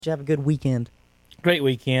Did you have a good weekend? Great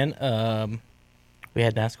weekend. We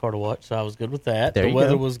had NASCAR to watch, so I was good with that. There the you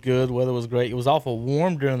weather go. was good. The weather was great. It was awful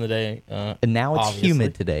warm during the day. And now it's obviously.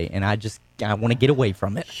 humid today, and I want to get away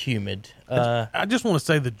from it. Humid. I just want to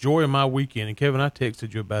say the joy of my weekend, and Kevin, I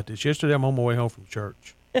texted you about this. Yesterday, I'm on my way home from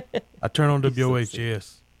church. I turn on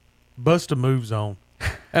WHS. Bust a Move's on.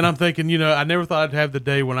 And I'm thinking, I never thought I'd have the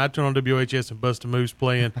day when I turn on WHS and Bust a Move's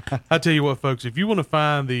playing. I tell you what, folks, if you want to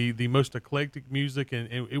find the most eclectic music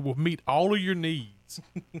and it will meet all of your needs,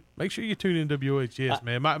 make sure you tune in WHS,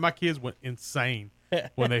 man. My kids went insane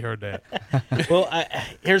when they heard that. Well,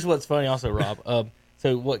 here's what's funny also, Rob.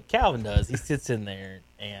 So what Calvin does, he sits in there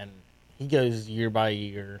and he goes year by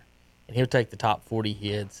year, and he'll take the top 40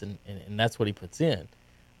 hits, and that's what he puts in.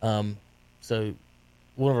 So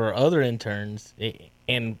one of our other interns,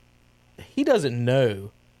 and he doesn't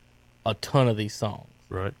know a ton of these songs.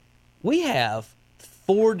 Right. We have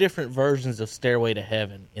 4 different versions of Stairway to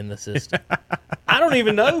Heaven in the system. I don't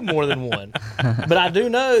even know more than one, but I do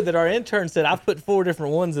know that our intern said I've put 4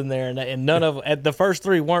 different ones in there, and none of the first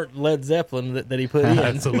 3 weren't Led Zeppelin that he put in.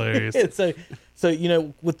 That's hilarious. so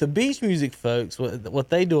with the beach music folks, what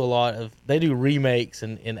they do a lot of, they do remakes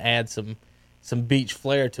and add some beach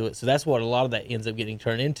flair to it. So that's what a lot of that ends up getting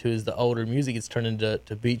turned into, is the older music gets turned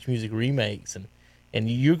into beach music remakes, and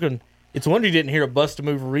you can. It's a wonder you didn't hear a Bust a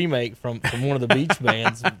Move remake from one of the beach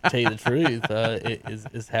bands. To tell you the truth,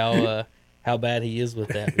 is how bad he is with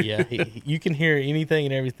that. But yeah, you can hear anything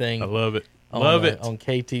and everything. I love it. On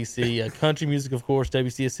KTC, country music, of course,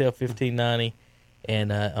 WCSL 1590,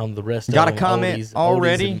 and on the rest. Got of a them, comment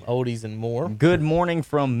already? Oldies and more. Good morning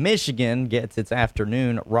from Michigan. Gets its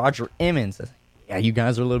afternoon. Roger Emmons says, yeah, you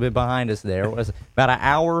guys are a little bit behind us there. Was about an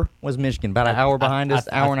hour was Michigan? About an hour behind us,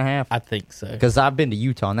 hour and a half? I think so. Because I've been to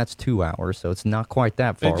Utah, and that's 2 hours, so it's not quite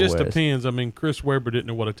that far It just west. depends. I mean, Chris Weber didn't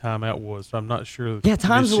know what a timeout was, so I'm not sure. Yeah,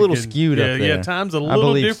 time's a little skewed up there. Yeah, time's a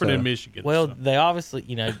little different in Michigan. Well, so. they obviously,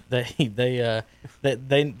 they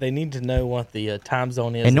need to know what the time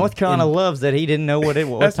zone is. And North Carolina loves that he didn't know what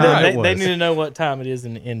That's time right. it was. They need to know what time it is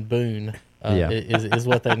in Boone. Is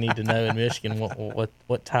what they need to know in Michigan.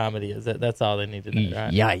 What time it is? That's all they need to know.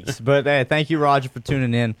 Right? Yikes! But thank you, Roger, for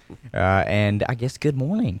tuning in, and I guess good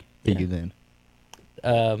morning to you then.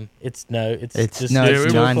 It's just no, Yeah,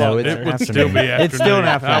 it's, I know it it's would afternoon. still be afternoon. It's still an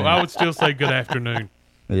afternoon. I would still say good afternoon.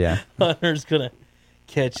 Yeah, Hunter's gonna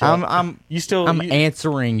catch up. I'm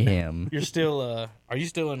answering him. You're still. Are you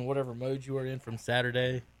still in whatever mode you were in from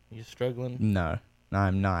Saturday? You struggling? No,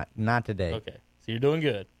 I'm not. Not today. Okay, so you're doing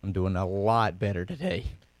good. I'm doing a lot better today.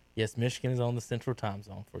 Yes, Michigan is on the Central Time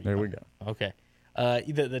Zone for you. There we go. Okay.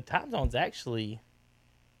 The time zone's actually,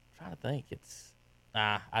 I'm trying to think. It's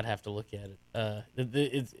I'd have to look at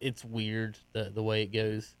it. It's weird the way it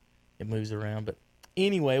goes. It moves around. But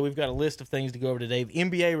anyway, we've got a list of things to go over today. The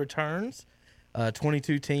NBA returns.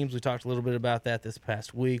 22 teams. We talked a little bit about that this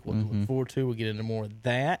past week. What to look forward to. We'll get into more of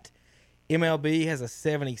that. MLB has a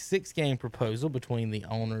 76-game proposal between the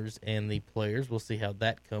owners and the players. We'll see how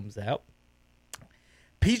that comes out.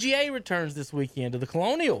 PGA returns this weekend to the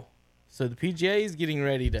Colonial. So the PGA is getting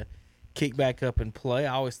ready to kick back up and play.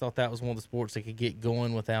 I always thought that was one of the sports that could get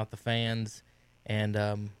going without the fans. And,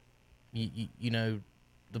 the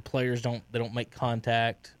players don't make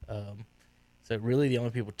contact. So really the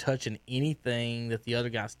only people touching anything that the other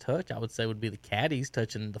guys touch, I would say, would be the caddies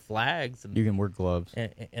touching the flags. And You can wear gloves.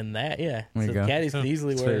 and that, yeah. There you So go. the caddies could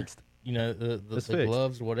easily It's wear, fixed. the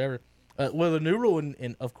gloves or whatever. Well, the new rule,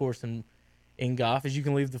 in golf, is you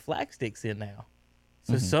can leave the flag sticks in now.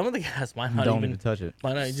 So some of the guys might not Don't even even touch it.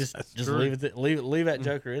 Why not just true. leave that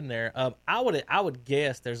joker in there? I would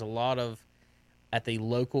guess there's a lot of, at the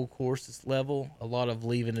local courses level, a lot of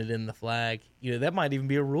leaving it in the flag. That might even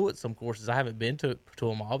be a rule at some courses. I haven't been to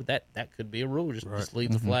them all, but that could be a rule. Just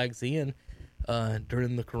leave the flags in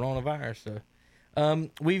during the coronavirus. So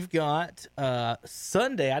we've got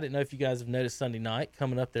Sunday. I didn't know if you guys have noticed Sunday night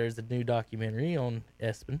coming up. There's a new documentary on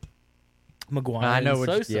Espen McGuire. I know and what.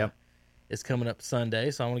 Sosa. Yep. Is coming up Sunday,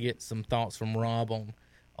 so I want to get some thoughts from Rob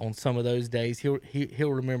on some of those days. He'll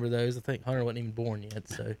remember those. I think Hunter wasn't even born yet,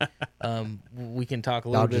 so we can talk a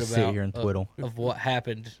little I'll bit just about sit here and twiddle. of what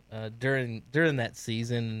happened during that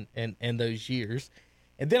season and those years.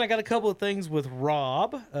 And then I got a couple of things with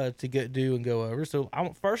Rob to go over. So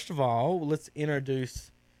first of all, let's introduce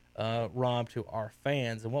Rob to our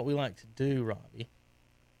fans. And what we like to do, Robbie,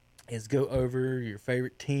 is go over your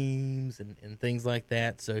favorite teams and things like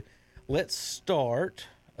that. So let's start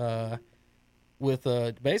with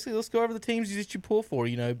basically let's go over the teams that you pull for.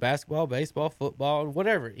 Basketball, baseball, football,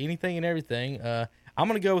 whatever, anything and everything. I'm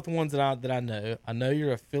going to go with the ones that I know. I know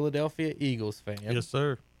you're a Philadelphia Eagles fan. Yes,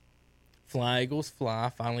 sir. Fly Eagles Fly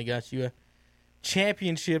finally got you a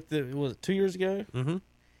championship that was 2 years ago. Mm-hmm.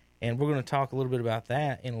 And we're going to talk a little bit about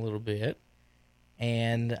that in a little bit.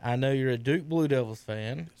 And I know you're a Duke Blue Devils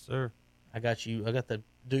fan. Yes, sir. I got the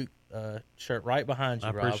Duke shirt right behind you,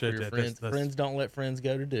 I Rob. appreciate for your that. friends. That's- Friends don't let friends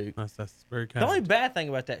go to Duke. That's very kind. The only bad thing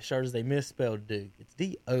about that shirt is they misspelled Duke. It's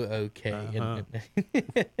D-O-O-K.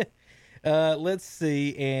 Let's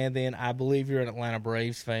see. And then I believe you're an Atlanta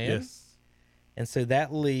Braves fan. Yes. And so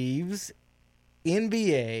that leaves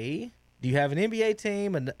NBA. Do you have an NBA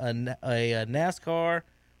team, a NASCAR,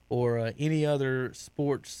 or any other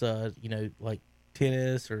sports, like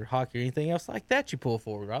tennis or hockey or anything else like that you pull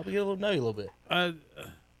forward, Rob? We get to know you a little bit. I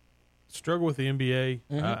struggle with the NBA.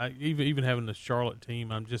 Mhm. I even having the Charlotte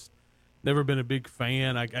team, I'm just never been a big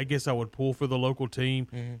fan. I guess I would pull for the local team.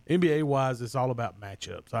 Mm-hmm. NBA wise, it's all about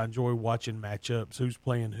matchups. I enjoy watching matchups, who's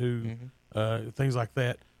playing who, things like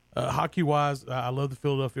that. Hockey wise, I love the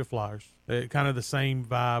Philadelphia Flyers. Kind of the same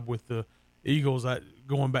vibe with the Eagles.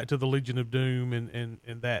 Going back to the Legion of Doom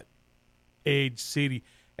and that Edge City.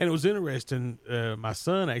 And it was interesting. My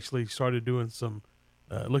son actually started doing some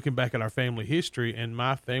looking back at our family history, and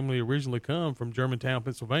my family originally come from Germantown,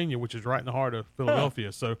 Pennsylvania, which is right in the heart of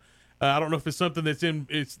Philadelphia. So I don't know if it's something that's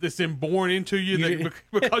born into you that,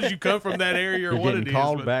 because you come from that area or You're what getting it is.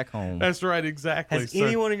 called but back home. That's right, exactly. Has So,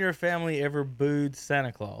 anyone in your family ever booed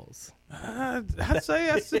Santa Claus? I'd say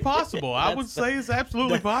that's possible. I would say it's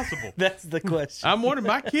absolutely possible. That's the question. I'm wondering,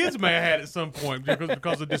 my kids may have had at some point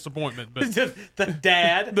because of disappointment, but the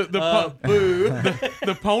dad, the boo.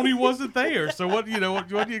 the pony wasn't there. So what do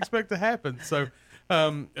you expect to happen? So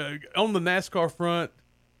on the NASCAR front,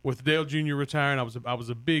 with Dale Jr. retiring, I was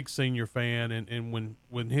a big senior fan, and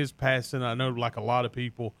when his passing, I know like a lot of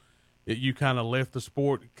people, you kind of left the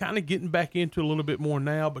sport, kind of getting back into it a little bit more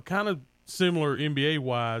now, but kind of similar NBA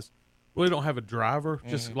wise. Really don't have a driver,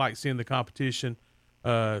 just like seeing the competition,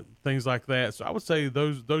 things like that. So I would say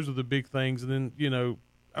those are the big things. And then,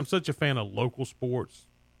 I'm such a fan of local sports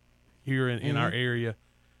here in our area.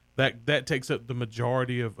 That takes up the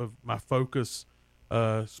majority of my focus,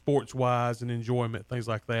 sports-wise and enjoyment, things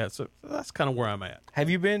like that. So that's kind of where I'm at. Have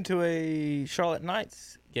you been to a Charlotte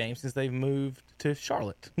Knights game since they've moved to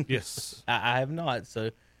Charlotte? Yes. I have not.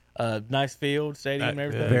 So nice field, stadium, and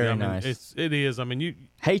everything. Very nice. It is. I mean, you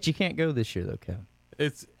can't go this year though, Kevin.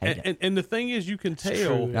 and the thing is, you can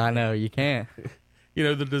tell. true. I know you can't.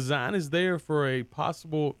 The design is there for a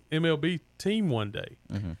possible MLB team one day.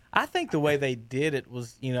 I think the way they did it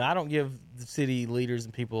was, I don't give the city leaders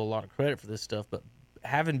and people a lot of credit for this stuff, but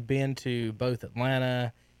having been to both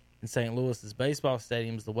Atlanta and St. Louis's baseball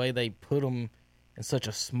stadiums, the way they put them in such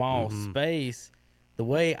a small space, the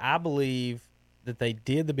way I believe that they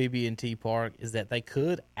did the BB&T Park is that they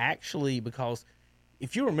could actually, because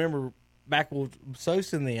if you remember back with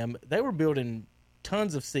Sosa and them, they were building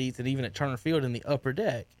tons of seats, and even at Turner Field in the upper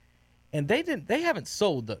deck, and they haven't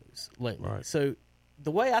sold those lately. Right. So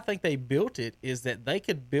the way I think they built it is that they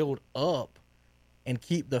could build up and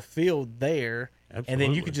keep the field there, and then you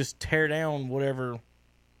Absolutely. could just tear down whatever.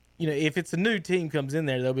 If it's a new team comes in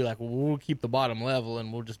there, they'll be like, well, we'll keep the bottom level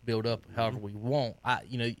and we'll just build up however we want.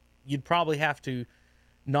 You'd probably have to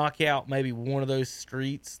knock out maybe one of those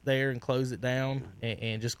streets there and close it down,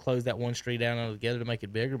 and just close that one street down altogether to make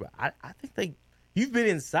it bigger. But I think you've been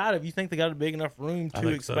inside of. You think they got a big enough room to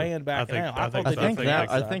think so. expand back I think- out? I thought think they so. did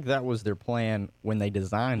I that. think that was their plan when they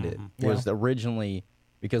designed it. Yeah. Was originally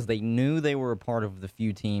because they knew they were a part of the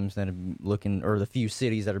few teams that are the few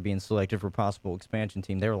cities that are being selected for possible expansion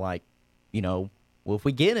team. They were like, well, if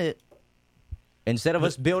we get it, instead of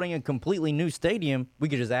us building a completely new stadium, we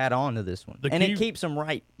could just add on to this one. And it keeps them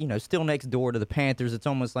right, still next door to the Panthers. It's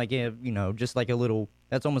almost like, just like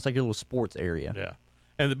that's almost like a little sports area.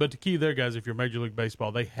 Yeah. But the key there, guys, if you're Major League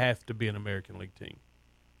Baseball, they have to be an American League team.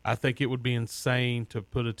 I think it would be insane to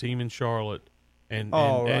put a team in Charlotte and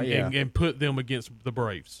put them against the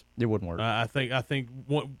Braves. It wouldn't work. I think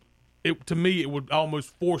to me, it would almost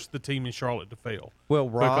force the team in Charlotte to fail. Well,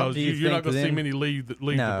 Rob, because do you you're not think going to see then- many leave the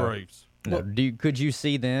Braves. No. Could you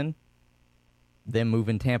see then them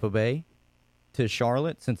moving Tampa Bay to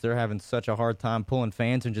Charlotte, since they're having such a hard time pulling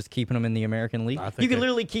fans and just keeping them in the American League? I think You could they-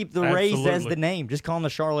 literally keep the Rays as Absolutely. the name. Just call them the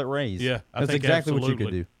Charlotte Rays. Yeah, I that's think exactly what you could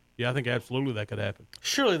absolutely. do. Yeah, I think absolutely that could happen.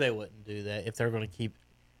 Surely they wouldn't do that if they're going to keep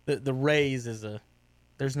the Rays as a.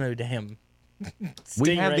 There's no damn.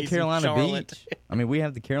 We have the Stingrays in Carolina Charlotte. Beach. I mean, we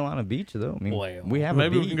have the Carolina Beach, though. I mean, Well, we have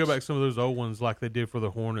Maybe a we can beach. go back to some of those old ones like they did for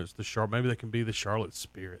the Hornets. Maybe they can be the Charlotte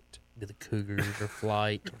Spirit. Be the Cougars or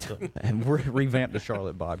Flight. Or something. and we're revamp the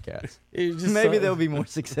Charlotte Bobcats. It's just Maybe so- they'll be more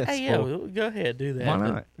successful. Hey, yeah, well, go ahead, do that. Why But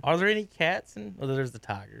not? Are there any cats in? Well, there's the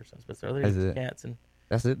Tigers. I suppose. Are there Is any it? cats in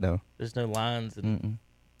That's it, though. There's no lines, and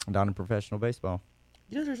Not in professional baseball.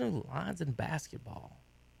 there's no lines in basketball.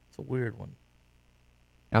 It's a weird one.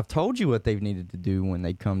 I've told you what they've needed to do when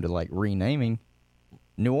they come to, like, renaming.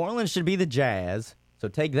 New Orleans should be the Jazz, so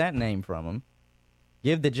take that name from them.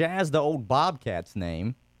 Give the Jazz the old Bobcats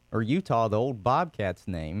name, or Utah the old Bobcats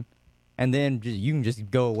name, and then you can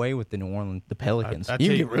just go away with the New Orleans, the Pelicans. I You tell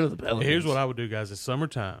can get rid of the Pelicans. Here's what I would do, guys. It's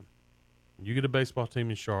summertime. You get a baseball team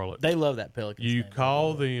in Charlotte. They love that Pelicans. You name.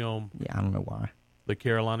 call them Yeah, I don't know why. the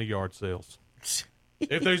Carolina Yard Sales.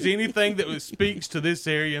 If there's anything that speaks to this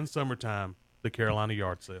area in summertime, the Carolina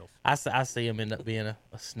Yard Sales. I see them end up being a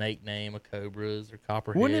snake name, a Cobras or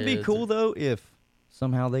Copperheads. Wouldn't it be cool, though, if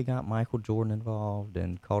somehow they got Michael Jordan involved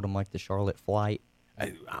and called him, like, the Charlotte Flight?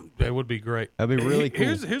 That would be great. That'd be really cool.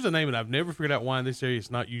 Here's a name that I've never figured out why in this area it's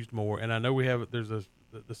not used more. And I know we have there's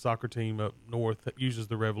the soccer team up north that uses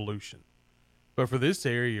the Revolution, but for this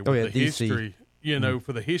area with the DC. history,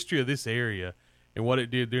 for the history of this area and what it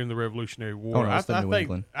did during the Revolutionary War, no, it's the New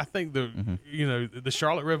England. I think the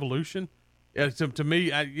Charlotte Revolution. To me,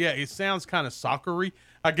 it sounds kind of soccery.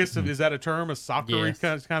 I guess is that a term, a soccery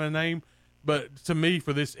Yes. kind of name? But to me,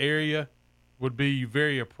 for this area, would be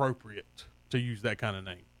very appropriate to use that kind of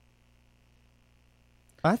name.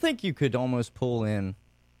 I think you could almost pull in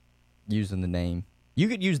using the name. You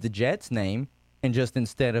could use the Jets name and just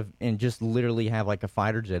just literally have like a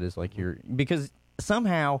fighter jet as like your, because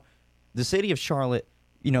somehow the city of Charlotte,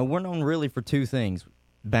 we're known really for two things.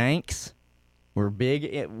 Banks. We're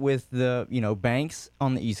big with the, banks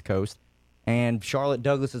on the East Coast, and Charlotte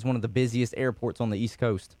Douglas is one of the busiest airports on the East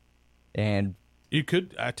Coast. And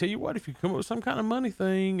I tell you what, if you come up with some kind of money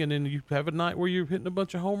thing, and then you have a night where you're hitting a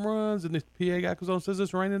bunch of home runs, and this PA guy comes on and says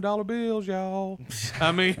it's raining dollar bills, y'all.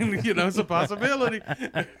 I mean, it's a possibility.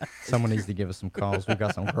 someone needs to give us some calls. We've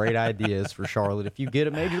got some great ideas for Charlotte if you get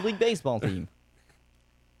a Major League Baseball team.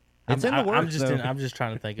 It's in the works, though. I'm just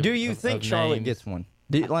trying to think of. Do you think of Charlotte names. gets one?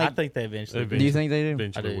 I think they eventually. Do you think they do?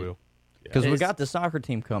 Eventually I do. will. Because we It's- got the soccer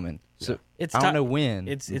team coming. So It's I don't ti- know when.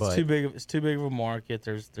 It's but too big. It's too big of a market.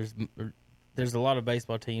 There's a lot of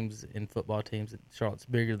baseball teams and football teams that Charlotte's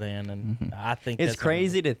bigger than, and I think It's that's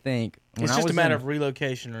crazy to think. when It's I just a was matter in- of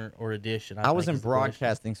relocation or addition. I was think in is the question.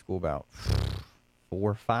 broadcasting school about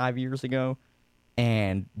 4 or 5 years ago,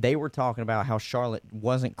 and they were talking about how Charlotte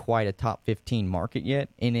wasn't quite a top 15 market yet,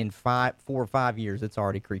 and in 4 or 5 years, it's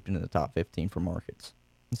already creeped into the top 15 for markets.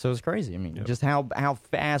 And so it's crazy. I mean, just how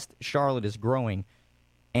fast Charlotte is growing,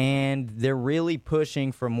 and they're really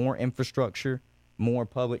pushing for more infrastructure, more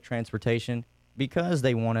public transportation, because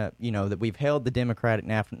they want to, that we've held the Democratic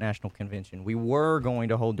National Convention. We were going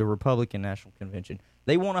to hold the Republican National Convention.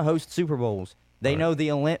 They want to host Super Bowls. They know the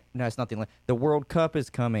the World Cup is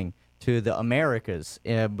coming to the Americas,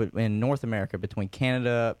 in North America, between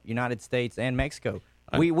Canada, United States, and Mexico.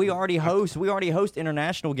 We already host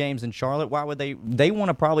international games in Charlotte. Why would they want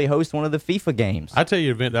to probably host one of the FIFA games? I tell you,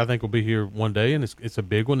 an event that I think will be here one day, and it's a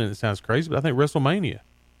big one, and it sounds crazy, but I think WrestleMania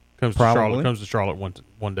comes Probably. to Charlotte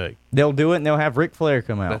one day. They'll do it, and they'll have Ric Flair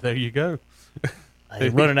come But out. there you go.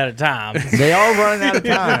 They're running out of time. They are running out of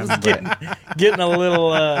time. but- getting a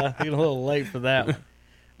little late for that one.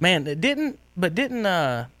 Man, isn't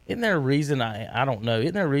there a reason I don't know?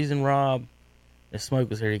 Isn't there a reason, Rob? If Smoke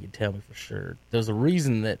was here, he could tell me for sure. There's a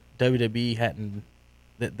reason that WWE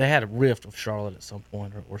that they had a rift with Charlotte at some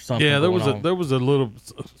point or something. Yeah, there going was a little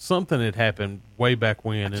something that happened way back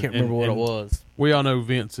when. I can't remember what it was. We all know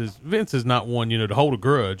Vince is not one to hold a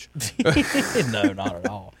grudge. No, not at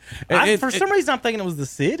all. For some reason, I'm thinking it was the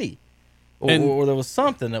city, or there was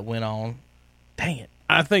something that went on. Dang it!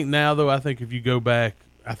 I think now, though, if you go back,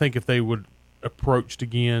 I think if they would approached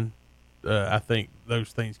again, I think those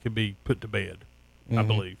things could be put to bed. I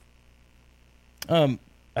believe.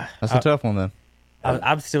 That's a tough one, though.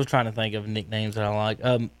 I'm still trying to think of nicknames that I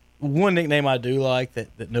like. One nickname I do like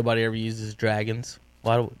that nobody ever uses is Dragons.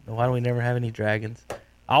 Why do we never have any dragons?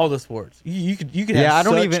 All the sports. You could have. Yeah, I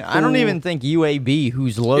don't such even think UAB,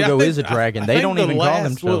 whose logo is a dragon. They don't even call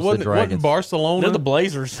themselves the Dragons. Wasn't Barcelona? They're the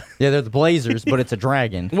Blazers. Yeah, they're the Blazers, but it's a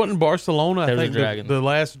dragon. Wasn't Barcelona? They're I the think Dragons. the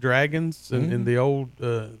last Dragons in the old.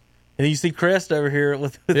 And you see Crest over here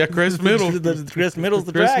with Crest Middle. Crest Middle's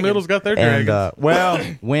the Crest dragon. Middle's got their And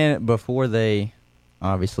dragons. before they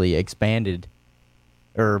obviously expanded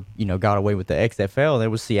or got away with the XFL, there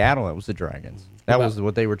was Seattle. That was the Dragons. That was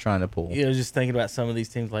what they were trying to pull. Just thinking about some of these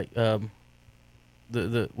teams like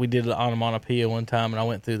we did the onomatopoeia one time, and I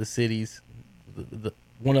went through the cities.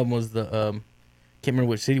 One of them was can't remember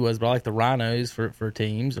which city it was, but I like the Rhinos for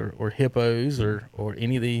teams or hippos or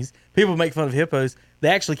any of these. People make fun of hippos. They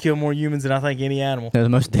actually kill more humans than I think any animal. They're the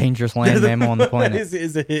most dangerous land mammal on the planet.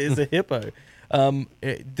 is a hippo.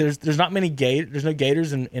 There's not many there's no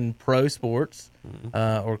Gators in pro sports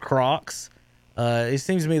or Crocs. It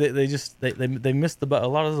seems to me that they missed a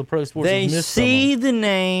lot of the pro sports. They missed see the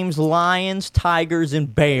names lions, tigers,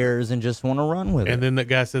 and bears and just want to run with it. And then that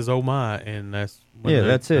guy says, "Oh my," and that's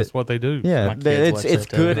that's it. That's what they do. Yeah, My kids watch it's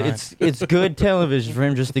that good. every night. It's good television for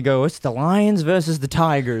him just to go. It's the lions versus the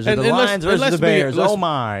tigers, or And- the and let's- lions and versus let's the be- bears. let's- Oh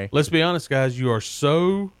my! Let's be honest, guys. You are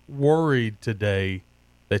so worried today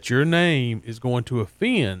that your name is going to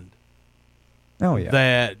offend Oh yeah.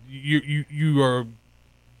 that you are.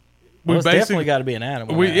 Well, We it's definitely got to be an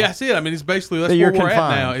animal. now. Yeah, I see it. I mean, it's basically that's So you're where we're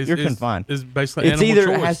confined. at now. You're confined. Is basically It's animal either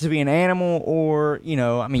choice. it has to be an animal or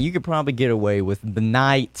I mean, you could probably get away with the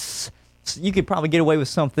knights. You could probably get away with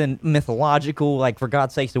something mythological, like for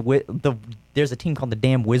God's sakes, there's a team called the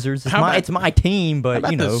Damn Wizards. How about- It's my team, How but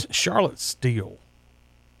about you know, this Charlotte Steel.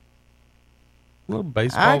 A little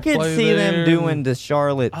baseball. I could play see them there. doing the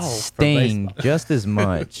Charlotte Oh, for Sting baseball. just as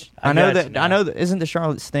much. I I know got that. you now. I know that. Isn't the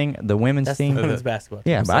Charlotte Sting the women's That's team? the women's basketball.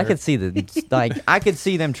 Yeah, team, but I sir. could see I could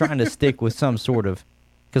see them trying to stick with some sort of,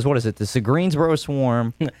 because what is it? The Greensboro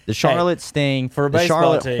Swarm, the Charlotte Sting, for a the baseball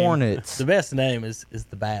Charlotte team, Hornets, The best name is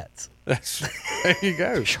the Bats. That's, there you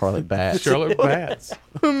go. Charlotte Bats. Charlotte Bats.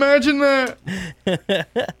 Imagine that. No,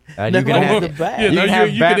 you can the have, Bats. you can have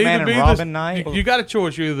could Batman either and be Robin Knight. You got a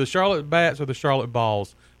choice. You're either the Charlotte Bats or the Charlotte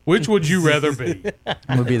Balls. Which would you rather be? I'm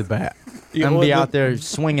gonna be the bat. Yeah, I'm gonna well, be the- out there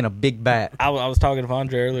swinging a big bat. I was talking to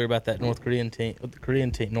Andre earlier about that South Korean team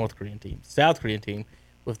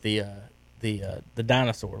with the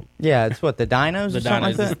dinosaur. Yeah, it's what the Dinos The or something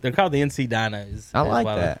like Dinos. that. They're called the NC Dinos. I like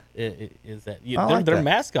Well, that. Is that I like their that.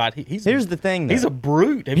 mascot? He's Here's the thing. he's though. a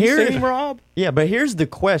brute. Have you Here- seen him, Rob? Yeah, but here's the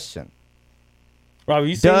question. Rob, have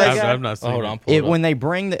you seen Does- that guy? I've not seen hold him. on. Pull it up. When they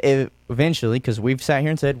bring eventually, because we've sat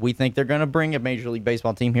here and said we think they're going to bring a Major League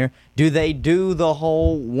Baseball team here. Do they do the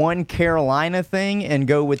whole one Carolina thing and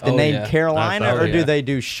go with the Oh, name yeah. Carolina, That's- or yeah. do they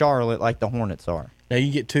do Charlotte like the Hornets are? Now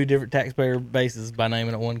you get two different taxpayer bases by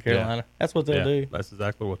naming it one Carolina. That's what they'll Yeah, do. that's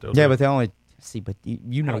exactly what they'll Yeah, do. but they only see, but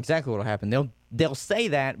you know exactly what'll happen. They'll say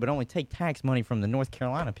that, but only take tax money from the North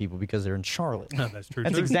Carolina people because they're in Charlotte. That's true.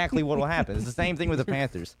 That's too. exactly what'll happen. It's the same thing with the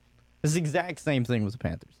Panthers. It's the exact same thing with the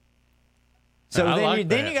Panthers. So I then, like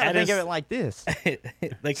then that. you got to That think of is- it like this.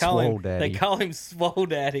 They call Swole him. Daddy. They call him Swole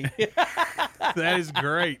Daddy. That is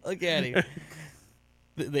great. Look at him.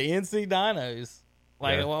 The NC Dinos.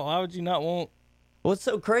 Like, Yeah. why would you not want? What's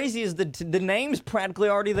so crazy is the name's practically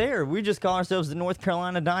already there. We just call ourselves the North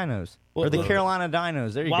Carolina Dinos or the Well, Carolina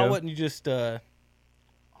Dinos. There you Why go. wouldn't you just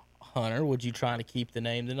Hunter? Would you try to keep the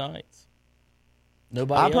name the Knights?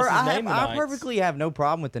 Nobody else is named the I Knights. perfectly have no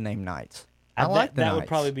problem with the name Knights. I That- like the that. Would Knights.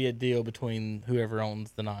 probably be a deal between whoever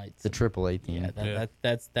owns the Knights. the AAA team. Yeah, Yeah.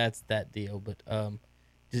 that's that deal. But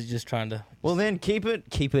just trying to. Well, then keep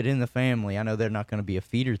it in the family. I know they're not going to be a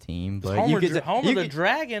feeder team, but Homer, you could, Homer you the could-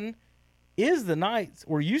 Dragon is the Knights,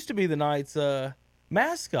 or used to be the Knights'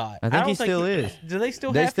 mascot. I think don't he still is. Do they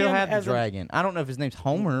still they have still him have the as a- dragon. I don't know if his name's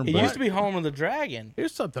Homer, It but used to be Homer the Dragon.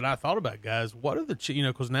 Here's something I thought about, guys. What are the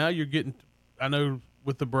because now you're getting. I know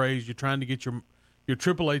with the Braves, you're trying to get your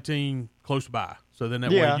AAA team close by, so then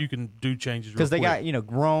that Yeah. way you can do changes. because they real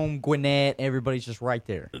got Rome, Gwinnett, everybody's just right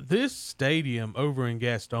there quick. This stadium over in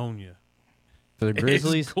Gastonia for the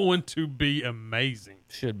Grizzlies. is going to be amazing.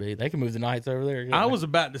 Should be. They can move the Knights over there. I was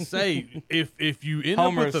about to say if you end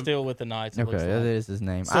Homer up is with still with the Knights. it Okay, looks that like. is his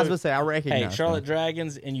name. So, I was gonna say I recognize. Hey, Charlotte him.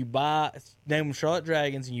 Dragons, and you name them Charlotte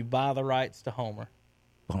Dragons, and you buy the rights to Homer.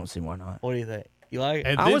 I don't see why not. What do you think? You like it?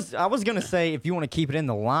 And I this- was gonna say if you want to keep it in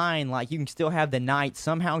the line, like you can still have the Knights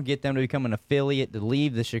somehow get them to become an affiliate to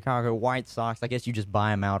leave the Chicago White Sox. I guess you just buy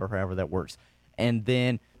them out or however that works, and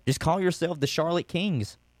then just call yourself the Charlotte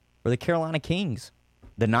Kings or the Carolina Kings.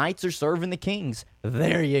 The Knights are serving the Kings.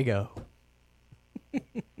 There you go.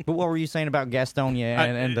 But what were you saying about Gastonia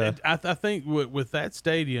and the? I think with that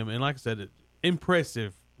stadium, and like I said,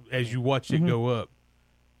 impressive as you watch Mm-hmm. it go up.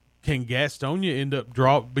 Can Gastonia end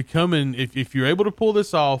up becoming if you're able to pull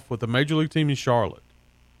this off with a major league team in Charlotte?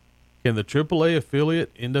 Can the AAA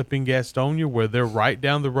affiliate end up in Gastonia where they're right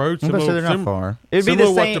down the road? I'm gonna say they're not far. It'd be Similar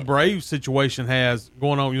the to what same. the Braves situation has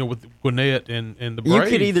going on, with Gwinnett and the You Braves.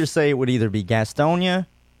 could either say it would either be Gastonia,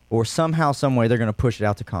 or somehow, some way, they're going to push it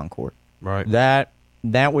out to Concord. right.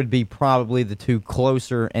 That would be probably the two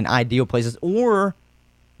closer and ideal places. Or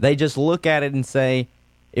they just look at it and say,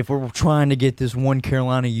 if we're trying to get this one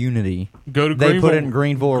Carolina unity, Go to they Greenville, put it in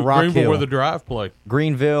Greenville or Rock Greenville Hill. where the Drive play.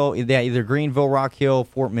 Greenville, yeah, either Greenville, Rock Hill,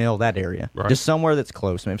 Fort Mill, that area. Right. Just somewhere that's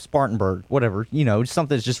close. I mean, Spartanburg, whatever. Something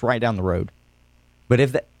that's just right down the road. But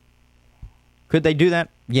if that, could they do that?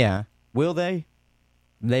 Yeah. Will they?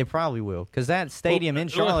 They probably will, because that stadium in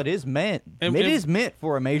Charlotte is meant. And- It and- is meant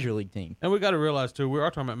for a major league team. And we got to realize too, we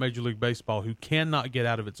are talking about Major League Baseball, who cannot get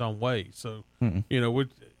out of its own way. So we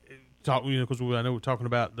talk, because I know we're talking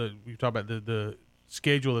about the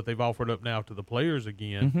schedule that they've offered up now to the players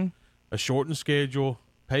again, a shortened schedule,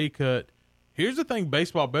 pay cut. Here's the thing: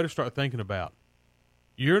 baseball better start thinking about.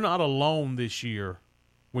 You're not alone this year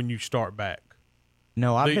when you start back.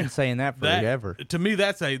 No, I've been saying that forever. To me,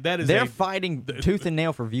 They're fighting tooth and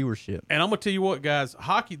nail for viewership. And I'm gonna tell you what, guys, the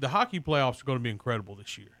hockey playoffs are going to be incredible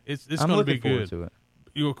this year. It's I'm going to be looking forward good.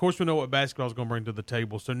 to it. Of course, we know what basketball is going to bring to the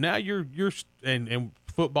table. So now you're and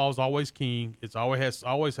football is always king. It's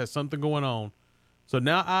always has something going on. So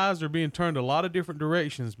now eyes are being turned a lot of different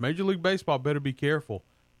directions. Major League Baseball better be careful.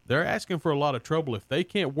 They're asking for a lot of trouble if they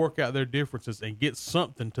can't work out their differences and get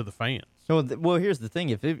something to the fans. Well, here's the thing: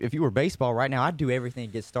 if you were baseball right now, I'd do everything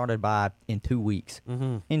to get started in 2 weeks.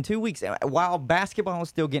 In 2 weeks, while basketball is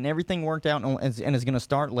still getting everything worked out and is going to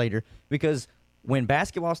start later, because when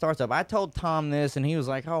basketball starts up, I told Tom this, and he was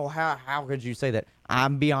like, "Oh, how could you say that?" I'll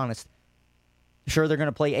be honest. Sure, they're going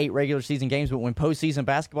to play 8 regular season games, but when postseason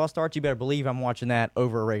basketball starts, you better believe I'm watching that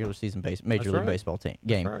over a regular season Major League Baseball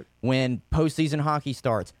game. Right. When postseason hockey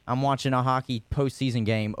starts, I'm watching a hockey postseason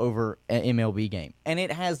game over an MLB game. And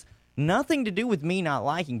it has nothing to do with me not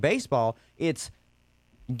liking baseball. It's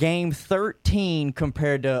game 13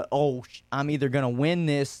 compared to, I'm either going to win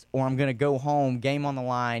this or I'm going to go home, game on the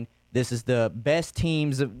line. This is the best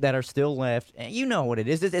teams that are still left. You know what it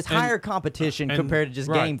is. It's higher competition compared to just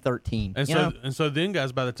game 13. And so then,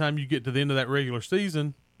 guys, by the time you get to the end of that regular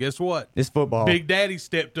season, guess what? It's football. Big Daddy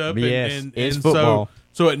stepped up. Yes, and it's football.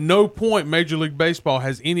 So at no point Major League Baseball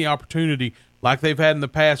has any opportunity like they've had in the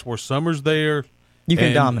past where summer's there. You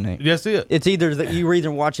can dominate. That's it. It's either that you're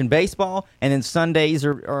either watching baseball and then Sundays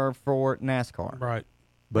are for NASCAR. Right.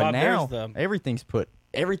 But Bob, now everything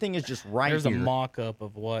is just right There's here. a mock-up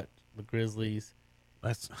of what the Grizzlies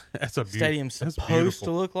That's a stadium's supposed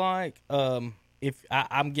to look like.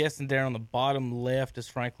 I'm guessing there on the bottom left is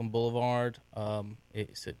Franklin Boulevard.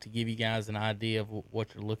 It's to give you guys an idea of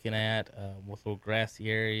what you're looking at with a little grassy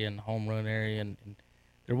area and home run area, and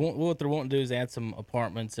what they're wanting to do is add some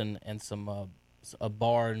apartments and some a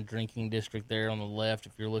bar and drinking district there on the left.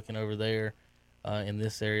 If you're looking over there in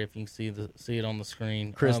this area, if you can see it on the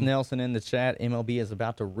screen. Chris Nelson in the chat. MLB is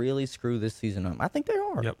about to really screw this season up. I think they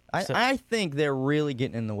are. Yep. I think they're really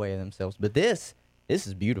getting in the way of themselves. But this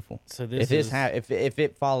is beautiful. So if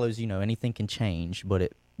it follows, anything can change.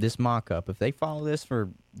 But this mock-up, if they follow this for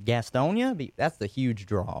Gastonia, that's the huge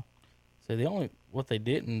draw. So what they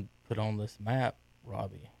didn't put on this map,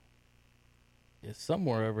 Robbie, is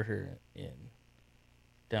somewhere over here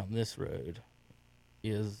down this road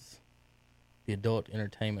is the adult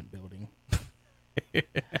entertainment building.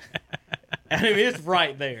 I mean, it's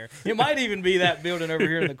right there. It might even be that building over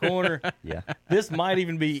here in the corner. Yeah. This might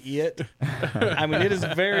even be it. I mean, it is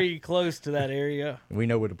very close to that area. We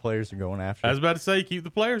know what the players are going after. I was about to say, keep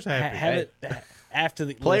the players happy. Have it after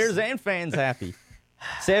the Players and fans happy.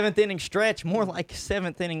 7th inning stretch, more like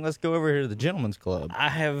 7th inning. Let's go over here to the Gentlemen's Club. I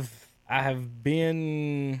have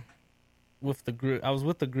been with I was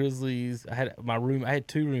with the Grizzlies. I had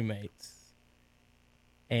 2 roommates,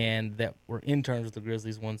 and that were interns with the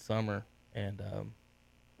Grizzlies one summer. And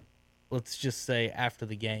let's just say after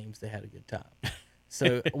the games, they had a good time.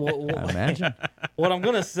 So I imagine. What I'm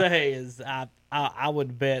gonna say is I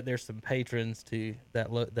would bet there's some patrons to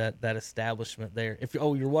that establishment there. If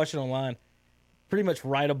you're watching online, pretty much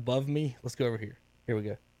right above me. Let's go over here. Here we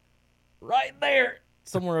go. Right there.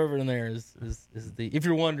 Somewhere over in there is the, if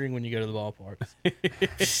you're wondering when you go to the ballparks.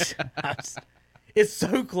 It's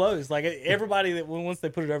so close. Like everybody that once they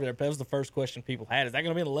put it over there, that was the first question people had. Is that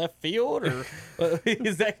going to be in the left field, or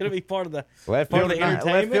is that going to be part of the left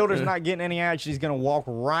fielder's not getting any action? He's going to walk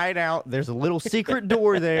right out. There's a little secret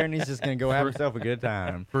door there, and he's just going to go have himself a good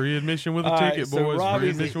time. Free admission with a ticket, so boys.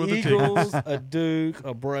 Robbie's Free admission the with a ticket. Eagles, a Duke,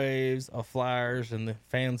 a Braves, a Flyers, and the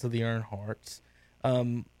fans of the Earnhardts.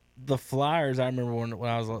 The Flyers, I remember when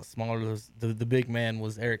I was a lot smaller, the big man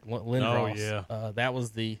was Eric Lindros. Oh, yeah. That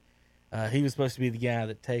was he was supposed to be the guy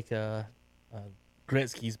that take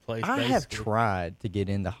Gretzky's place. I have tried to get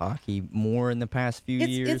into hockey more in the past few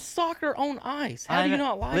years. It's soccer on ice. How do you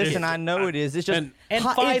not like it? Listen, I know it is. It's just and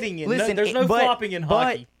fighting it. Listen, there's no flopping in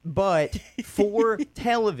hockey. But for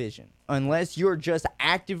television, unless you're just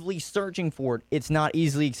actively searching for it, it's not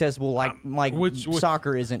easily accessible. Like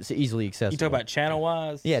soccer isn't easily accessible. You talk about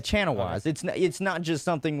channel-wise? Yeah, channel-wise. It's not just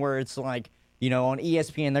something where it's like, on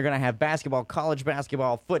ESPN, they're going to have basketball, college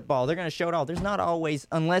basketball, football. They're going to show it all. There's not always,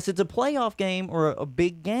 unless it's a playoff game or a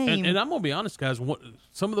big game. And I'm going to be honest, guys,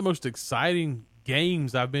 some of the most exciting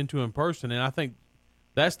games I've been to in person, and I think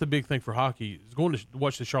that's the big thing for hockey is going to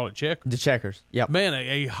watch the Charlotte Checkers. The Checkers. Yep. Man,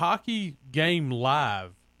 a hockey game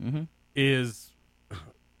live is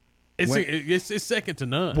it's second to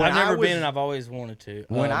none. When I've never I was- been, and I've always wanted to.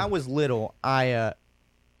 When I was little,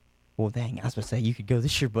 well, dang, I was supposed to say you could go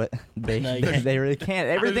this year, but they No, you can't. they really can't.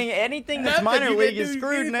 Anything that's Nothing. minor You league can't is do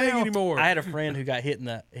screwed anything now. anymore. I had a friend who got hit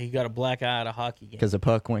he got a black eye at a hockey game. Because the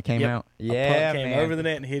puck when it came Yep. out. A Yeah, puck came man. over the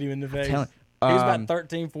net and hit him in the face. telling- He was um, about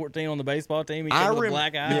 13, 14 on the baseball team. He got a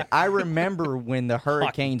black eye. Yeah, I remember when the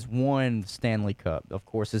Hurricanes won the Stanley Cup. Of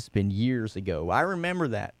course, it's been years ago. I remember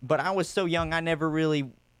that, but I was so young. I never really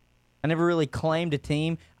claimed a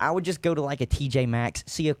team. I would just go to like a TJ Maxx,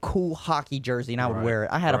 see a cool hockey jersey, and I would Right, wear it.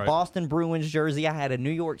 I had a right. Boston Bruins jersey. I had a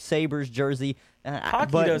New York Sabres jersey.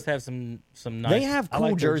 Hockey but does have some nice. they have I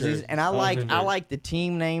cool like their jerseys, and I like the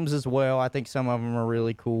team names as well. I think some of them are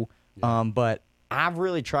really cool. But I've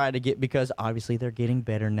really tried to get, because obviously they're getting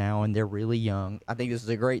better now and they're really young. I think this is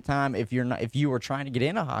a great time if you were trying to get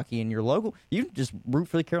into hockey in your local, you just root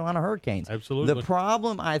for the Carolina Hurricanes. Absolutely. The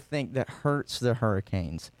problem I think that hurts the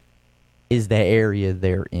Hurricanes is the area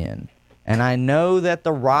they're in. And I know that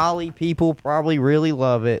the Raleigh people probably really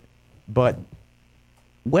love it, but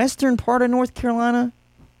western part of North Carolina,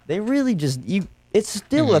 they really it's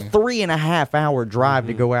still a 3.5 hour drive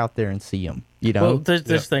to go out there and see them. You know, Well,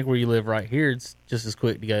 just think where you live right here. It's just as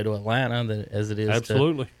quick to go to Atlanta as it is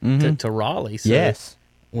Absolutely. to Raleigh. So yes.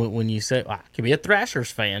 when you say I could be a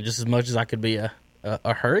Thrashers fan just as much as I could be a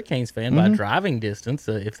Hurricanes fan by driving distance,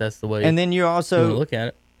 if that's the way And then you you want to also, look at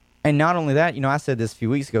it. and not only that, I said this a few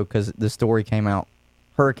weeks ago because the story came out.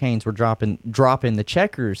 Hurricanes were dropping the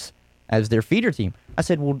Checkers as their feeder team. I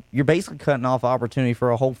said, well, you're basically cutting off opportunity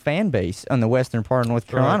for a whole fan base on the western part of North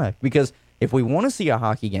Carolina. Because if we want to see a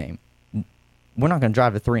hockey game, we're not going to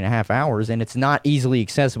drive to 3.5 hours, and it's not easily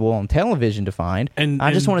accessible on television to find. And-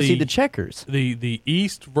 I just and want to see the- the Checkers. The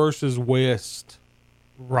East versus West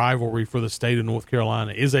rivalry for the state of North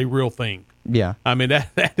Carolina is a real thing. Yeah. I mean,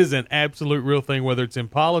 that is an absolute real thing, whether it's in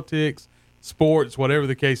politics, sports, whatever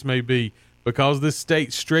the case may be. Because this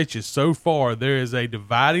state stretches so far, there is a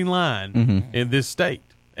dividing line in this state.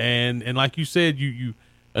 And like you said, you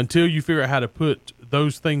until you figure out how to put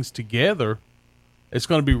those things together, it's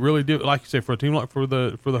going to be really difficult. Like you said, for a team like for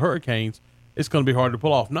the Hurricanes, it's going to be hard to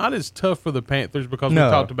pull off. Not as tough for the Panthers because No.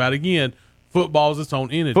 we talked about, again, football is its own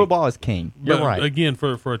entity. Football is king. You're But right. again,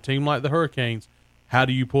 for a team like the Hurricanes, how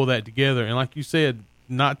do you pull that together? And like you said,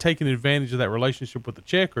 not taking advantage of that relationship with the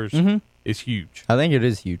Checkers is huge. I think it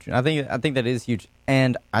is huge. I think that is huge,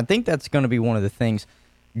 and I think that's going to be one of the things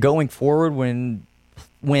going forward when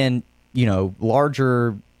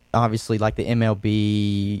larger, obviously like the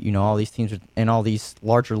MLB, all these teams and all these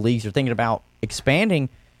larger leagues are thinking about expanding.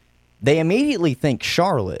 They immediately think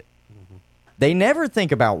Charlotte. They never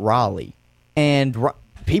think about Raleigh, and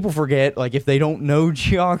people forget, like, if they don't know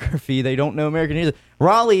geography, they don't know American history.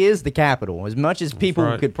 Raleigh is the capital. As much as people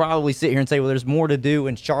right. could probably sit here and say, well, there's more to do,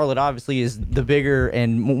 and Charlotte obviously is the bigger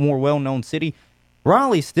and more well-known city,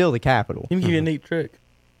 Raleigh's still the capital. Let me give you a neat trick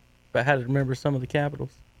about how to remember some of the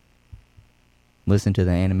capitals. Listen to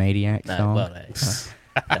the Animaniacs Nah, song. well,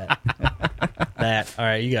 that. All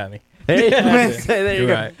right, you got me. Hey, there you You're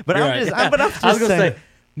go. right. But You're I'm right. just, I'm just I was gonna saying. say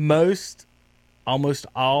almost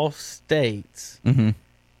all states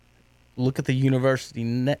look at the university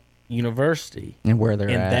And where they're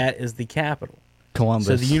and at. that is the capital. Columbus.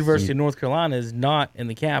 So the University of North Carolina is not in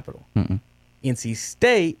the capital. NC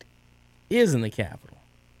State is in the capital.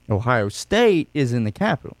 Ohio State is in the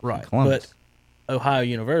capital. Right. Columbus. But Ohio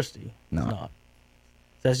University No. is not.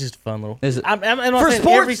 That's just a fun little. Is it- I'm not for saying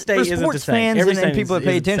sports, every state for isn't sports the same. fans Every and state people that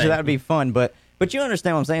pay isn't the attention, same. that would be fun. But you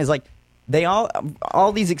understand what I'm saying? Is like they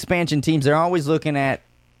all these expansion teams, they're always looking at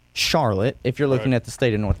Charlotte. If you're looking at the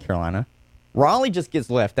state of North Carolina, Raleigh just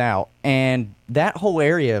gets left out, and that whole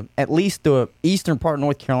area, at least the eastern part of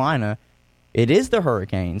North Carolina, it is the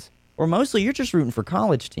Hurricanes. Or mostly, you're just rooting for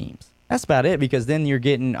college teams. That's about it. Because then you're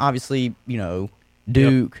getting obviously,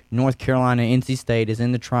 Duke, North Carolina, NC State is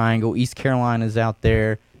in the triangle. East Carolina's out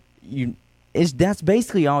there. That's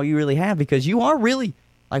basically all you really have, because you are really,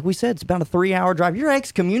 like we said, it's about a 3-hour drive. You're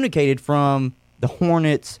excommunicated from the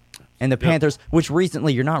Hornets and the Panthers, which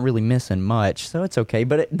recently you're not really missing much, so it's okay.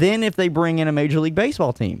 But then if they bring in a Major League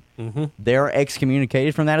Baseball team, they're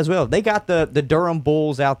excommunicated from that as well. They got the Durham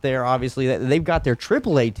Bulls out there, obviously. They've got their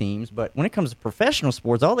AAA teams, but when it comes to professional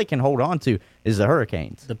sports, all they can hold on to is the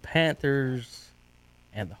Hurricanes. The Panthers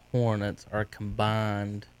and the Hornets are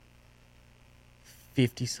combined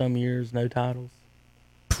 50-some years, no titles.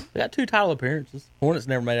 They got 2 title appearances. Hornets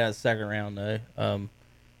never made it out of the second round, though.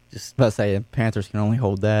 Just Let's say the Panthers can only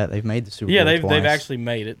hold that. They've made the Super Bowl they've twice. actually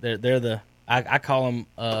made it. They're the I call them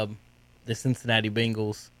the Cincinnati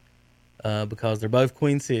Bengals because they're both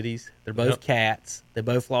Queen Cities. They're both Cats. They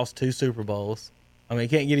both lost 2 Super Bowls. I mean, it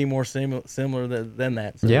can't get any more similar than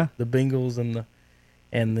that. So Yeah. the Bengals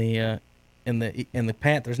and the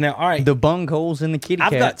Panthers. Now, all right, the bungholes and the kitty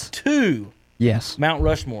I've cats. got 2 Yes. Mount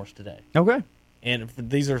Rushmores today, Okay. and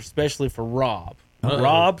these are especially for Rob. Uh-oh.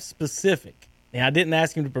 Rob specific. Now, I didn't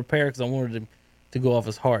ask him to prepare because I wanted him to go off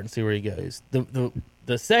his heart and see where he goes.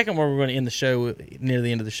 The second one we're going to end the show near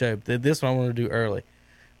the end of the show. But this one I want to do early.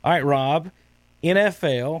 All right, Rob,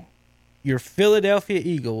 NFL, your Philadelphia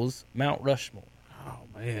Eagles, Mount Rushmore. Oh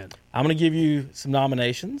man. I'm going to give you some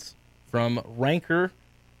nominations from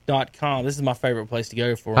Ranker.com. This is my favorite place to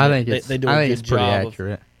go for them. I think it's they do I a think good it's pretty job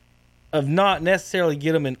accurate. of not necessarily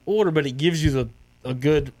get them in order, but it gives you a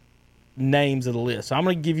good names of the list. So I'm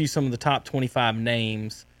going to give you some of the top 25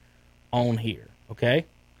 names on here. Okay.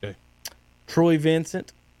 Okay. Troy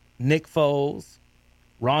Vincent, Nick Foles,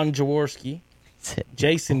 Ron Jaworski,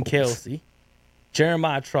 Jason Kelsey,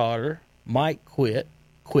 Jeremiah Trotter, Mike Quick,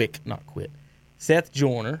 Seth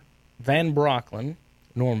Joyner,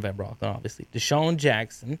 Norm Van Brocklin, obviously, Deshaun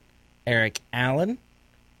Jackson, Eric Allen,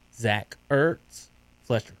 Zach Ertz,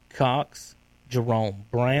 Fletcher Cox, Jerome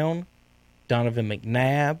Brown, Donovan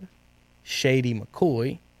McNabb, Shady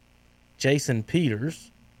McCoy, Jason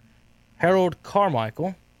Peters, Harold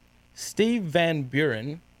Carmichael, Steve Van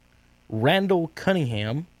Buren, Randall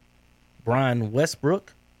Cunningham, Brian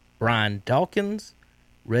Westbrook, Brian Dawkins,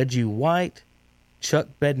 Reggie White, Chuck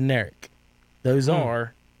Bednarik. Those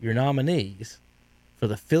are your nominees for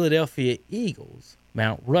the Philadelphia Eagles,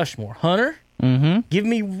 Mount Rushmore. Hunter, Mm-hmm. give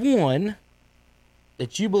me one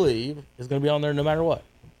that you believe is going to be on there no matter what.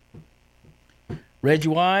 Reggie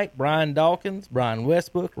White, Brian Dawkins, Brian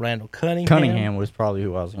Westbrook, Randall Cunningham. Cunningham was probably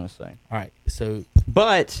who I was going to say. All right, so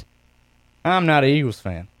But I'm not an Eagles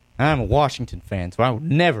fan. I'm a Washington fan, so I would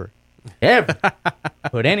never, ever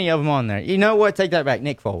put any of them on there. You know what? Take that back.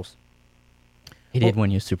 Nick Foles. He did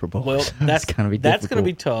win you a Super Bowl. well, that's going to be that's going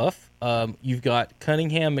to difficult. be tough. You've got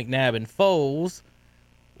Cunningham, McNabb, and Foles.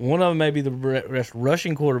 One of them may be the best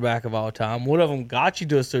rushing quarterback of all time. One of them got you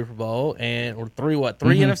to a Super Bowl or three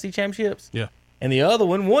NFC championships. Yeah. And the other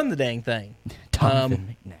one won the dang thing.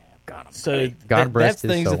 Donovan McNabb. God, I'm So great. God rest that's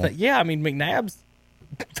his things soul. yeah, I mean McNabb's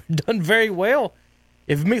done very well.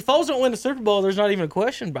 If Foles don't win the Super Bowl, there's not even a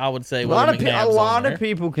question. I would say A lot McNabb's of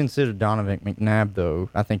people consider Donovan McNabb, though,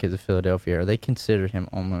 I think as a Philadelphia, they consider him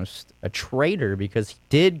almost a traitor because he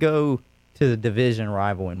did go to the division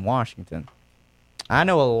rival in Washington. I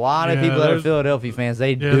know a lot of Yeah, people that are there's- Philadelphia fans.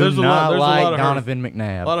 They do there's a lot- not there's a lot like of hurt- Donovan A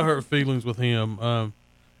McNabb. lot of hurt feelings with him.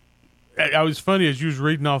 I was funny as you was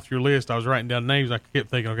reading off your list. I was writing down names. I kept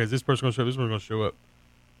thinking, okay, is this person going to show up? This person's going to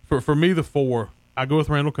show up. For me, the 4, I go with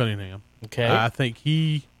Randall Cunningham. Okay. I think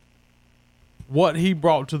what he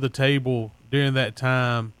brought to the table during that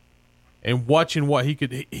time, and watching what he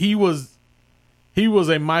could. He was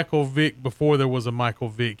a Michael Vick before there was a Michael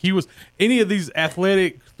Vick. He was any of these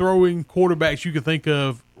athletic throwing quarterbacks you could think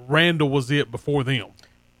of. Randall was it before them.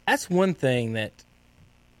 That's one thing that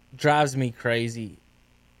drives me crazy,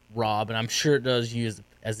 Rob, and I'm sure it does you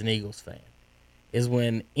as an Eagles fan, is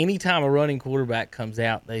when anytime a running quarterback comes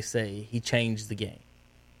out, they say he changed the game.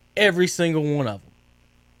 Every single one of them.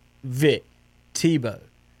 Vic, Tebow,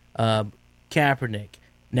 Kaepernick.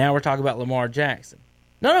 Now we're talking about Lamar Jackson.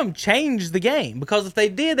 None of them changed the game because if they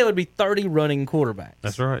did, there would be 30 running quarterbacks.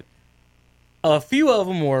 That's right. A few of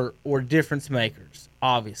them were difference makers,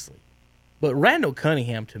 obviously. But Randall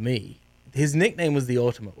Cunningham, to me, his nickname was the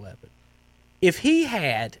ultimate weapon. If he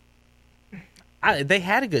had, they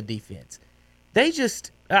had a good defense. They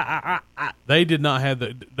just, They didn't have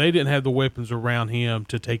the weapons around him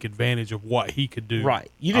to take advantage of what he could do. right.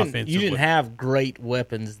 You didn't offensively. have great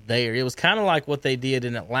weapons there. It was kind of like what they did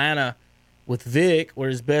in Atlanta with Vic, where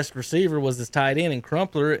his best receiver was his tight end and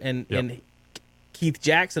Crumpler, and Keith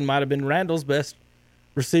Jackson might have been Randall's best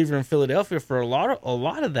receiver in Philadelphia for a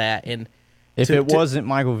lot of that. And if it wasn't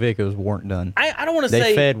Michael Vick, it was Warren Dunn. I don't want to They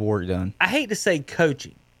say fed Warren Dunn. I hate to say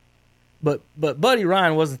coaching, but Buddy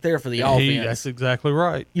Ryan wasn't there for the offense. That's exactly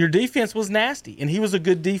right. Your defense was nasty, and he was a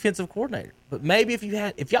good defensive coordinator. But maybe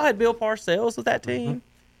if y'all had Bill Parcells with that team,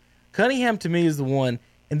 Cunningham to me is the one.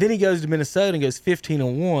 And then he goes to Minnesota and goes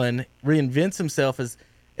 15-1, reinvents himself as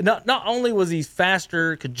not only was he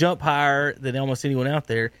faster, could jump higher than almost anyone out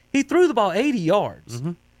there, he threw the ball 80 yards.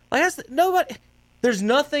 Like that's nobody. There's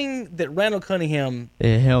nothing that Randall Cunningham.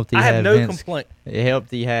 It helped. I have no complaint. It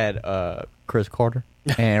helped. He had Chris Carter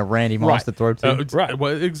and Randy Moss to throw to. Right.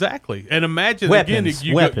 Well, exactly. And imagine Weapons,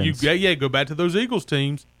 again, weapons. Go back to those Eagles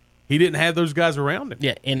teams. he didn't have those guys around him.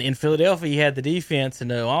 Yeah, in Philadelphia, he had the defense and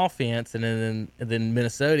no offense, and then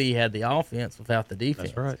Minnesota, he had the offense without the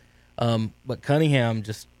defense. That's right. But Cunningham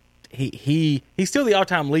just he's still the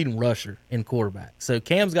all-time leading rusher in quarterback. So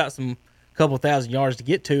Cam's got some couple thousand yards to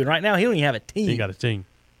get to, and right now he don't even have a team. He got a team.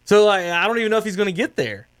 So I don't even know if he's going to get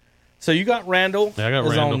there. So you got Randall Yeah, I got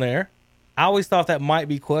is Randall. on there. I always thought that might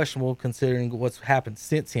be questionable considering what's happened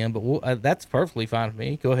since him, but that's perfectly fine with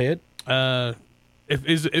me. Go ahead.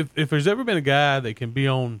 If there's ever been a guy that can be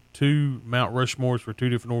on two Mount Rushmores for two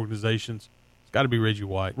different organizations, it's got to be Reggie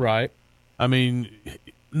White. Right. I mean,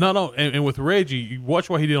 not on, and with Reggie, you watch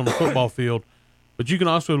what he did on the football field, but you can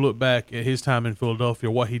also look back at his time in Philadelphia,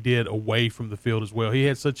 what he did away from the field as well. He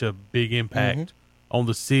had such a big impact on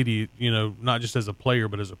the city, not just as a player,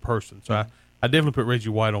 but as a person. So I definitely put Reggie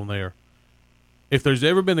White on there. If there's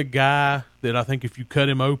ever been a guy that I think if you cut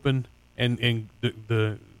him open and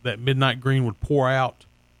that midnight green would pour out,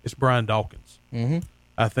 it's Brian Dawkins. Mm-hmm.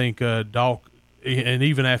 I think Dawk, and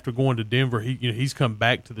even after going to Denver, he's come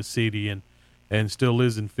back to the city and still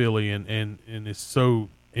lives in Philly and is so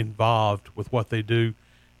involved with what they do.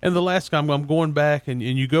 And the last time I'm going back and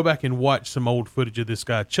you go back and watch some old footage of this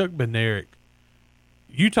guy, Chuck Bednarik.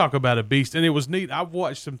 You talk about a beast, and it was neat. I've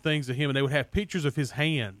watched some things of him, and they would have pictures of his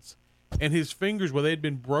hands. And his fingers, where they had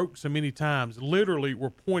been broke so many times, literally were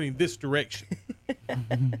pointing this direction.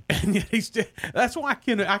 And yet that's why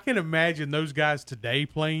I can imagine those guys today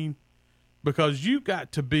playing, because you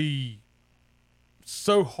got to be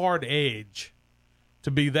so hard edge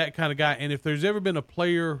to be that kind of guy. And if there's ever been a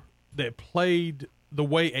player that played the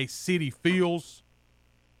way a city feels,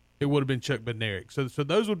 it would have been Chuck Bednarik. So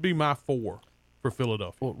those would be my four for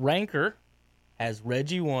Philadelphia. Well, Ranker has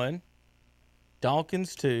Reggie 1,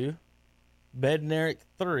 Dawkins 2, Bednarik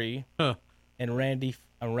 3, and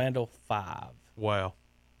Randall 5. Wow.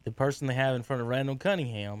 The person they have in front of Randall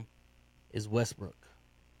Cunningham is Westbrook.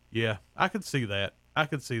 Yeah, I could see that.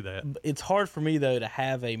 It's hard for me, though, to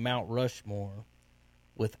have a Mount Rushmore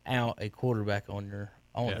without a quarterback on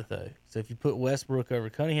it, though. So if you put Westbrook over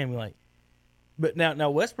Cunningham, you're like, but now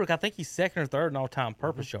Westbrook, I think he's second or third in all-time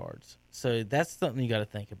purpose yards. So that's something you got to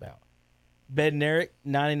think about. Bednarik,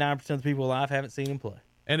 99% of the people alive haven't seen him play.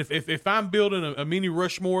 And if I'm building a mini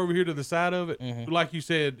Rushmore over here to the side of it, like you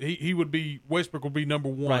said, he would be, Westbrook would be number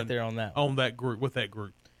one right there on that group with that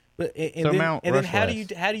group. But then how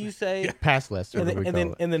do you say pass less?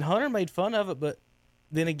 And then Hunter made fun of it, but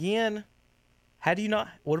then again, how do you not?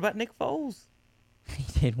 What about Nick Foles?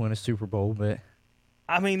 He did win a Super Bowl, but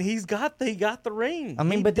I mean, he got the ring. I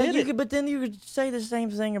mean, but then you could say the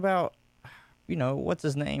same thing about, what's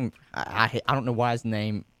his name? I don't know why his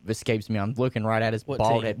name escapes me. I'm looking right at his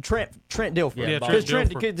bald head. Trent Dilfer. Yeah, Because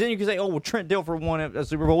Dilfer. then you can say, oh, well, Trent Dilfer won a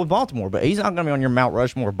Super Bowl with Baltimore, but he's not going to be on your Mount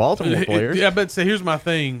Rushmore Baltimore players. Yeah, but here's my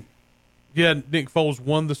thing. Yeah, Nick Foles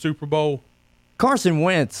won the Super Bowl. Carson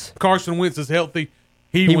Wentz is healthy.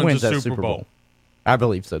 He wins the Super Bowl. I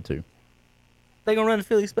believe so too. They gonna run a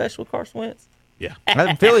Philly special with Carson Wentz? Yeah.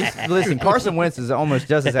 Listen, Carson Wentz is almost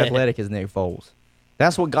just as athletic as Nick Foles.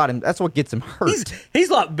 That's what got him. That's what gets him hurt. He's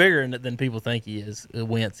a lot bigger than people think he is.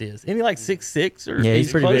 Wentz is. Isn't he like 6'6"? Or yeah,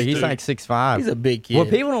 he's pretty close big. He's to- like 6'5". He's a big kid. What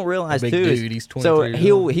people don't realize A too big is dude. He's so 23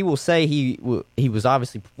 years old. he will say he was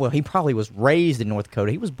obviously he probably was raised in North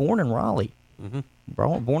Dakota. He was born in Raleigh.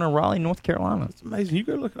 Born in Raleigh, North Carolina. It's amazing. You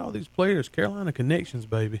go look at all these players. Carolina connections,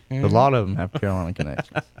 baby. A lot of them have Carolina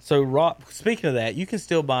connections. So, Rob, speaking of that, you can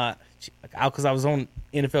still buy, because I was on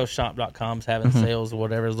NFLshop.com's having sales or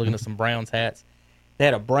whatever. I was looking at some Browns hats. They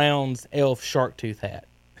had a Browns elf shark tooth hat.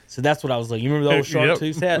 So that's what I was looking. You remember the old shark Yep.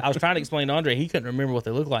 tooth hat? I was trying to explain to Andre. He couldn't remember what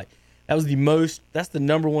they looked like. That's the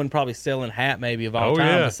number one probably selling hat maybe of all Oh,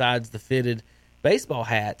 time yeah. besides the fitted baseball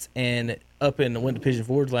hats. And went to Pigeon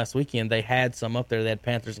Forge last weekend. They had some up there. They had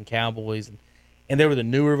Panthers and Cowboys. And they were the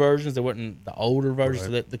newer versions. They weren't the older versions.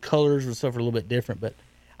 Right. So the colors were sort of a little bit different. But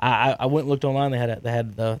I went and looked online. They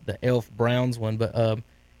had the elf Browns one. But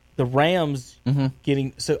the Rams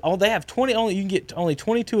getting they have 20. You can get only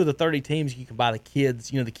 22 of the 30 teams. You can buy the kids.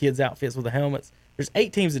 The kids outfits with the helmets. There's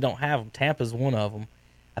 8 teams that don't have them. Tampa's one of them.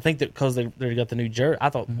 I think that because they got the new jersey. I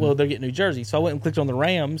thought, well, they're getting New Jersey. So I went and clicked on the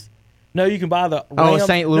Rams. No, you can buy the Rams.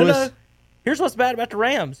 St. Louis. No. Here's what's bad about the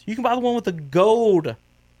Rams. You can buy the one with the gold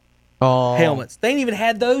Oh, helmets. They ain't even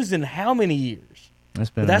had those in how many years? That's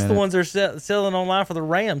been. But that's the ones they're selling online for the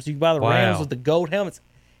Rams. You can buy the Rams with the gold helmets.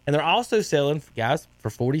 And they're also selling, guys, for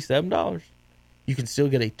 $47. You can still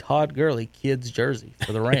get a Todd Gurley kids jersey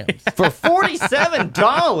for the Rams. for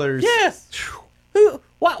 $47. Yes. Who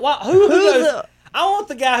goes, I want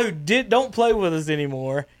the guy who don't play with us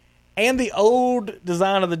anymore and the old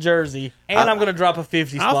design of the jersey, and I'm going to drop a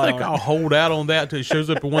 50 spot I think on I'll it. hold out on that until it shows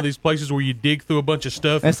up at one of these places where you dig through a bunch of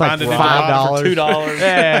stuff and It's like find it in the $5. box. For $2.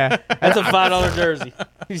 Yeah. That's a $5 jersey.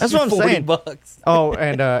 That's what I'm saying. $40. Oh,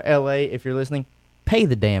 and LA, if you're listening, pay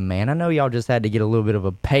the damn man. I know y'all just had to get a little bit of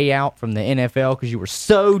a payout from the NFL because you were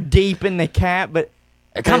so deep in the cap, but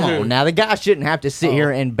come on now. The guy shouldn't have to sit here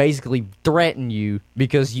and basically threaten you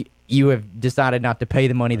because you have decided not to pay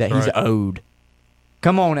the money that he's owed.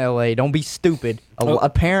 Come on, LA. Don't be stupid.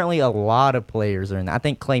 Apparently, a lot of players are in that. I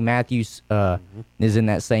think Clay Matthews is in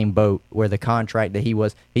that same boat where the contract that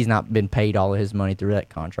he's not been paid all of his money through that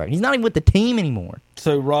contract. He's not even with the team anymore.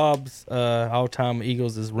 So Rob's all-time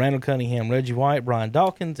Eagles is Randall Cunningham, Reggie White, Brian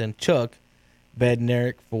Dawkins, and Chuck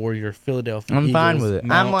Bednarik for your Philadelphia I'm Eagles. fine with it. I'm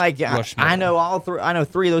Mount like, Rushmore. I know all three. I know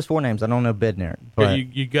three of those four names. I don't know Bednarik. Yeah,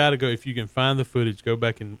 But you got to go if you can find the footage. Go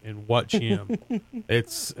back and watch him.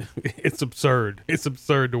 it's absurd. It's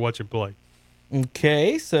absurd to watch him play.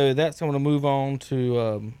 Okay, so that's going to move on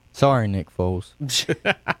to sorry, Nick Foles.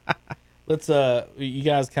 let's you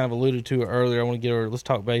guys kind of alluded to it earlier. I want to let's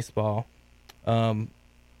talk baseball.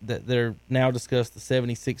 That they're now discussed the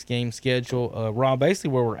 76 game schedule. Rob, basically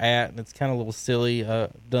where we're at, and it's kind of a little silly.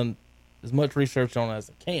 Done as much research on it as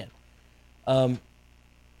I can.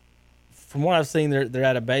 From what I've seen, they're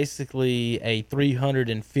at basically a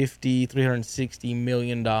 $360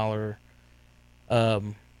 million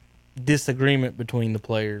disagreement between the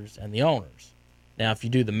players and the owners. Now, if you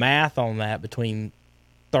do the math on that between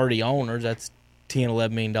 30 owners, that's $10-11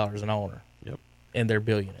 million an owner. Yep. And they're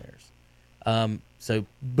billionaires. So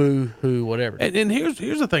boo-hoo, whatever. And here's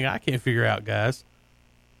the thing I can't figure out, guys.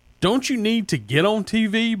 Don't you need to get on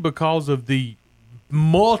TV because of the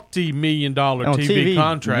multi-million-dollar TV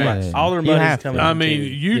contracts? Yeah. All their You money's have to. coming. I on mean,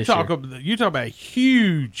 TV you this talk year. about a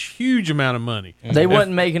huge amount of money. They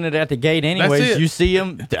wasn't making it at the gate anyways. it. You see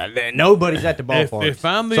them. Nobody's at the ballpark. If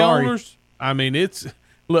I'm the Sorry. owners, I mean, it's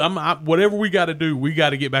look. Whatever we got to do, we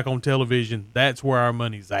got to get back on television. That's where our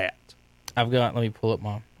money's at. Let me pull up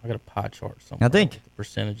I got a pie chart somewhere. I think, with the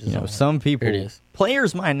percentages. You know, on it. some people, Here it is.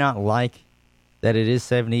 players might not like that it is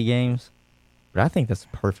 70 games, but I think that's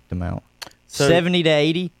the perfect amount. So- 70 to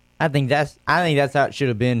 80. I think that's how it should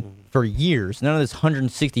have been for years. None of this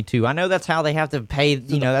 162. I know that's how they have to pay.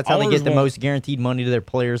 That's how they owners get the want- most guaranteed money to their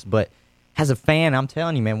players. But as a fan, I'm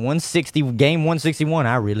telling you, man, 161,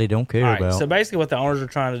 I really don't care All right, about. so basically what the owners are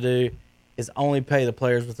trying to do is only pay the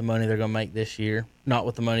players with the money they're going to make this year, not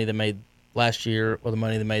with the money they made last year or the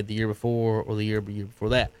money they made the year before or the year before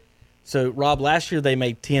that. So, Rob, last year they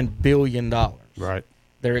made $10 billion. Right.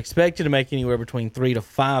 They're expected to make anywhere between $3 to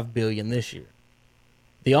 $5 billion this year.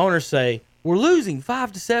 The owners say, we're losing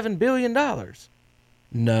 $5 to $7 billion.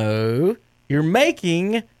 No, you're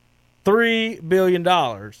making $3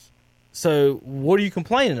 billion. So what are you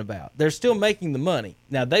complaining about? They're still making the money.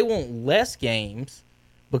 Now, they want less games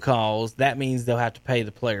because that means they'll have to pay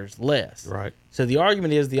the players less. Right. So the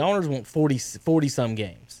argument is the owners want 40-some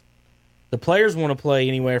games. The players want to play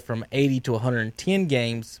anywhere from 80 to 110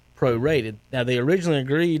 games prorated. Now, they originally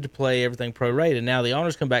agreed to play everything prorated. Now, the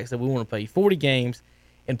owners come back and say, we want to pay you 40 games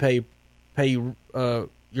and pay you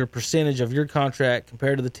your percentage of your contract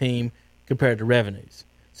compared to the team compared to revenues.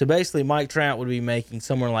 So basically, Mike Trout would be making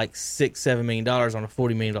somewhere like $6-7 million on a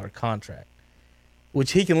 $40 million contract,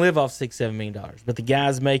 which he can live off $6-7 million. But the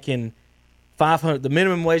guys making $500,000, the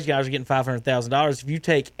minimum wage guys are getting $500,000. If you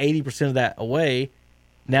take 80% of that away,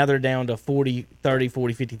 now they're down to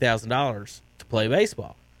 $50,000 to play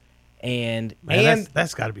baseball. And Man,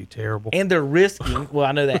 that's got to be terrible. and they're risking. Well,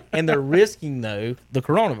 I know that, and they're risking though the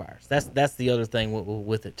coronavirus. That's the other thing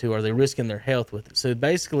with it too. Are they risking their health with it? So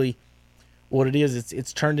basically, what it is,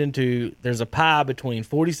 it's turned into there's a pie between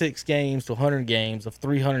 46 games to 100 games of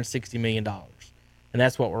 $360 million, and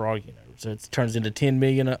that's what we're arguing over. So it turns into $10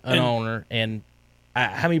 million an owner, and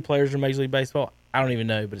how many players are in Major League Baseball? I don't even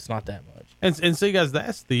know, but it's not that much. And see, guys,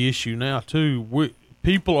 that's the issue now too.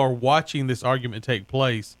 People are watching this argument take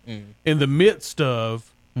place in the midst of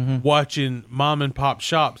watching mom and pop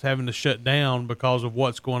shops having to shut down because of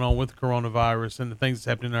what's going on with the coronavirus and the things that's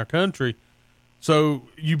happening in our country. So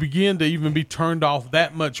you begin to even be turned off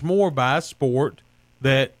that much more by a sport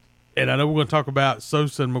that, and I know we're going to talk about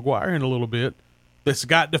Sosa and McGuire in a little bit, that's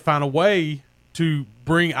got to find a way to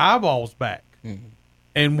bring eyeballs back.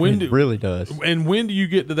 And when it really does. And when do you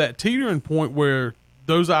get to that teetering point where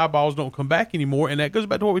those eyeballs don't come back anymore? And that goes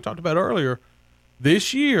back to what we talked about earlier.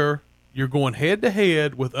 This year, you're going head to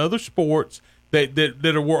head with other sports that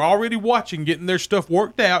we're already watching, getting their stuff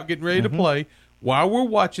worked out, getting ready to play, while we're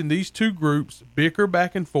watching these two groups bicker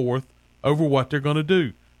back and forth over what they're going to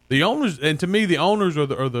do. The owners, and to me, the owners are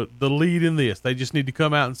the lead in this. They just need to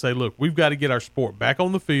come out and say, look, we've got to get our sport back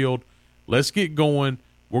on the field. Let's get going.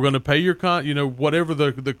 We're going to pay your whatever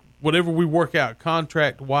whatever we work out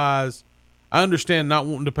contract wise. I understand not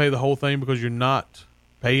wanting to pay the whole thing because you're not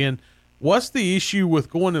paying. What's the issue with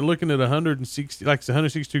going and looking at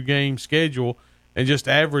 162 game schedule and just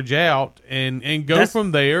average out and go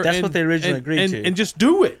from there? That's what they originally agreed to, and just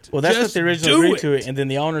do it. Well, that's just what they originally agreed to it, and then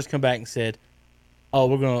the owners come back and said,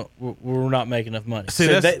 "Oh, we're not making enough money." See,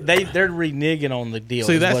 so they're reneging on the deal.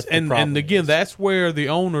 See, and again, that's where the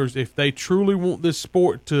owners, if they truly want this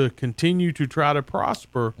sport to continue to try to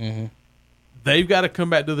prosper, they've got to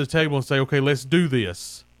come back to the table and say, "Okay, let's do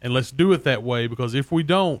this, and let's do it that way." Because if we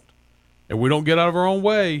don't, and we don't get out of our own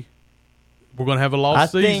way, we're going to have a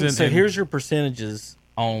lost season. So here's your percentages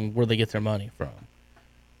on where they get their money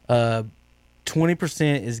from.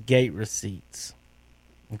 20% is gate receipts.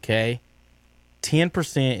 Okay.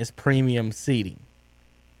 10% is premium seating.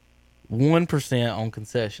 1% on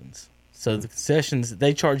concessions. So the concessions,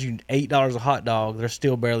 they charge you $8 a hot dog. They're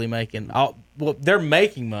still barely making. They're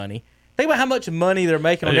making money. Think about how much money they're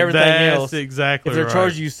making on everything else. That's exactly if they're right.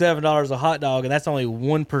 charging you $7 a hot dog, and that's only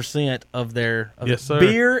 1% of their sir.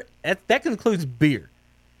 beer. That includes beer.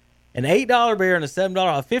 An $8 beer and a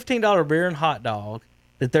 $15 beer and hot dog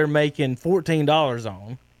that they're making $14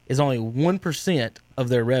 on is only 1% of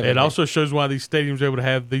their revenue. It also shows why these stadiums are able to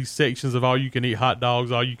have these sections of all you can eat hot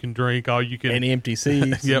dogs, all you can drink, all you can, and empty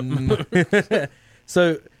seats. Yep.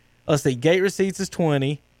 So let's see. Gate receipts is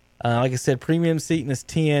 20. Like I said, premium seating is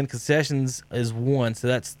 10. Concessions is 1. So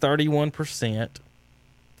that's 31%.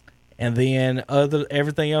 And then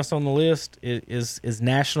everything else on the list is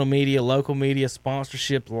national media, local media,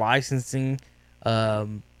 sponsorship, licensing,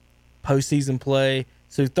 postseason play.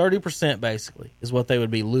 So 30% basically is what they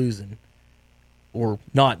would be losing or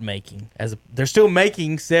not making. They're still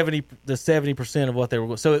making 70% of what they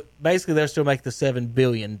were. So basically, they're still making the $7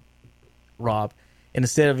 billion, Rob. And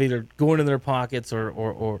instead of either going in their pockets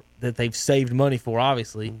or that they've saved money for,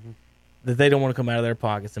 obviously, that they don't want to come out of their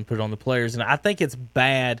pockets and put it on the players. And I think it's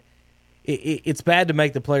bad. It's bad to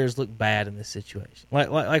make the players look bad in this situation.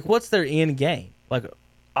 Like what's their end game? Like,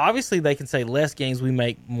 obviously, they can say less games, we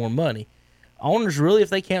make more money. Owners really,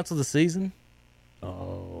 if they cancel the season,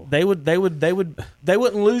 they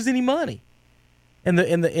wouldn't lose any money. And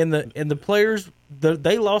the players,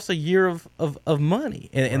 they lost a year of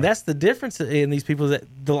money, and that's the difference in these people. That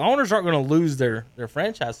the owners aren't going to lose their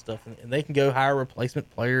franchise stuff, and they can go hire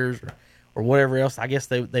replacement players or whatever else. I guess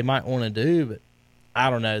they might want to do, but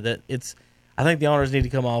I don't know that it's. I think the owners need to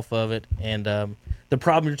come off of it, and the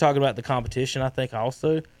problem you're talking about, the competition. I think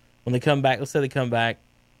also when they come back, let's say they come back,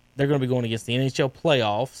 they're going to be going against the NHL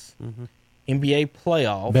playoffs. NBA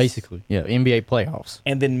playoffs. Basically, yeah, NBA playoffs.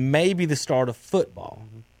 And then maybe the start of football.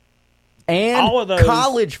 And all of those,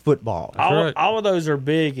 college football. All of those are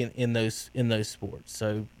big in those sports.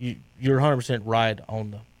 So you're 100% right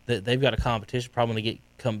on that they've got a competition problem to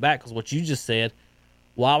come back, because what you just said,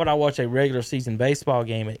 why would I watch a regular season baseball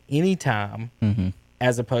game at any time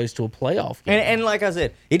as opposed to a playoff game? And like I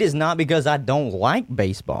said, it is not because I don't like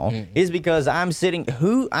baseball. It's because I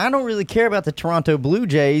don't really care about the Toronto Blue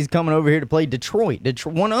Jays coming over here to play Detroit.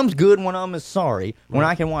 One of them's good, one of them is sorry. When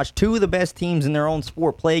I can watch two of the best teams in their own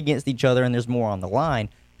sport play against each other and there's more on the line,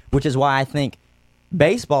 which is why I think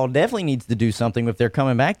baseball definitely needs to do something if they're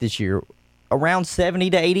coming back this year around 70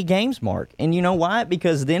 to 80 games mark. And you know why?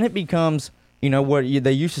 Because then it becomes... You know what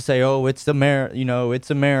they used to say? Oh, it's a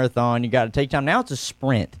marathon. You got to take time. Now it's a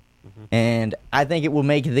sprint, and I think it will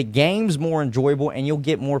make the games more enjoyable, and you'll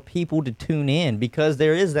get more people to tune in because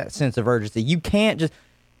there is that sense of urgency. You can,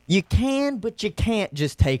 but you can't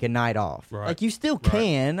just take a night off. Right. Like you still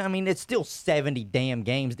can. I mean, it's still 70 damn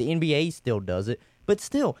games. The NBA still does it, but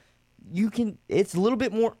still, you can. It's a little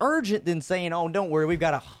bit more urgent than saying, "Oh, don't worry, we've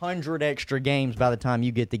got 100 extra games by the time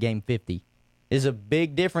you get to game 50." Is a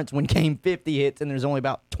big difference when game 50 hits and there's only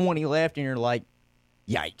about 20 left and you're like,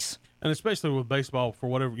 yikes. And especially with baseball, for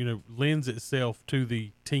whatever, lends itself to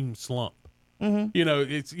the team slump.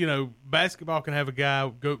 It's, basketball can have a guy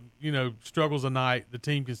go, struggles a night, the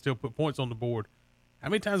team can still put points on the board. How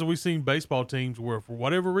many times have we seen baseball teams where, for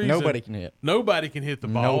whatever reason, nobody can hit the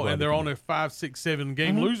ball, and they're on a 5, 6, 7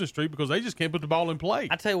 game losing streak because they just can't put the ball in play?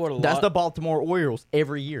 I tell you what, that's the Baltimore Orioles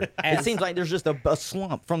every year. It seems like there's just a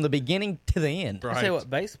slump from the beginning to the end. Right. I tell you what,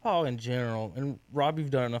 baseball in general, and Rob, you've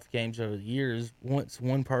done enough games over the years. Once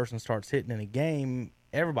one person starts hitting in a game,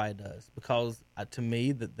 everybody does, because to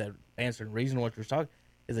me, the answer and reason what you're talking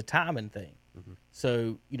is a timing thing.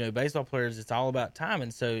 So, baseball players, it's all about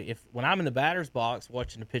timing. So when I'm in the batter's box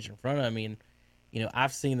watching the pitcher in front of me, and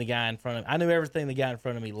I've seen the guy in front of me. I know everything the guy in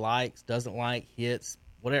front of me likes, doesn't like, hits,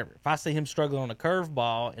 whatever. If I see him struggling on a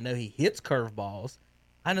curveball and know he hits curveballs,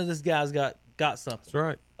 I know this guy's got something. That's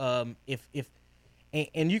right.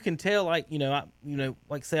 And you can tell, like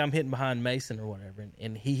like say I'm hitting behind Mason or whatever,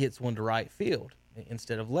 and he hits one to right field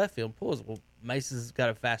instead of left field. Pulls. Well, Mason's got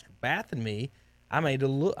a faster bat than me. I may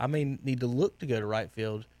need to look to go to right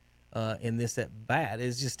field in this at bat.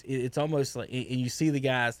 It's almost like, and you see the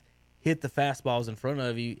guys hit the fastballs in front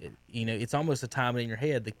of you. It's almost a timing in your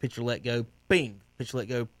head. The pitcher let go, bing. Pitcher let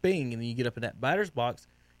go, bing, and then you get up in that batter's box.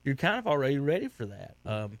 You're kind of already ready for that.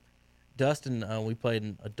 Dustin, we played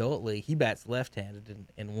in adult league. He bats left-handed,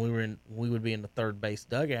 and we would be in the third base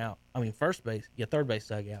dugout. Third base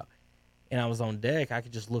dugout. And I was on deck. I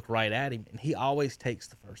could just look right at him, and he always takes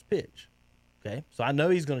the first pitch. Okay, so I know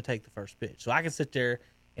he's going to take the first pitch. So I can sit there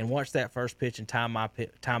and watch that first pitch and time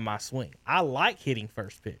my swing. I like hitting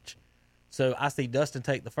first pitch. So I see Dustin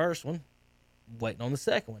take the first one, waiting on the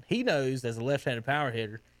second one. He knows as a left-handed power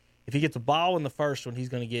hitter, if he gets a ball in the first one, he's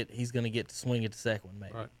going to get to swing at the second one,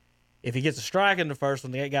 maybe. Right. If he gets a strike in the first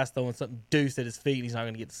one, that guy's throwing something deuce at his feet, and he's not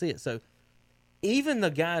going to get to see it. So even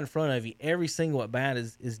the guy in front of you, every single at bat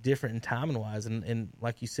is different in timing wise. And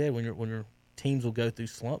like you said, when your teams will go through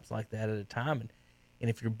slumps like that at a time, and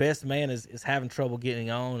if your best man is having trouble getting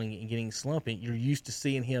on and getting slumping, you're used to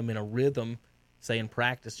seeing him in a rhythm, say in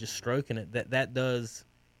practice, just stroking it. That does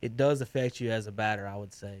affect you as a batter, I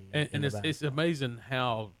would say. And it's amazing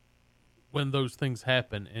how when those things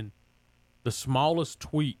happen and the smallest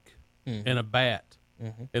tweak in a bat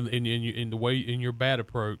and in the way in your bat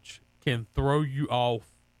approach can throw you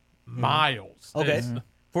off miles. Okay.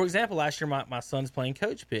 For example, last year my son's playing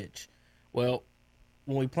coach pitch. Well,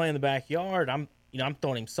 when we play in the backyard, I'm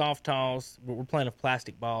throwing him soft toss. We're playing with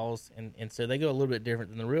plastic balls, and so they go a little bit different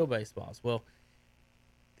than the real baseballs. Well,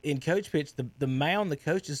 in coach pitch, the mound the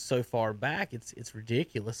coach is so far back, it's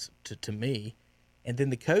ridiculous to me. And then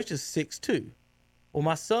the coach is 6'2". Well,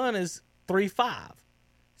 my son is 3'5".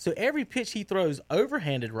 So every pitch he throws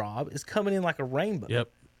overhanded, Rob, is coming in like a rainbow. Yep.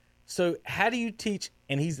 So how do you teach?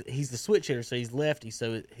 And he's the switch hitter, so he's lefty.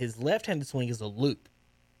 So his left-handed swing is a loop.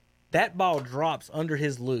 That ball drops under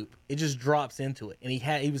his loop. It just drops into it, and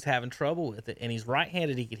he was having trouble with it. And he's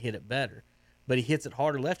right-handed; he could hit it better, but he hits it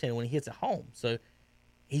harder left-handed when he hits it home. So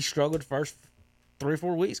he struggled the first 3 or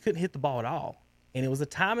 4 weeks, couldn't hit the ball at all. And it was a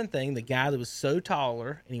timing thing. The guy that was so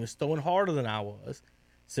taller and he was throwing harder than I was.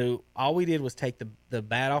 So all we did was take the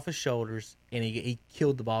bat off his shoulders, and he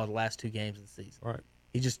killed the ball the last 2 games of the season. Right.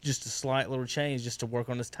 He just a slight little change just to work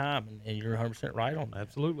on his time, and you're 100% right on that.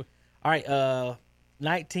 Absolutely. All right,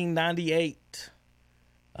 1998,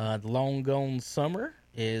 The Long Gone Summer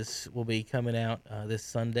will be coming out this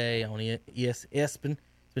Sunday on ESPN. It's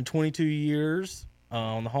been 22 years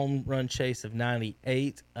on the home run chase of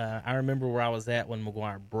 98. I remember where I was at when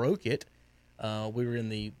McGwire broke it. We were in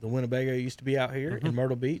the Winnebago used to be out here in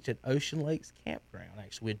Myrtle Beach at Ocean Lakes Campground.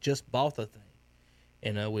 Actually, we had just bought the thing,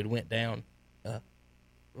 and we'd went down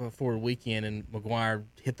for a weekend, and McGwire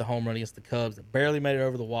hit the home run against the Cubs. It barely made it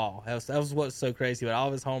over the wall. That was what's so crazy about all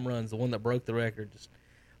of his home runs. The one that broke the record just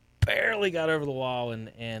barely got over the wall,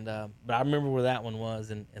 but I remember where that one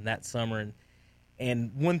was and that summer.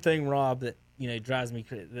 And one thing, Rob, that drives me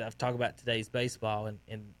crazy, that I've talked about today's baseball, and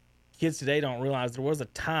kids today don't realize there was a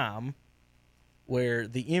time where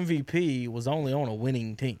the MVP was only on a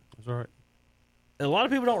winning team. That's right. A lot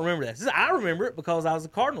of people don't remember that. I remember it because I was a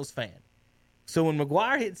Cardinals fan. So when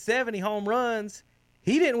McGwire hit 70 home runs,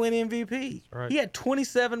 he didn't win MVP. Right. He had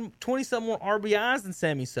 20-some more RBIs than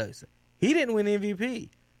Sammy Sosa. He didn't win MVP.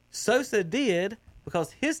 Sosa did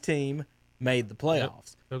because his team made the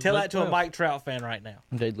playoffs. Yep. Tell that to a Mike Trout fan right now.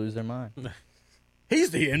 They'd lose their mind.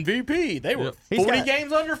 He's the MVP. They were Yep. 40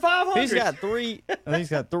 games under 500. He's got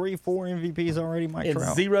 4 MVPs already, Mike and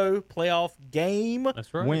Trout. 0 playoff game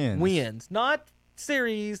That's right. Wins. Not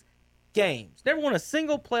series, games. Never won a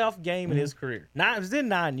single playoff game in his career. It was in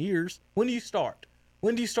 9 years. When do you start?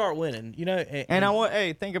 When do you start winning?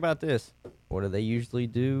 Think about this. What do they usually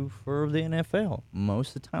do for the NFL?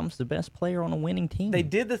 Most of the time, it's the best player on a winning team. They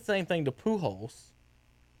did the same thing to Pujols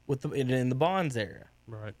in the Bonds era.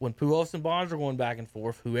 Right. When Pujols and Bonds were going back and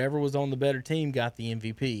forth, whoever was on the better team got the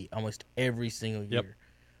MVP almost every single year.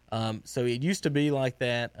 Yep. So it used to be like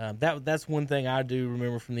that. That's one thing I do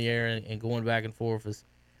remember from the era and going back and forth is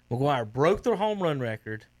McGwire broke their home run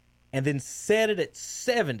record and then set it at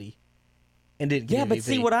 70 and didn't get but MVP.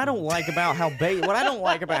 see what I don't like about how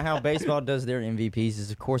baseball does their MVPs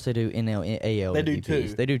is, of course, they do NL, AL They do MVPs. two.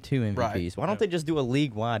 They do 2 MVPs. Right. Why don't they just do a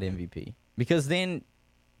league-wide MVP? Because then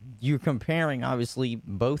you're comparing obviously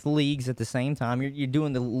both leagues at the same time. You're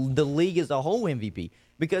doing the league as a whole MVP,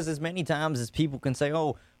 because as many times as people can say,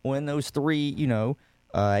 oh, when those three,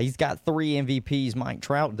 he's got 3 MVPs, Mike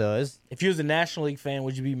Trout does. If you was a National League fan,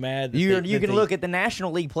 would you be mad? You can look at the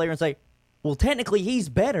National League player and say, well, technically he's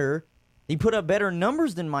better. He put up better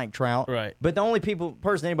numbers than Mike Trout. Right. But the only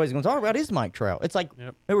person anybody's going to talk about is Mike Trout. It's like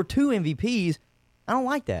there were 2 MVPs. I don't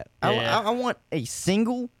like that. Yeah. I want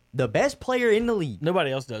the best player in the league.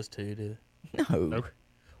 Nobody else does too, do they? No.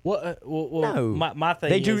 Well, No. My thing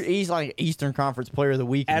They is, do. He's like Eastern Conference Player of the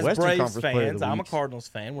Week and as Western Braves Conference Player of fans, the I'm a Week. Cardinals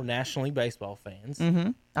fan. We're National League baseball fans.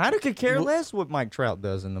 Mm-hmm. I could care less what Mike Trout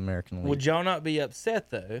does in the American League. Would y'all not be upset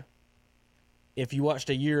though if you watched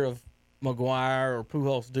a year of McGuire or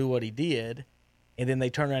Pujols do what he did, and then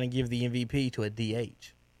they turn around and give the MVP to a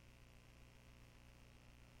DH?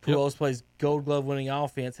 Pujols plays Gold Glove winning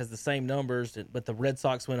offense, has the same numbers, but the Red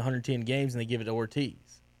Sox win 110 games and they give it to Ortiz.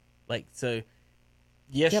 Like, so,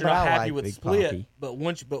 yes, you're but not I happy like with Big split,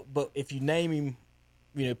 Papi. but if you name him,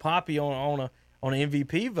 Papi on an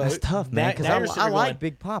MVP vote, That's tough, man, because I like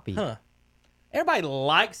Big Papi. Huh. Everybody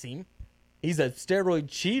likes him. He's a steroid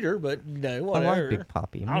cheater, but whatever. I like Big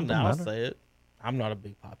Papi. I'll say it. I'm not a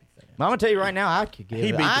big Papi fan. I'm gonna tell you right now, I could He give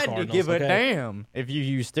beat the I'd Cardinals, give a okay? damn if you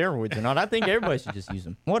use steroids or not. I think everybody should just use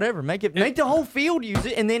them. Whatever, make the whole field use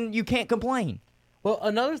it, and then you can't complain. Well,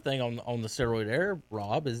 another thing on the steroid era,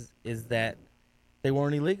 Rob, is that they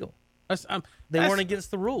weren't illegal. They weren't against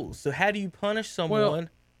the rules. So how do you punish someone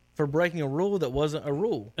for breaking a rule that wasn't a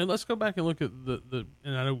rule? And let's go back and look at the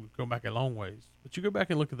and I know we go back a long ways, but you go back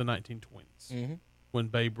and look at the 1920s when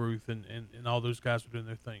Babe Ruth and all those guys were doing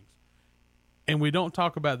their things. And we don't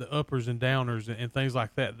talk about the uppers and downers and things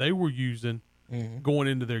like that they were using going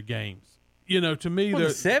into their games. To me, the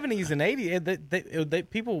 70s and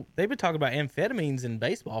 80s, they've been talking about amphetamines in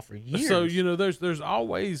baseball for years. So there's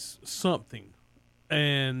always something,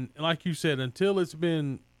 and like you said, until it's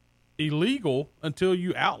been illegal, until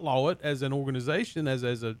you outlaw it as an organization, as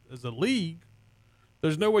a league,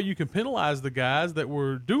 there's no way you can penalize the guys that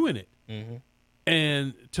were doing it. Mm-hmm.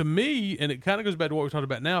 And to me, and it kind of goes back to what we're talking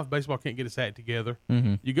about now, if baseball can't get its act together,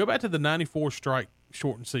 you go back to the 94 strike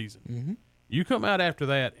shortened season. Mm-hmm. You come out after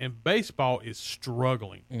that, and baseball is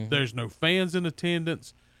struggling. Mm-hmm. There's no fans in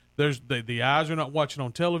attendance. There's the eyes are not watching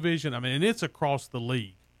on television. I mean, and it's across the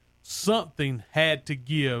league. Something had to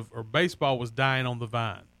give, or baseball was dying on the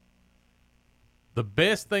vine. The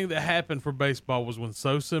best thing that happened for baseball was when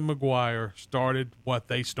Sosa and McGuire started what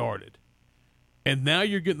they started. And now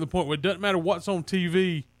you're getting to the point where it doesn't matter what's on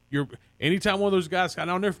TV. Anytime one of those guys, and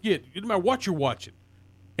I'll never forget, it doesn't matter what you're watching.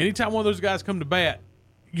 Anytime one of those guys come to bat,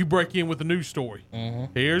 you break in with a news story. Mm-hmm.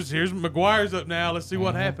 Here's McGuire's up now. Let's see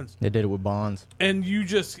what happens. They did it with Bonds. And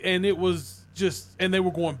it was they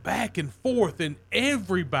were going back and forth, and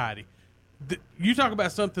everybody. You talk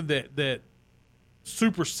about something that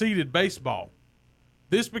superseded baseball.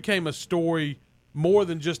 This became a story more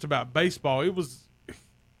than just about baseball. It was.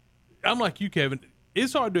 I'm like you, Kevin.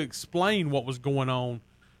 It's hard to explain what was going on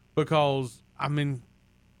because, I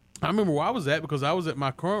remember where I was at because I was at my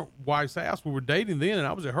current wife's house. We were dating then, and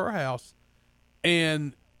I was at her house.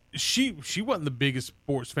 And she wasn't the biggest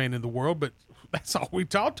sports fan in the world, but that's all we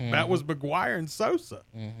talked about was McGuire and Sosa.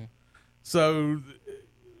 Mm-hmm. So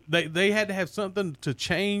they had to have something to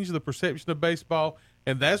change the perception of baseball,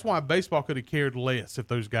 and that's why baseball could have cared less if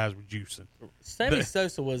those guys were juicing. Sammy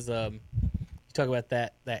Sosa was you talk about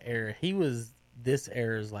that era. He was this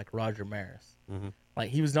era's like Roger Maris. Mm-hmm. Like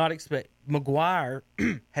he was not McGuire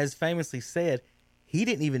has famously said he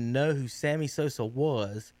didn't even know who Sammy Sosa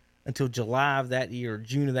was until July of that year or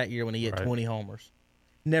June of that year when he hit 20 homers.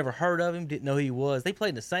 Never heard of him, didn't know who he was. They played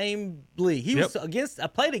in the same league. He was I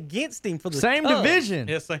played against him for the same Cubs. division.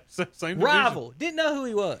 Yes, same rival. Division. Didn't know who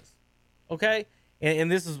he was. Okay?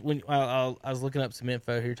 And this is when I was looking up some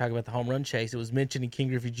info here, talking about the home run chase. It was mentioning King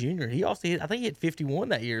Griffey Jr. He also hit, I think he hit 51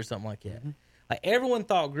 that year or something like that. Mm-hmm. Like everyone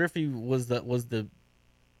thought Griffey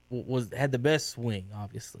had the best swing,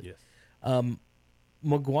 obviously. Yes.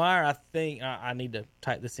 McGuire, I think I need to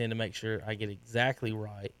type this in to make sure I get exactly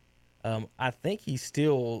right. I think he's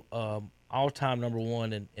still all-time number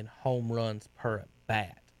one in home runs per at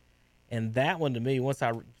bat. And that one to me, once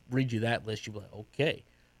I read you that list, you'll be like, okay.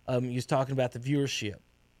 He was talking about the viewership.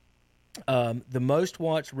 The most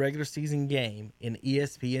watched regular season game in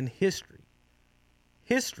ESPN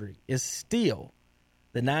history is still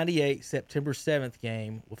the 98 September 7th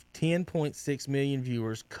game with 10.6 million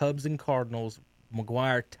viewers, Cubs and Cardinals.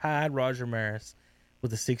 McGuire tied Roger Maris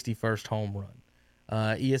with the 61st home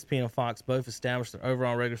run. ESPN and Fox both established their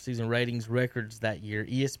overall regular season ratings records that year.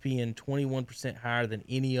 ESPN 21% higher than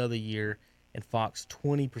any other year and Fox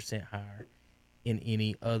 20% higher in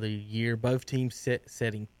any other year. Both teams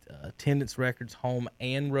setting attendance records, home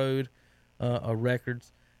and road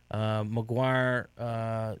records. McGuire,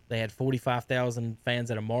 they had 45,000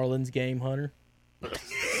 fans at a Marlins game, Hunter.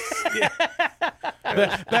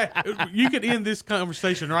 You could end this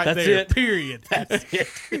conversation right That's there. it. Period. That's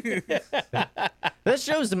it. That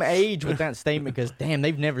shows some age with that statement because, damn,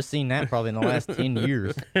 they've never seen that probably in the last 10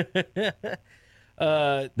 years.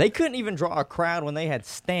 They couldn't even draw a crowd when they had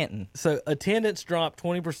Stanton. So attendance dropped 20%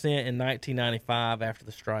 in 1995 after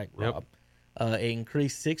the strike, Yep. Rob. It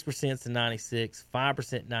increased 6% to 96,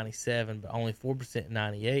 5% in 97, but only 4% in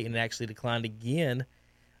 98, and it actually declined again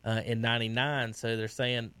in 99. So they're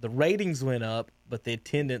saying the ratings went up, but the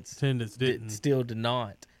attendance Didn't. still did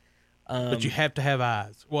not. But you have to have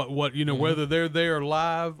eyes. Whether they're there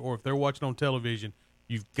live or if they're watching on television,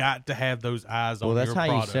 you've got to have those eyes on Well, that's your how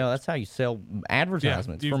product. you sell. That's how you sell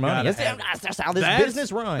advertisements you've for money. gotta That's, have it. that's how this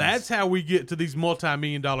business runs. That's how we get to these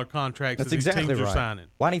multi-million-dollar contracts That's that these exactly teams right. are signing.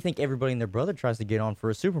 Why do you think everybody and their brother tries to get on for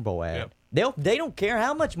a Super Bowl ad? They don't care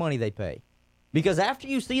how much money they pay, because after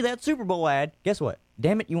you see that Super Bowl ad, guess what?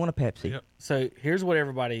 Damn it, you want a Pepsi. Yep. So here's what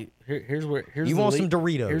everybody here's You the want some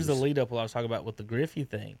Doritos. Here's the lead up what I was talking about with the Griffey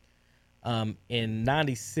thing. In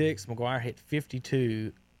 96, McGuire hit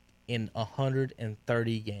 52 in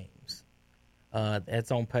 130 games.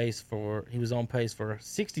 That's on pace for he was on pace for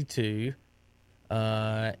 62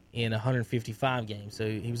 in 155 games. So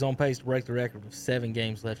he was on pace to break the record with 7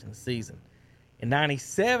 games left in the season. In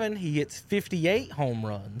 97, he hits 58 home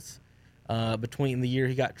runs between the year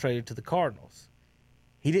he got traded to the Cardinals.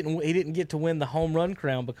 He didn't get to win the home run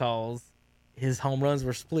crown because his home runs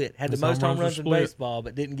were split. Had the His most home home runs runs in were split. baseball,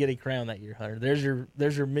 but didn't get a crown that year, Hunter. There's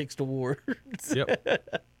your mixed awards.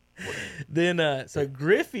 Yep. Then so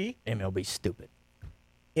Griffey MLB stupid.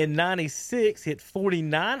 in 96 hit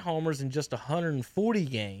 49 homers in just 140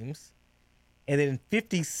 games, and then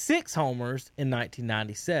 56 homers in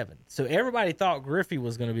 1997. So everybody thought Griffey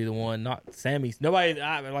was going to be the one, not Sammy. Nobody,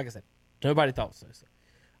 like I said, nobody thought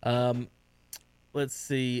Sosa. Let's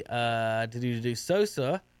see.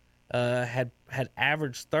 Sosa had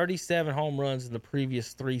averaged 37 home runs in the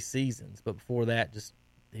previous 3 seasons, but before that, just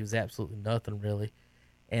he was absolutely nothing really.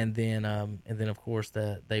 And then of course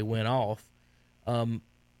they went off.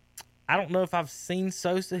 I don't know if I've seen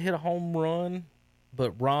Sosa hit a home run,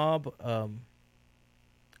 but Rob,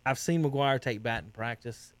 I've seen McGuire take batting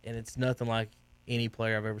practice, and it's nothing like any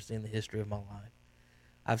player I've ever seen in the history of my life.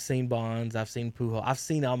 I've seen Bonds, I've seen Pujol, I've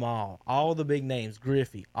seen them all the big names,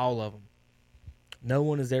 Griffey, all of them. No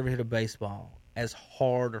one has ever hit a baseball as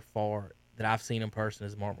hard or far that I've seen in person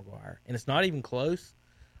as Mark McGuire, and it's not even close.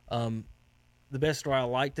 The best story I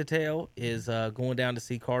like to tell is going down to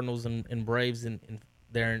see Cardinals and Braves in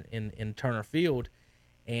Turner Field,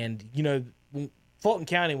 and Fulton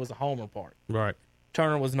County was a homer park. Right.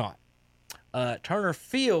 Turner was not. Turner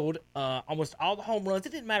Field, almost all the home runs.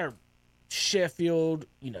 It didn't matter. Sheffield,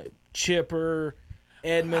 Chipper,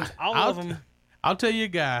 Edmonds, all of them. I'll tell you a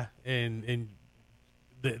guy, and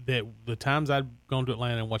the times I've gone to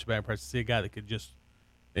Atlanta and watched batting practice, see a guy that could just,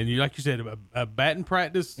 and like you said, a batting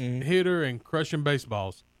practice hitter and crushing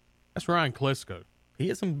baseballs. That's Ryan Klesko. He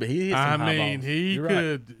hit some high balls. He You're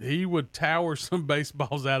could. right. He would tower some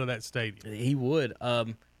baseballs out of that stadium. He would.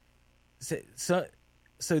 So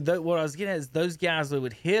what I was getting at is those guys that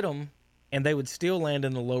would hit them, and they would still land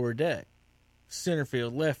in the lower deck, center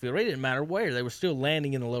field, left field. It didn't matter where; they were still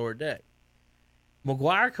landing in the lower deck.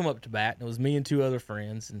 McGuire come up to bat, and it was me and 2 other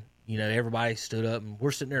friends, and everybody stood up, and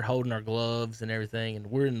we're sitting there holding our gloves and everything, and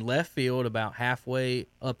we're in left field about halfway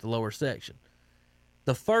up the lower section.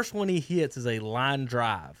 The first one he hits is a line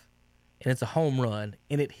drive, and it's a home run,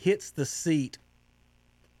 and it hits the seat.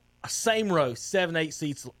 Same row, 7, 8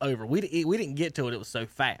 seats over. We didn't get to it. It was so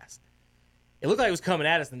fast. It looked like it was coming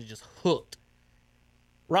at us, and it just hooked.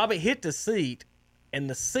 Robbie hit the seat, and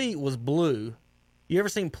the seat was blue. You ever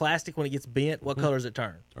seen plastic when it gets bent? What color does it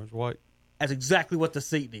turn? Turns white. That's exactly what the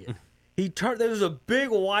seat did. There was a big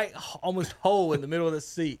white, almost hole in the middle of the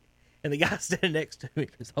seat. And the guy standing next to me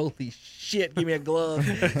goes, "Holy shit, give me a glove."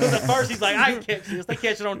 Because at first he's like, "I can catch this. They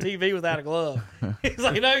catch it on TV without a glove." He's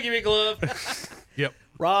like, "No, give me a glove." Yep.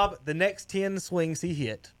 Rob, the next 10 swings he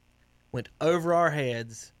hit went over our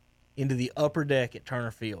heads into the upper deck at Turner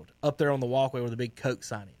Field, up there on the walkway where the big Coke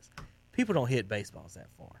sign is. People don't hit baseballs that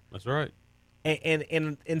far. That's right.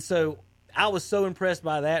 And so I was so impressed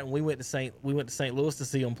by that, and we went to St. Louis to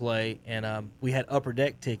see him play, and we had upper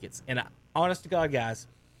deck tickets. And honest to God, guys,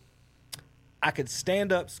 I could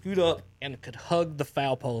stand up, scoot up, and could hug the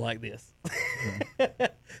foul pole like this.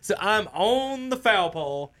 So I'm on the foul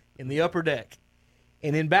pole in the upper deck.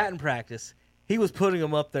 And in batting practice, he was putting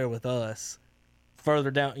them up there with us, further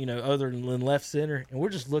down, other than left center, and we're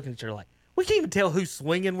just looking at each other like, we can't even tell who's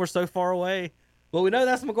swinging. We're so far away. Well, we know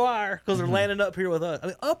that's McGuire because they're landing up here with us. I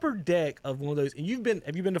mean, upper deck of one of those. And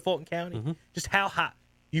have you been to Fulton County? Just how high?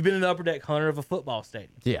 You've been in the upper deck, Hunter, of a football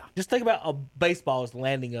stadium. Yeah. Just think about a baseball is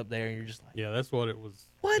landing up there, and you're just like, Yeah, that's what it was.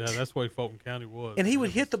 What? Yeah, that's what Fulton County was. and he would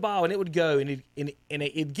hit the ball, and it would go, and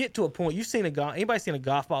it'd get to a point. You've seen anybody seen a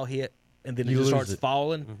golf ball hit, and then it You just lose starts it.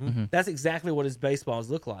 falling? That's exactly what his baseballs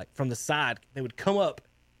look like. From the side, they would come up,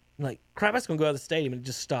 and like, crap, that's going to go out of the stadium, and it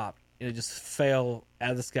just stopped. And it just fell out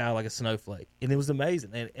of the sky like a snowflake. And it was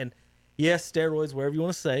amazing. And yes, steroids, wherever you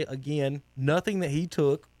want to say, again, nothing that he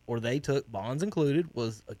took or they took, Bonds included,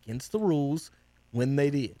 was against the rules when they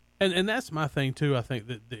did. And that's my thing, too. I think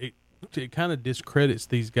that it kind of discredits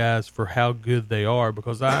these guys for how good they are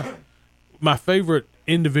because my favorite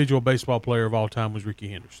individual baseball player of all time was Ricky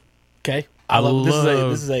Henderson. Okay.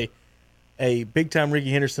 This is a big-time Ricky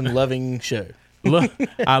Henderson loving show.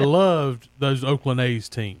 I loved those Oakland A's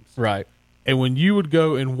teams. Right. And when you would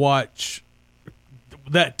go and watch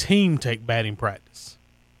that team take batting practice,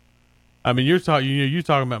 I mean, you're talking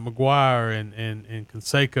about McGuire and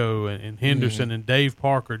Canseco and Henderson and Dave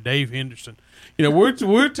Parker, Dave Henderson.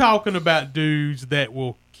 We're talking about dudes that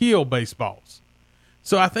will kill baseballs.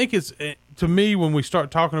 So I think it's, to me, when we start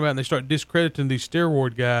talking about and they start discrediting these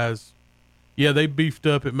steroid guys, yeah, they beefed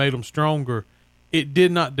up. It made them stronger. It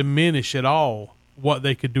did not diminish at all what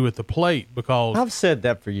they could do at the plate because I've said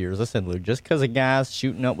that for years. I said, Luke, just because a guy's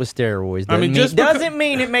shooting up with steroids doesn't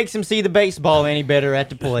mean it makes him see the baseball any better at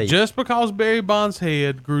the plate. just because Barry Bonds'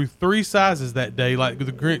 head grew 3 sizes that day, like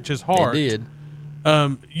the Grinch's heart, It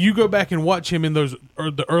did. You go back and watch him in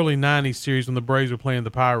the early '90s series when the Braves were playing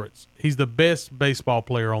the Pirates. He's the best baseball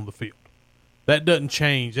player on the field. That doesn't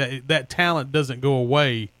change. That talent doesn't go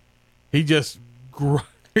away. He just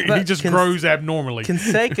grows abnormally.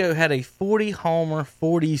 Canseco had a 40 homer,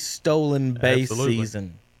 40 stolen base Absolutely.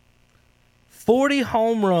 season. 40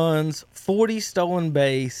 home runs, 40 stolen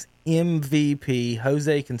base, MVP,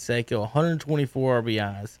 Jose Canseco, 124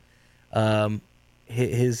 RBIs.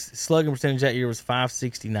 His slugging percentage that year was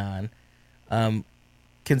 .569.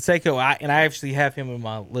 Canseco, I actually have him in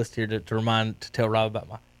my list here to tell Rob about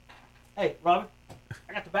my. Hey, Rob,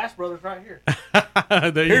 I got the Bash Brothers right here.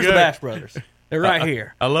 There you Here's go. the Bash Brothers. They're right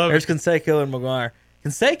here. I love There's it. Canseco and McGuire.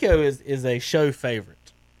 Canseco is a show favorite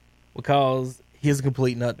because he is a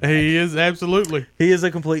complete nutbag. He is absolutely. He is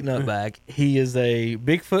a complete nutbag. He is a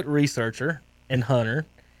Bigfoot researcher and hunter.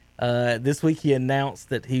 This week he announced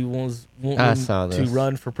that he was wanting to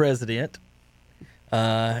run for president.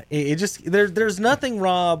 There's nothing,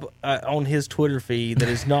 Rob, on his Twitter feed that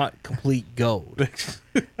is not complete gold.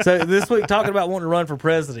 So this week, talking about wanting to run for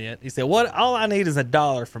president, he said, "What? All I need is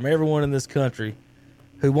 $1 from everyone in this country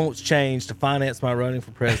who wants change to finance my running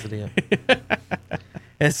for president."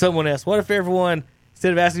 And someone asked, "What if everyone,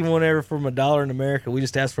 instead of asking one ever from $1 in America, we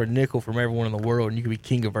just ask for a nickel from everyone in the world, and you can be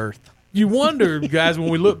king of Earth?" You wonder, guys, when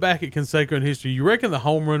we look back at Canseco in history, you reckon the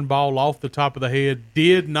home run ball off the top of the head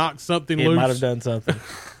did knock something It loose? might have done something.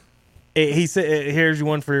 He said, "Here's your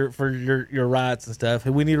one for your riots and stuff.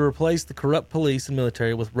 We need to replace the corrupt police and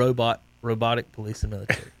military with robotic police and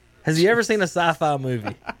military." Has he ever seen a sci-fi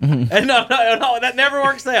movie? And no, that never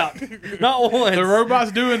works out. Not once. The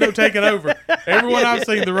robots do end up taking over. Everyone I've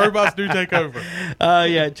seen, the robots do take over.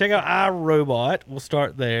 Yeah, check out iRobot. We'll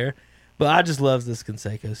start there. But I just love this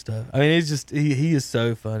Canseco stuff. I mean, it's just he is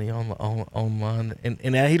so funny online, and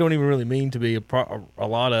he don't even really mean to be a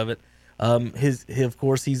lot of it. Of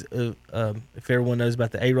course he's if everyone knows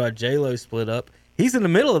about the A-Rod J-Lo split up, he's in the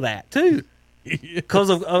middle of that too,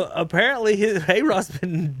 because of apparently A-Rod's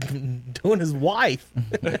been doing his wife,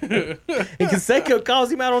 and Canseco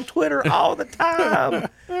calls him out on Twitter all the time.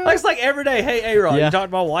 It's like every day, "Hey A-Rod, you talked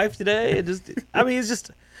to my wife today?" It's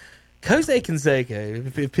just. Jose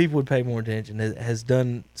Canseco, if people would pay more attention, has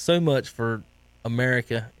done so much for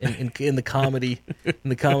America in the comedy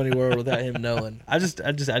world without him knowing. I just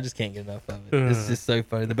can't get enough of it. It's just so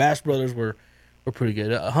funny. The Bash Brothers were pretty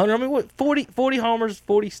good. Hunter, I mean, what 40 homers,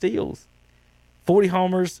 40 steals, 40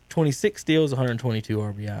 homers, 26 steals, 122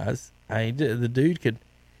 RBIs. The dude could,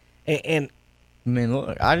 and I mean,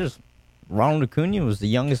 look, Ronald Acuna was the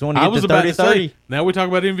youngest one to I get was to about 30-30. to say, now we talk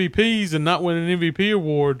about MVPs and not winning an MVP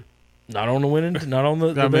award. not on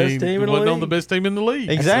the I best mean, team in the wasn't league. on the best team in the league.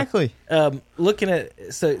 Exactly. Looking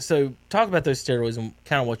at so talk about those steroids and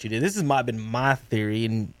kind of what you did. This might have been my theory,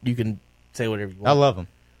 and you can say whatever you want. I love them.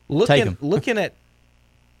 Take 'em. Looking at,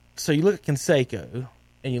 so you look at Canseco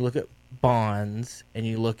and you look at Bonds and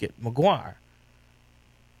you look at McGuire.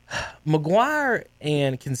 McGuire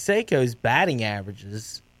and Canseco's batting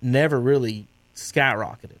averages never really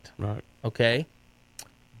skyrocketed. Right. Okay.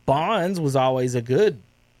 Bonds was always a good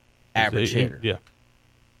average hitter. Yeah.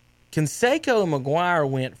 Canseco and McGuire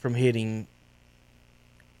went from hitting,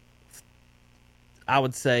 I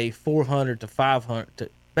would say, 400 to 500, to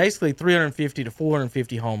basically 350 to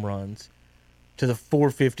 450 home runs to the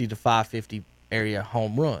 450 to 550 area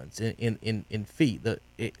home runs in feet.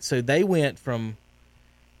 So they went from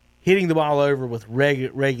hitting the ball over with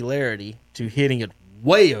regularity to hitting it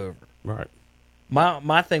way over. Right.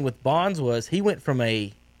 My thing with Bonds was he went from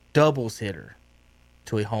a doubles hitter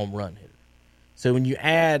to a home run hitter. So when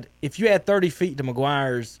if you add 30 feet to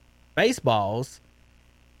McGuire's baseballs,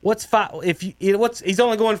 he's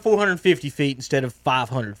only going 450 feet instead of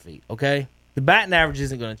 500 feet. Okay, the batting average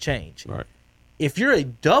isn't going to change. Right. If you're a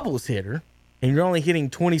doubles hitter and you're only hitting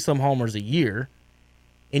 20 some homers a year,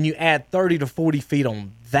 and you add 30 to 40 feet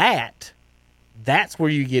on that's where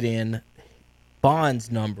you get in Bonds'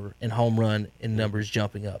 number and home run and numbers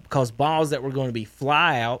jumping up, because balls that were going to be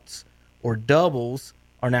flyouts or doubles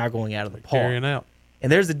are now going out of the park. Carrying out.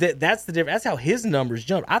 And that's the difference. That's how his numbers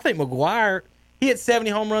jumped. I think McGuire, he hit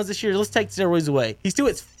 70 home runs this year. Let's take steroids away. He still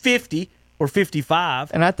hits 50 or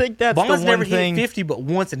 55. And I think that's Bonds the one never thing. hit 50 but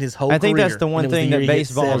once in his whole career. I think that's the one thing that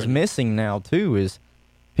baseball is missing. missing now too, is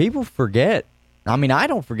people forget. I mean, I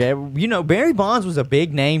don't forget. You know, Barry Bonds was a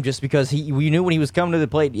big name just because we knew when he was coming to the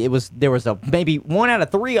plate, there was maybe 1 out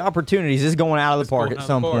of 3 opportunities is going out of the park at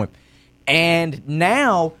some point. And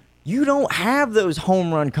now you don't have those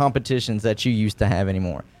home run competitions that you used to have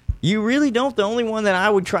anymore. You really don't. The only one that I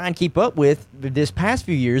would try and keep up with this past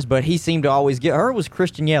few years, but he seemed to always get hurt, was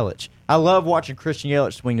Christian Yelich. I love watching Christian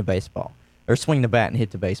Yelich swing the baseball or swing the bat and hit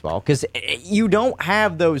the baseball, because you don't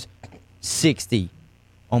have those 60,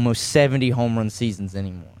 almost 70 home run seasons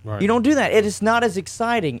anymore. Right. You don't do that. It is not as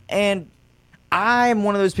exciting. And I'm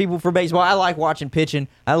one of those people for baseball. I like watching pitching.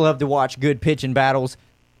 I love to watch good pitching battles.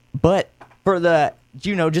 But for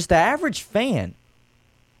just the average fan,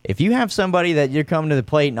 if you have somebody that you're coming to the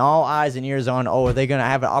plate and all eyes and ears on, are they going to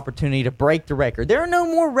have an opportunity to break the record? There are no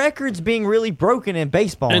more records being really broken in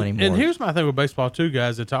baseball anymore. And here's my thing with baseball too,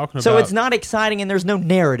 guys. They're talking about. So it's not exciting, and there's no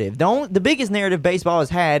narrative. The biggest narrative baseball has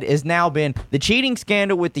had has now been the cheating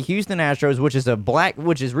scandal with the Houston Astros,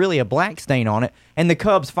 which is really a black stain on it, and the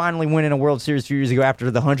Cubs finally winning a World Series a few years ago after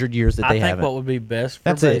the 100 years that they haven't. I think what would be best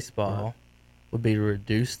for baseball would be to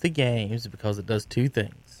reduce the games, because it does two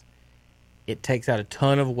things. It takes out a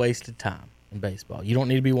ton of wasted time in baseball. You don't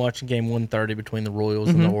need to be watching game 130 between the Royals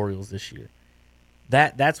and the Orioles this year.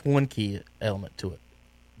 That's one key element to it.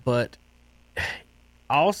 But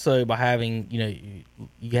also by having,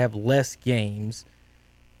 you have less games,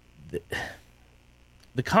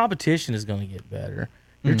 the competition is going to get better.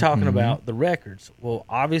 You're talking about the records. Well,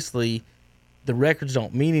 obviously, the records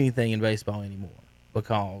don't mean anything in baseball anymore,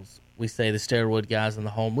 because we say the steroid guys and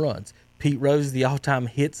the home runs. Pete Rose is the all-time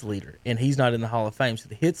hits leader, and he's not in the Hall of Fame. So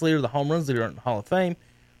the hits leader, the home runs leader aren't in the Hall of Fame.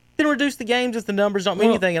 Then reduce the games if the numbers don't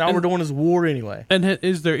mean anything, and all we're doing is war anyway. And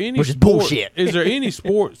is there any which is bullshit? Is there any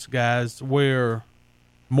sports, guys, where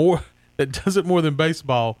that does it more than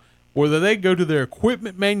baseball, where they go to their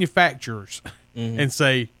equipment manufacturers and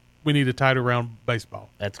say, we need a tighter round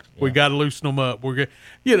baseball. We got to loosen them up. We're good.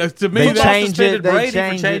 To me, they suspended Brady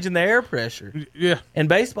for changing the air pressure. Yeah, and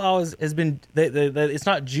baseball has been. It's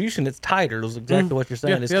not juicing; it's tighter. It's exactly what you're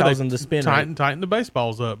saying. It's causing the spin. Tighten the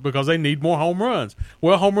baseballs up because they need more home runs.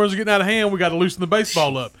 Well, home runs are getting out of hand. We got to loosen the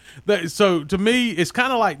baseball up. So to me, it's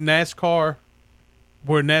kind of like NASCAR,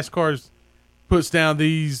 where NASCAR puts down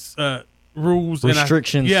these rules,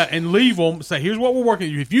 restrictions, and leave them. Say, here's what we're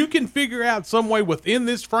working. If you can figure out some way within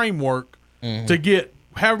this framework to get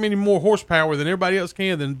however many more horsepower than everybody else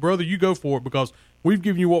can, then brother, you go for it, because we've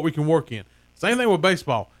given you what we can work in. Same thing with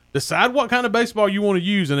baseball. Decide what kind of baseball you want to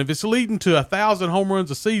use, and if it's leading to 1,000 home runs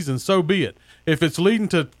a season, so be it. If it's leading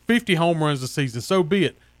to 50 home runs a season, so be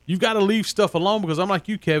it. You've got to leave stuff alone, because I'm like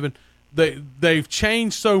you, Kevin. They've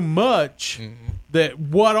changed so much that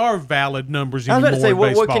what are valid numbers anymore? I was about to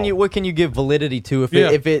say, what can you give validity to if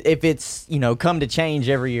it's come to change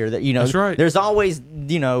every year? That That's right. There's always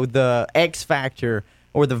the X factor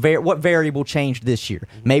or what variable changed this year.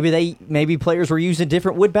 Maybe players were using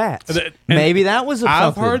different wood bats. Maybe that was.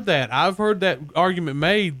 I've heard that argument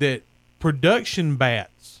made that production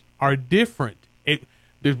bats are different.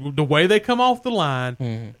 The way they come off the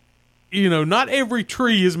line. Not every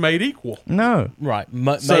tree is made equal. No. Right.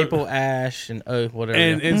 Maple, ash, and oak, whatever.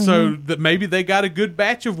 And so that maybe they got a good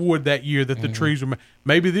batch of wood that year that the trees were.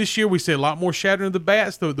 Maybe this year we see a lot more shattering of the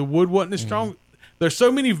bats. The wood wasn't as strong. There's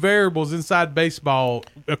so many variables inside baseball,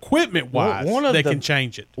 equipment-wise, that can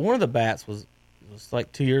change it. One of the bats was was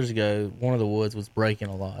like 2 years ago. One of the woods was breaking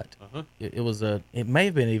a lot. It may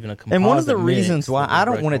have been even a composite. And one of the mix reasons why that was I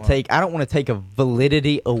don't want breaking to take a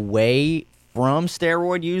validity away from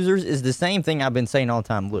steroid users is the same thing I've been saying all the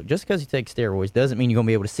time. Look, just because you take steroids doesn't mean you're going to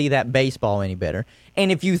be able to see that baseball any better.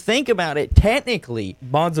 And if you think about it, technically,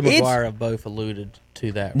 Bonds and McGuire have both alluded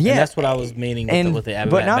to that. Yeah, and that's what I was meaning with the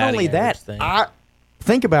but not batting only that, average thing. I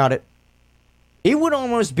think about it. It would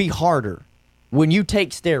almost be harder when you take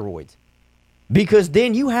steroids, because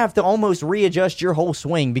then you have to almost readjust your whole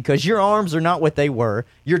swing because your arms are not what they were.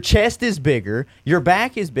 Your chest is bigger. Your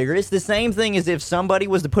back is bigger. It's the same thing as if somebody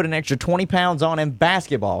was to put an extra 20 pounds on in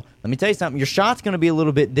basketball. Let me tell you something. Your shot's going to be a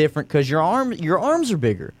little bit different because your arms are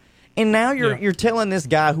bigger. And now you're telling this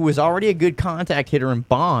guy who is already a good contact hitter in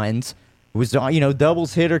Bonds, who was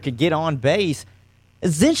doubles hitter, could get on base.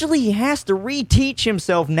 Essentially, he has to reteach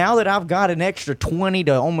himself now that I've got an extra 20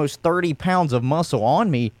 to almost 30 pounds of muscle on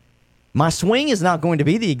me. My swing is not going to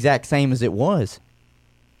be the exact same as it was.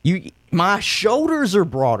 My shoulders are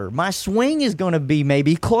broader. My swing is going to be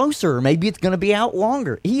maybe closer. Maybe it's going to be out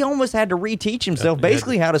longer. He almost had to reteach himself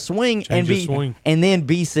basically how to swing and then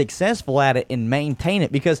be successful at it and maintain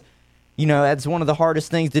it, because that's one of the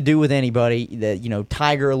hardest things to do with anybody. That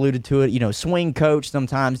Tiger alluded to it. Swing coach,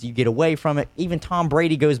 sometimes you get away from it. Even Tom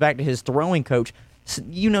Brady goes back to his throwing coach. So,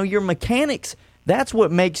 your mechanics. That's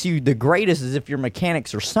what makes you the greatest, is if your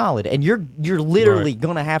mechanics are solid. And you're literally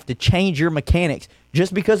going to have to change your mechanics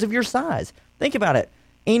just because of your size. Think about it.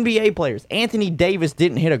 NBA players. Anthony Davis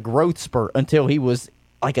didn't hit a growth spurt until he was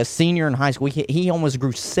like a senior in high school. He almost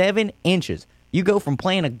grew 7 inches. You go from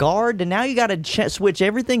playing a guard to now you got to switch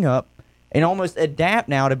everything up and almost adapt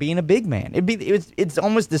now to being a big man. It's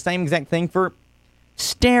almost the same exact thing for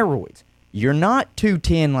steroids. You're not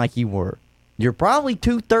 210 like you were. You're probably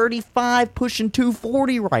 235, pushing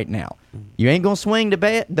 240 right now. You ain't going to swing the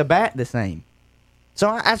bat the same.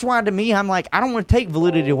 So that's why, to me, I'm like, I don't want to take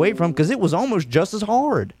validity away from him, because it was almost just as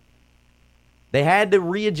hard. They had to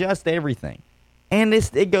readjust everything. And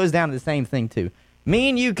it goes down to the same thing, too. Me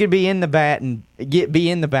and you could be in the batting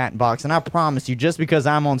box, and I promise you, just because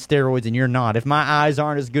I'm on steroids and you're not, if my eyes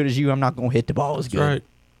aren't as good as you, I'm not going to hit the ball as good. That's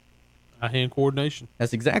right. Eye-hand coordination.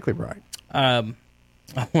 That's exactly right.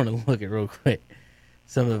 I want to look at real quick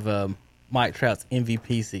some of Mike Trout's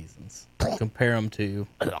MVP seasons. Compare them to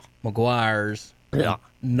McGuire's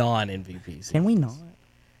non-MVP seasons. Can we not?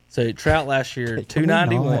 So Trout last year,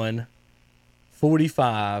 291,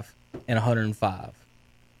 45, and 105.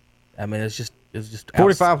 I mean, it's just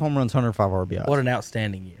 45 home runs, 105 RBIs. What an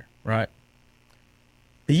outstanding year, right?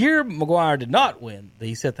 The year McGuire did not win,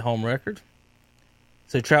 he set the home record.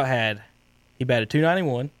 So Trout he batted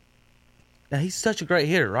 291. Now, he's such a great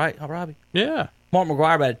hitter, right, Robbie? Yeah. Mark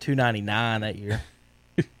McGuire batted 299 that year.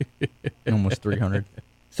 Almost 300.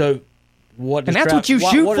 So, what does and that's Trout, what you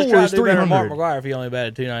what, shoot what does for Trout is do better than 300. Mark McGuire if he only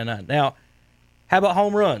batted 299? Now, how about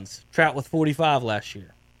home runs? Trout with 45 last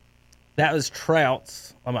year. That was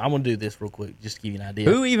Trout's. I'm going to do this real quick just to give you an idea.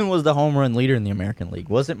 Who even was the home run leader in the American League?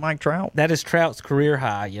 Was it Mike Trout? That is Trout's career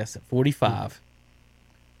high, yes, at 45.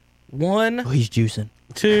 Oh, he's juicing.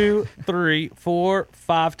 2, 3, 4,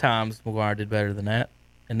 5 times McGuire did better than that,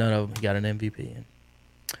 and none of them he got an MVP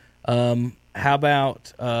in. How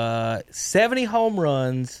about 70 home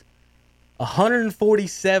runs,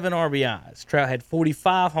 147 RBIs? Trout had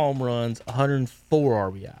 45 home runs,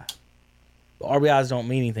 104 RBI. RBIs don't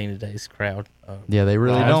mean anything in today's crowd. Yeah, they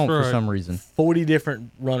really don't right. for some reason. 40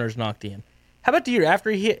 different runners knocked in. How about the year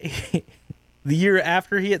after he hit? The year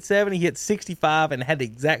after he hit 70, he hit 65 and had the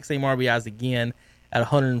exact same RBIs again at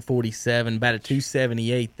 147, batted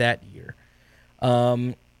 278 that year.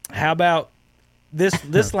 How about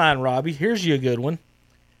this line, Robbie? Here's you a good one.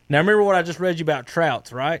 Now, remember what I just read you about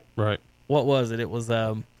Trout's, right? Right. What was it? It was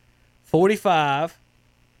 45.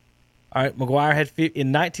 All right, McGuire had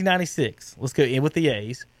in 1996. Let's go in with the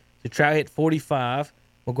A's. So Trout hit 45.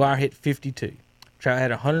 McGuire hit 52. Trout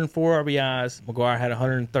had 104 RBIs. McGuire had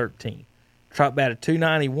 113. Trout batted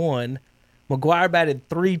 291. McGuire batted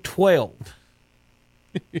 312.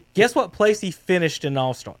 Guess what place he finished in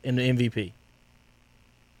All-Star in the MVP?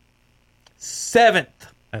 7th.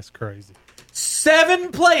 That's crazy.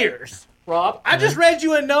 7 players, Rob. I just read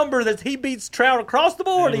you a number that he beats Trout across the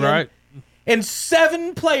board in. Right. And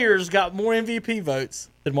 7 players got more MVP votes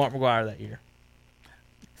than Mark McGuire that year.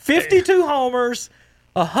 52 homers,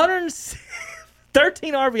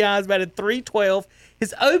 113 RBIs, batted 312.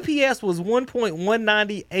 His OPS was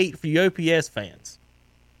 1.198 for you OPS fans.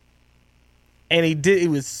 And he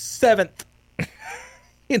was 7th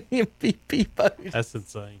in the MVP vote. That's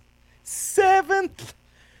insane. 7th.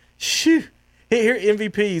 Shoot. Here,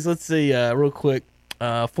 MVPs. Let's see real quick.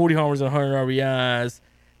 40 homers and 100 RBIs.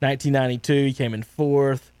 1992, he came in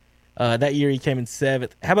 4th. That year, he came in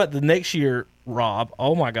 7th. How about the next year, Rob?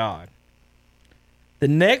 Oh, my God. The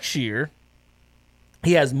next year,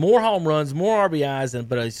 he has more home runs, more RBIs,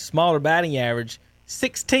 but a smaller batting average.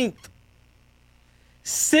 16th.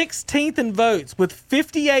 16th in votes with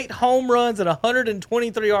 58 home runs and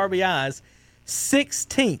 123 RBIs.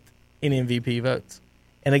 16th in MVP votes.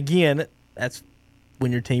 And again, that's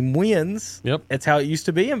when your team wins. Yep. That's how it used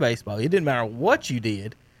to be in baseball. It didn't matter what you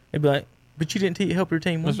did. They'd be like, but you didn't help your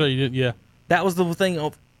team win. That's right. You did. Yeah. That was the thing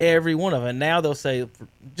of every one of them. And now they'll say,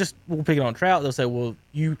 we'll pick it on Trout. They'll say, well,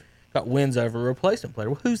 you got wins over a replacement player.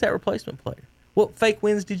 Well, who's that replacement player? What fake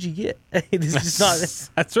wins did you get? It's just not.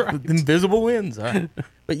 That's right. Invisible wins. Right?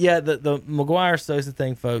 But yeah, the McGwire Sosa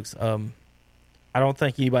thing, folks. I don't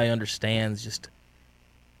think anybody understands just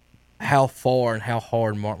how far and how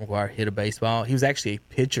hard Mark McGwire hit a baseball. He was actually a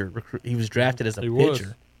pitcher. He was drafted as a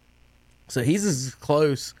pitcher. So he's as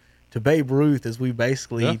close to Babe Ruth as we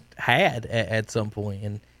basically had at some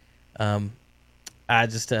point. And I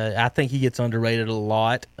think he gets underrated a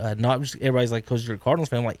lot. Not just everybody's like, because you're a Cardinals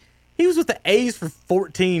fan. I'm like, he was with the A's for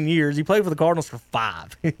 14 years. He played for the Cardinals for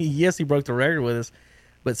 5. Yes, he broke the record with us,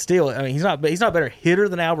 but still, I mean, he's not a better hitter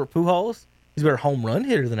than Albert Pujols. He's a better home run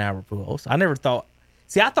hitter than Albert Pujols. I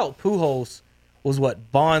thought Pujols was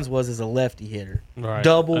what Bonds was as a lefty hitter. Right.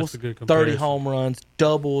 Doubles, That's a good 30 comparison. home runs,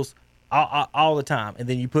 doubles, all the time. And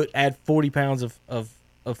then you add 40 pounds of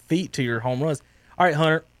feet to your home runs. All right,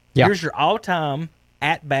 Hunter, here's your all-time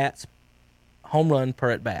at-bats home run per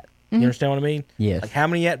at-bat. You understand what I mean? Yes. Like how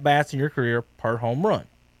many at-bats in your career per home run?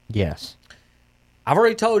 Yes. I've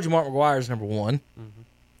already told you Mark McGwire is number 1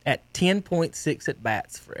 at 10.6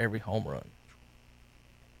 at-bats for every home run.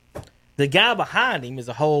 The guy behind him is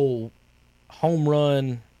a whole home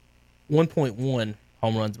run, 1.1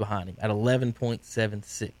 home runs behind him at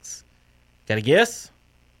 11.76. Got a guess?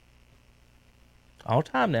 All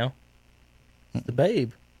time now. It's the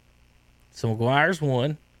Babe. So McGwire's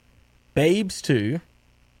 1. Babe's 2.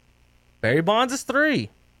 Barry Bonds is 3.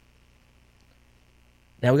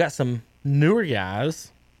 Now we got some newer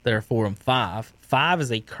guys that are for him. 5. 5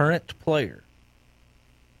 is a current player.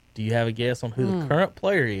 Do you have a guess on who the current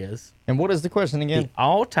player is? And what is the question again? The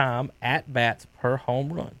all-time at-bats per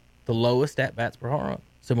home run. The lowest at-bats per home run.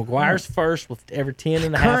 So McGwire's first with every 10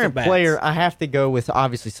 and a half Current at-bats. player, I have to go with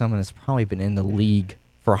obviously someone that's probably been in the league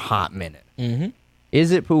for a hot minute. Mm-hmm.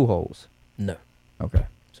 Is it Pujols? No. Okay.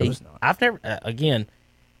 So it's not. I've never, again,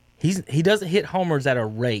 he doesn't hit homers at a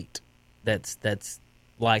rate that's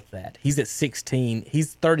like that. He's at 16.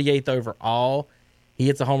 He's 38th overall. He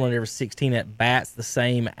hits a home run every 16 at bats, the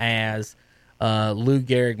same as Lou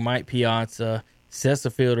Gehrig, Mike Piazza,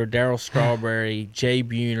 Cecil Fielder, Darryl Strawberry, Jay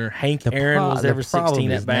Buhner, Hank Aaron was every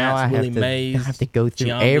 16 at bats, Willie Mays. I have to go through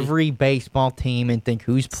Giambi. every baseball team and think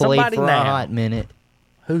who's played Somebody for now. a hot minute.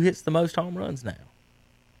 Who hits the most home runs now?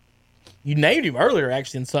 You named him earlier,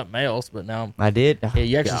 actually, in something else, but now I did. Oh, yeah,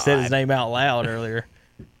 you actually said his name out loud earlier.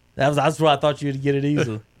 That's why I thought you'd get it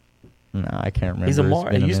easily. No, I can't remember. He's a It's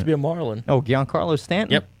been he used to minute. be a Marlin. Oh, Giancarlo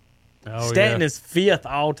Stanton. Yep. Oh, Stanton yeah. is 5th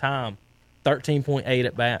all time, 13.8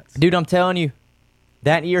 at bats. Dude, I'm telling you,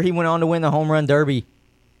 that year he went on to win the home run derby.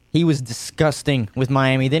 He was disgusting with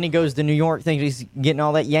Miami. Then he goes to New York, thinks he's getting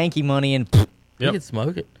all that Yankee money, and He could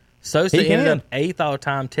smoke it. Sosa He ended can. up 8th all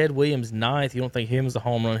time. Ted Williams 9th. You don't think him as a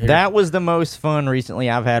home run hitter? that was the most fun recently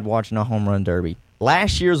I've had watching a home run derby.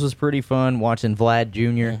 Last year's was pretty fun watching Vlad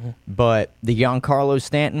junior but the Giancarlo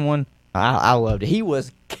Stanton one, I loved it. He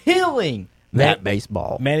was killing that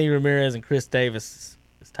baseball. Manny Ramirez and Chris Davis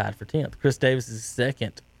is tied for 10th. Chris Davis is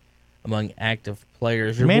 2nd among active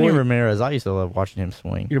players. Manny Ramirez, I used to love watching him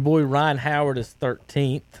swing. Your boy Ryan Howard is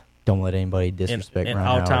 13th Don't let anybody disrespect in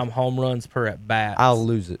Ryan all-time Howard. home runs per at bat. I'll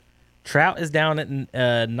lose it. Trout is down at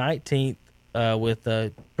 19th with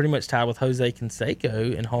pretty much tied with Jose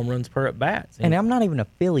Canseco in home runs per at bats. And I'm not even a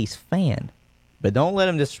Phillies fan, but don't let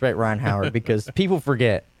him disrespect Ryan Howard because people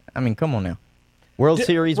forget. I mean, come on now. World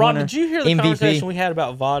Series Rob, winner, did you hear the MVP. conversation we had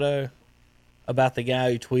about Votto, about the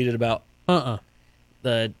guy who tweeted about talking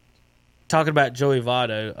about Joey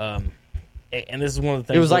Votto? And this is one of the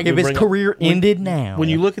things. It was like if his career ended now. When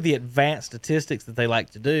you look at the advanced statistics that they like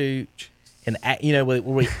to do, and where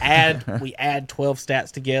we add 12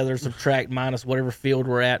 stats together, subtract minus whatever field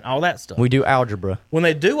we're at, all that stuff. we do algebra. When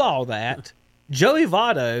they do all that, Joey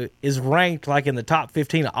Votto is ranked like in the top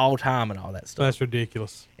 15 of all time and all that stuff. That's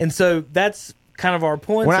ridiculous. And so that's kind of our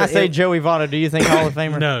point. When So I say it- Joey Votto, do you think Hall of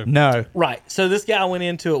Famer? No. Right. So this guy went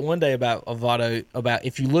into it one day about Votto, about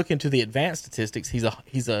if you look into the advanced statistics, he's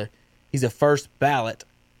a first ballot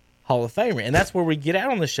Hall of Famer, and that's where we get out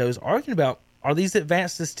on the shows arguing about are these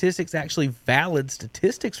advanced statistics actually valid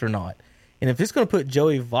statistics or not? And if it's going to put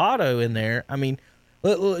Joey Votto in there, I mean,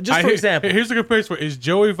 just for example, here's a comparison: is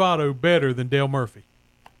Joey Votto better than Dale Murphy?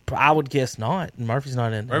 I would guess not. Murphy's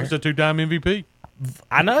not in there. Murphy's a 2-time MVP.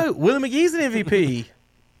 I know. Willie McGee's an MVP.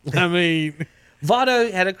 I mean,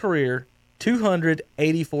 Votto had a career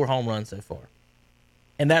 284 home runs so far,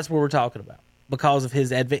 and that's what we're talking about because of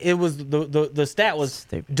his advance. It was the stat was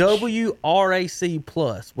Stupid. WRAC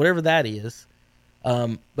plus, whatever that is.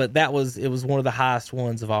 But it was one of the highest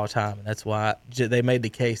ones of all time, and that's why they made the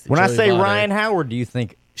case that When Joey I say Votto Ryan Howard, do you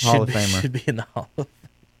think Hall of Famer? should be in the Hall of Fame.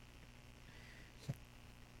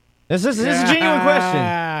 This is a genuine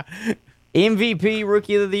question. MVP,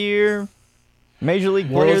 Rookie of the Year, Major League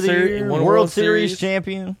Player of the Year, won a World Series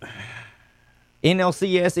champion,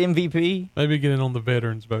 NLCS MVP. maybe get in on the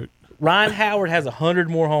veterans vote. Ryan Howard has 100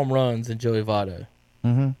 more home runs than Joey Votto.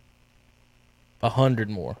 100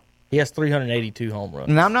 more. He has 382 home runs.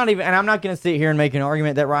 And I'm not going to sit here and make an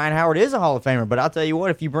argument that Ryan Howard is a Hall of Famer, but I'll tell you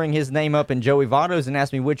what, if you bring his name up and Joey Votto's and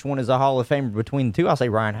ask me which one is a Hall of Famer between the two, I'll say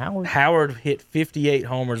Ryan Howard. Howard hit 58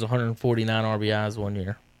 homers, 149 RBIs one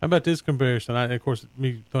year. How about this comparison? Of course,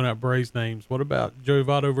 me throwing out Braves names. What about Joey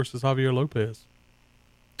Votto versus Javier Lopez?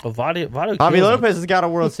 Well, Votto Javi kills Lopez has got a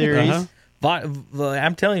World Series.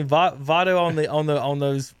 I'm telling you, Votto on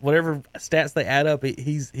those whatever stats they add up,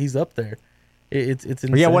 he's up there. It's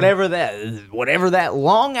insane. Yeah, whatever that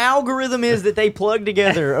long algorithm is that they plug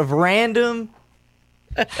together of random,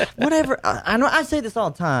 whatever. I know I say this all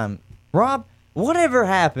the time, Rob. Whatever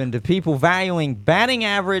happened to people valuing batting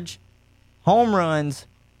average, home runs,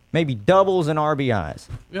 maybe doubles and RBIs?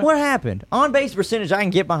 Yeah. What happened? On base percentage, I can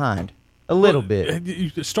get behind a little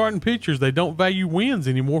bit. Starting pitchers, they don't value wins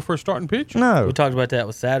anymore for a starting pitcher. No, We talked about that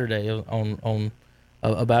with Saturday on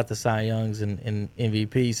about the Cy Youngs and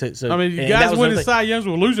MVP. So I mean, you and that guys was winning another thing. Cy Youngs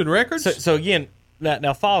with losing records. So again,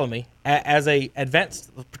 now follow me. As a advanced,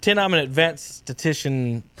 pretend I'm an advanced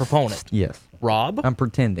statistician proponent. yes, Rob, I'm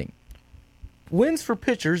pretending. wins for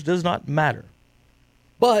pitchers does not matter,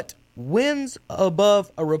 but wins above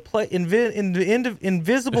a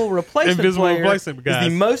invisible replacement Invisible player replacement, is guys. the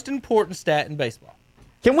most important stat in baseball.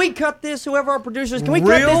 Can we cut this? Whoever our producers, can we cut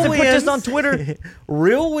this and put this on Twitter?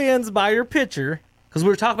 Real wins by your pitcher, because we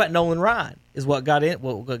were talking about Nolan Ryan is what got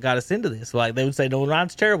us into this. Like they would say, Nolan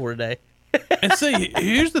Ryan's terrible today. And see,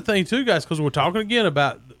 here's the thing too, guys, because we're talking again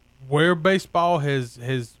about where baseball has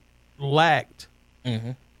lacked.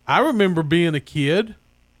 Mm-hmm. I remember being a kid,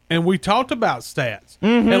 and we talked about stats,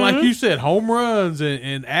 and like you said, home runs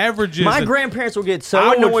and averages. My and, grandparents would get so I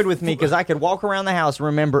would annoyed with me because I could walk around the house and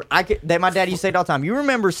remember that my dad used to say it all the time. You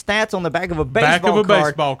remember stats on the back of a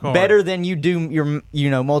baseball card better than you do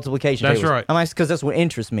your multiplication That's tables. right. I'm like, because that's what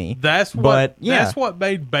interests me. that's what But, yeah. that's what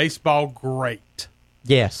made baseball great.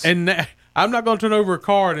 Yes. And I'm not going to turn over a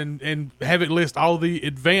card and have it list all the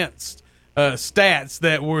advanced stats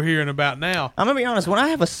that we're hearing about now. I'm gonna be honest. When I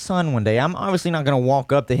have a son one day, I'm obviously not gonna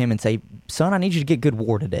walk up to him and say, "Son, I need you to get good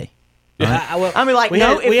WAR today." I mean, like,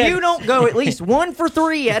 no, if you don't go at least 1 for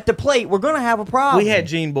 3 at the plate, we're gonna have a problem. We had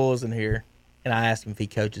Gene Bulls in here, and I asked him if he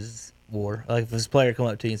coaches WAR. Like if his player come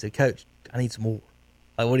up to you and say, "Coach, I need some more."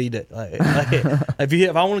 Like, what do you do? Like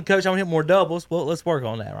if I want to coach, I want to hit more doubles. Well, let's work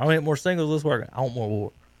on that. I want to hit more singles. Let's work on it. I want more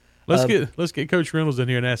WAR. Let's get Coach Reynolds in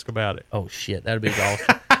here and ask about it. Oh shit, that'd be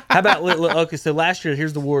awesome. How about okay? So last year,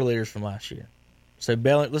 here's the WAR leaders from last year. So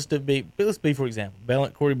let's be for example,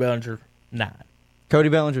 Corey Bellinger 9. Cody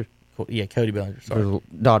Bellinger, Cody Bellinger. Sorry. the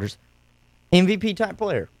Dodgers, MVP type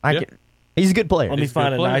player. Yeah. He's a good player. Let me He's a find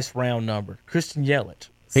good a player. nice round number. Christian Yelich.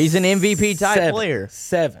 He's an MVP type player.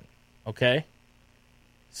 7. Okay.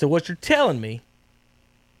 So what you're telling me,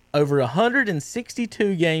 over a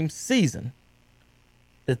 162 game season,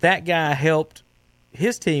 that guy helped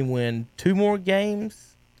his team win 2 more games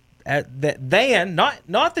not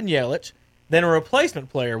than Yelich, than a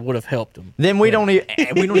replacement player would have helped him. Then we don't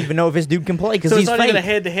even know if this dude can play because So he's it's not even a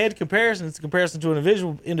fake. head-to-head comparison. It's a comparison to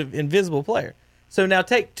an invisible player. So now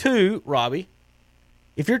take 2, Robbie.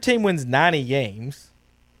 If your team wins 90 games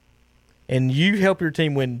and you help your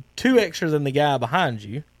team win 2 extra than the guy behind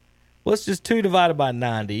you, well, it's just 2 divided by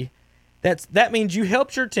 90. That means you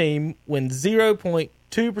helped your team win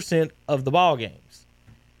 0.2% of the ball games.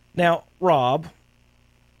 Now, Rob,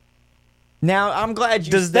 Now I'm glad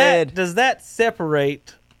you does said. that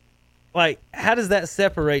separate? Like, how does that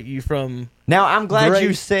separate you from? Now I'm glad great you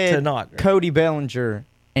to said not great? Cody Bellinger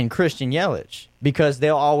and Christian Yelich because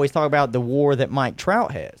they'll always talk about the WAR that Mike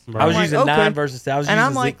Trout has. I was I'm using like, 9 okay. versus. I was And using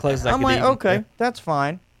I'm like, as close as I I'm could like, even. okay, that's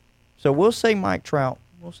fine. So we'll say Mike Trout,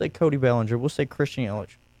 we'll say Cody Bellinger, we'll say Christian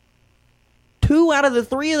Yelich. 2 out of the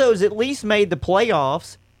 3 of those at least made the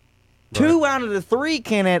playoffs. 2 out of the 3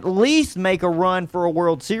 can at least make a run for a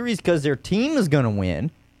World Series because their team is going to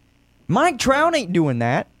win. Mike Trout ain't doing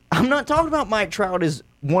that. I'm not talking about Mike Trout as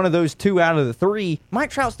one of those 2 out of the 3. Mike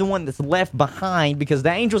Trout's the one that's left behind because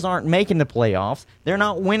the Angels aren't making the playoffs. They're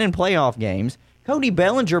not winning playoff games. Cody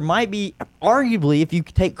Bellinger might be, arguably, if you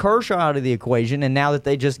take Kershaw out of the equation, and now that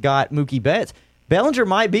they just got Mookie Betts, Bellinger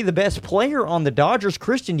might be the best player on the Dodgers.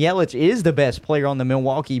 Christian Yelich is the best player on the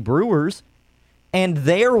Milwaukee Brewers. And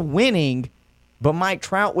they're winning, but Mike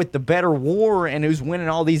Trout with the better WAR and who's winning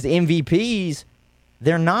all these MVPs,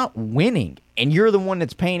 they're not winning. And you're the one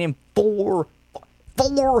that's paying him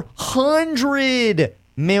 $400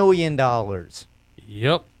 million.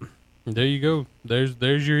 Yep. There you go.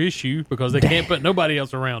 There's your issue because they can't put nobody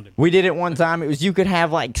else around him. We did it one time. It was you could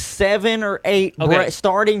have like 7 or 8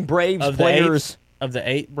 starting Braves players. Of the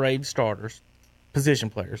 8 Braves starters, position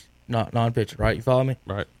players, not non-pitcher, right? You follow me?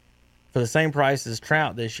 Right. For the same price as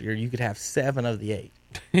Trout this year, you could have 7 of the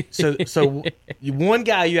 8. So one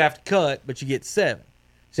guy you have to cut, but you get 7.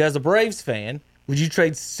 So as a Braves fan, would you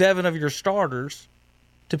trade 7 of your starters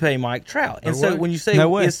to pay Mike Trout? And so when you say,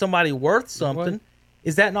 is somebody worth something,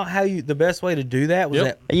 is that not how the best way to do that? Was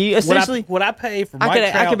that you essentially would I pay for Mike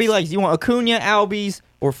Trout? I could be like, do you want Acuna, Albies,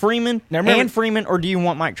 or Freeman, Freeman, or do you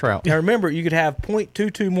want Mike Trout? Now remember, you could have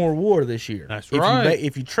 .22 more WAR this year. That's right.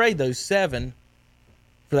 If you trade those 7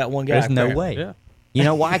 for that one guy. There's no way. Yeah. You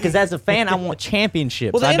know why? Because as a fan, I want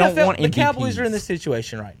championships. Well, I don't want MVPs. The Cowboys are in this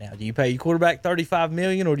situation right now. Do you pay your quarterback $35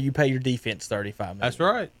 million, or do you pay your defense $35 million? That's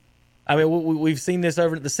right. I mean, we've seen this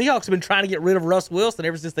over. The Seahawks have been trying to get rid of Russ Wilson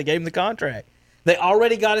ever since they gave him the contract. They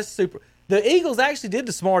already got his super. The Eagles actually did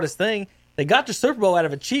the smartest thing. They got their Super Bowl out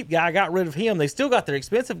of a cheap guy, got rid of him. They still got their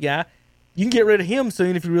expensive guy. You can get rid of him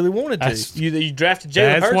soon if you really wanted to. You drafted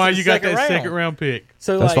Jalen Hurts. That's why you got that round. second round pick.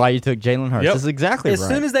 So that's why you took Jalen Hurts. Yep. That's exactly as right.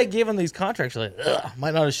 As soon as they give him these contracts, you're like, ugh,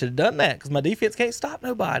 might not have should have done that because my defense can't stop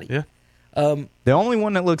nobody. Yeah. The only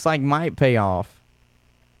one that looks like might pay off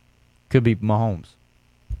could be Mahomes.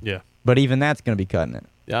 Yeah. But even that's going to be cutting it.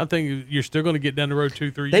 Yeah, I think you're still going to get down the road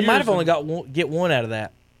 2-3 years. They might have only get one out of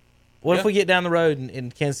that. What if we get down the road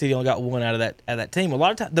and Kansas City only got one out of that team? A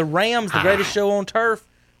lot of times, the Rams, the greatest show on turf,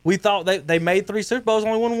 we thought they made 3 Super Bowls,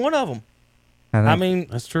 only won one of them. I mean,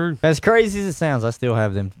 that's true. As crazy as it sounds, I still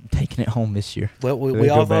have them taking it home this year. Well, we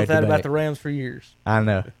all thought that about the Rams for years. I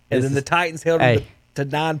know. And then the Titans held them to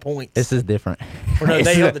 9 points. This is different. Or no,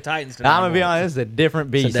 they held the Titans to 9 I'm gonna be honest. This is a different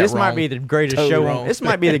beast. This might be the greatest show on. This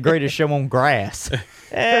might be the greatest show on grass.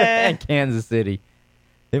 Kansas City.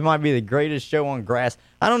 It might be the greatest show on grass.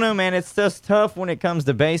 I don't know, man. It's just tough when it comes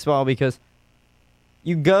to baseball because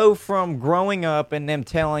you go from growing up and them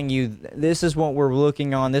telling you this is what we're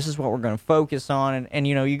looking on, this is what we're going to focus on, and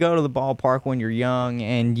you know you go to the ballpark when you're young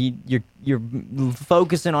and you're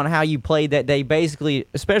focusing on how you played that day, basically,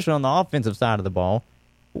 especially on the offensive side of the ball.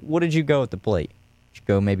 What did you go at the plate? Did you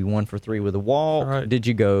go maybe 1 for 3 with a walk? Right. Did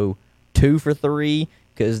you go 2 for 3?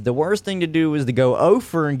 Because the worst thing to do is to go 0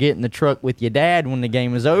 for and get in the truck with your dad when the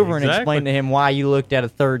game is over and explain to him why you looked at a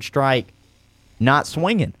third strike not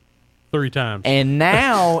swinging. 3 times. And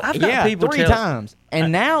now, people 3 times.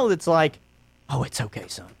 And now it's like, oh, it's okay,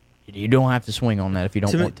 son. You don't have to swing on that if you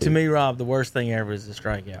don't want to. To me, Rob, the worst thing ever is a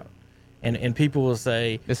strikeout. And people will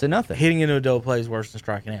say, it's a nothing. Hitting into a double play is worse than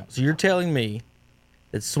striking out. So you're telling me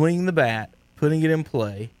that swinging the bat, putting it in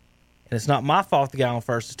play, and it's not my fault the guy on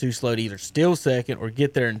first is too slow to either steal second or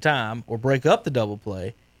get there in time or break up the double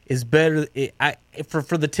play is better.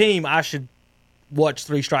 For the team, I should watch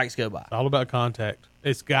 3 strikes go by. It's all about contact.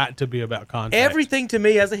 It's got to be about contact. Everything to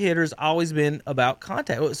me as a hitter has always been about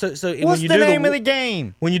contact. So what's when you the name of the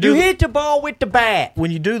game? When you hit the ball with the bat.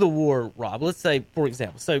 When you do the WAR, Rob, let's say, for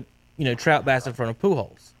example, Trout bats in front of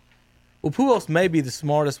Pujols. Well, Pujols may be the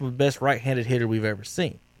smartest, best right-handed hitter we've ever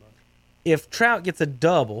seen. If Trout gets a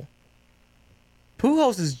double,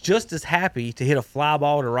 Pujols is just as happy to hit a fly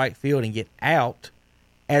ball to right field and get out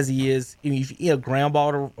as he is ground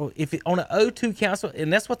ball or if it, on an 0-2 count.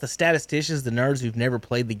 And that's what the statisticians, the nerds who've never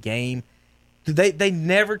played the game, they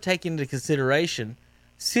never take into consideration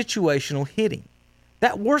situational hitting.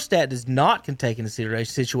 That WAR stat does not take into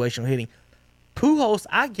consideration situational hitting. Pujols,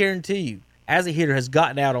 I guarantee you, as a hitter, has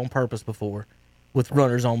gotten out on purpose before with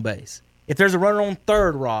runners on base. If there's a runner on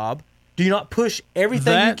third, Rob, do you not push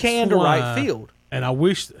everything you can to right field? And I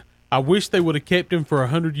wish they would have kept him for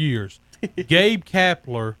 100 years. Gabe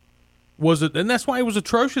Kapler and that's why he was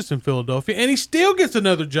atrocious in Philadelphia, and he still gets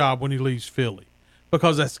another job when he leaves Philly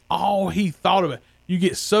because that's all he thought about. You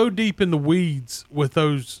get so deep in the weeds with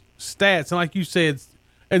those stats, and like you said,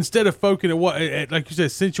 instead of focusing at like you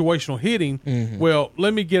said, situational hitting. Mm-hmm. Well,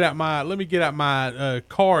 let me get out my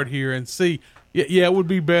card here and see Yeah, it would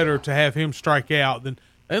be better to have him strike out than.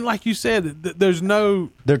 And like you said, there's no.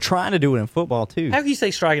 They're trying to do it in football too. How can you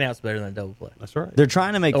say striking out's better than a double play? That's right. They're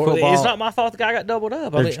trying to make Or football. it's not my fault the guy got doubled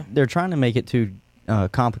up. I mean, They're trying to make it too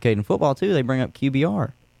complicated in football too. They bring up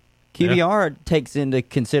QBR. QBR takes into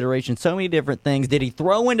consideration so many different things. Did he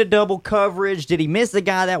throw into double coverage? Did he miss the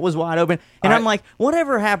guy that was wide open? And I'm like,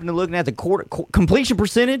 whatever happened to looking at the completion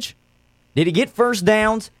percentage? Did he get first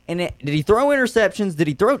downs? And did he throw interceptions? Did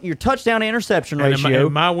he throw your touchdown to interception ratio?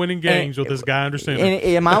 Am I winning games with this guy under center?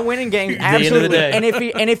 Am I winning games? At the end of the Absolutely.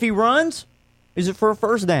 day. And if he runs, is it for a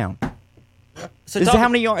first down? so Is it talk, how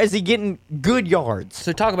many yards? Is he getting good yards?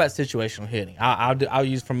 so talk about situational hitting. I'll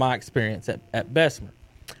use from my experience at Bessemer.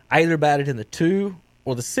 I either batted in the 2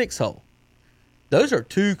 or the 6 hole. Those are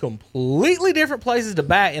two completely different places to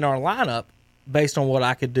bat in our lineup based on what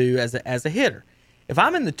I could do as a hitter. If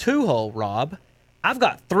I'm in the 2 hole, Rob, I've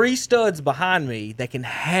got 3 studs behind me that can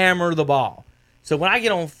hammer the ball. So when I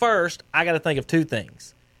get on first, I got to think of 2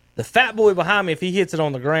 things. The fat boy behind me, if he hits it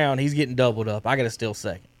on the ground, he's getting doubled up. I got to steal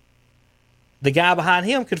second. The guy behind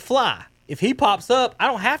him could fly. If he pops up, I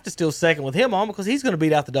don't have to steal second with him on because he's going to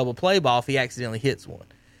beat out the double play ball if he accidentally hits one.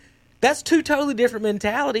 That's 2 totally different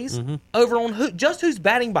mentalities over on who's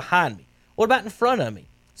batting behind me. What about in front of me?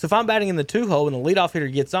 So if I'm batting in the 2 hole and the leadoff hitter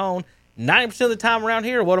gets on, 90% of the time around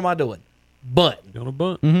here, what am I doing? Bunting. On a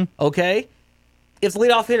bunt. Okay? If the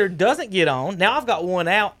leadoff hitter doesn't get on, now I've got one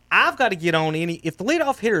out. I've got to get on if the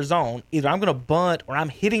leadoff hitter's on, either I'm going to bunt or I'm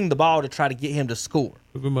hitting the ball to try to get him to score.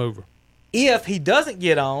 Move him over. If he doesn't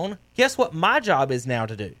get on, guess what my job is now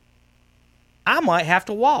to do? I might have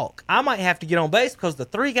to walk. I might have to get on base because the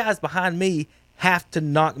 3 guys behind me have to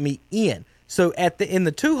knock me in. So in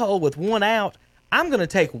the 2 hole with 1 out, I'm going to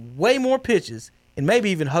take way more pitches and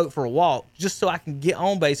maybe even hope for a walk just so I can get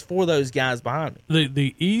on base for those guys behind me.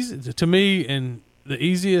 The easy to me, and the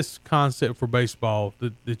easiest concept for baseball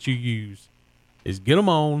that you use is get them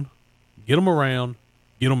on, get them around,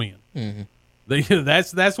 get them in.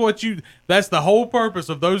 That's the whole purpose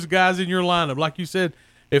of those guys in your lineup. Like you said,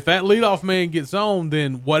 if that leadoff man gets on,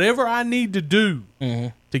 then whatever I need to do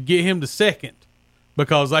to get him to second,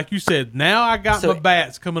 because like you said, now I got my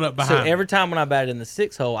bats coming up behind. So every time when I batted in the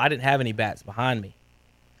 6 hole, I didn't have any bats behind me,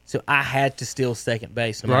 so I had to steal second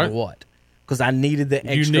base no matter what, because I needed the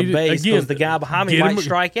extra base because the guy behind me might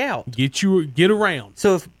strike out. Get around.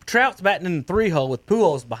 So if Trout's batting in the 3 hole with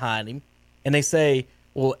Pujols behind him, and they say,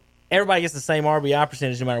 well, everybody gets the same RBI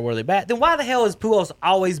percentage no matter where they bat, then why the hell is Pujols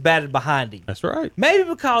always batted behind him? That's right. Maybe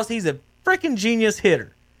because he's a freaking genius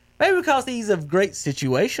hitter. Maybe because he's a great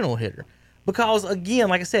situational hitter. Because, again,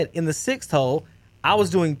 like I said, in the 6th hole, I was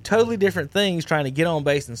doing totally different things trying to get on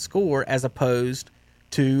base and score as opposed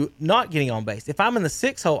to not getting on base. If I'm in the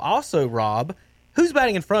 6th hole also, Rob, who's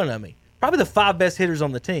batting in front of me? Probably the 5 best hitters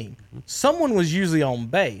on the team. Someone was usually on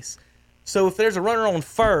base. So if there's a runner on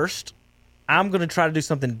first, I'm going to try to do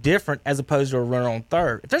something different as opposed to a runner on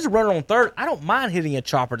third. If there's a runner on third, I don't mind hitting a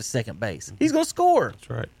chopper to second base. He's going to score. That's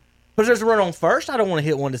right. But if there's a runner on first, I don't want to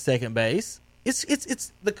hit one to second base. It's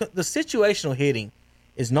the situational hitting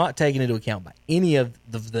is not taken into account by any of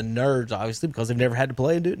the nerds, obviously, because they've never had to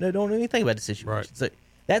play and they don't know anything about the situation. Right. So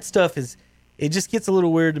that stuff it just gets a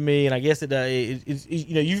little weird to me, and I guess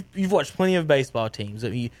you've watched plenty of baseball teams. I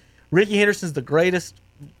mean, Ricky Henderson's the greatest,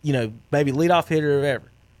 maybe leadoff hitter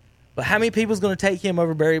ever. But how many people's going to take him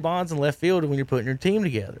over Barry Bonds in left field when you're putting your team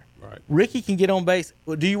together? Right. Ricky can get on base.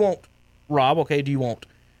 Do you want Rob? Okay, do you want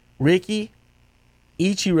Ricky,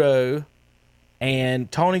 Ichiro,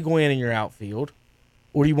 and Tony Gwynn in your outfield,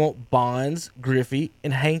 or do you want Bonds, Griffey,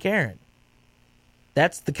 and Hank Aaron?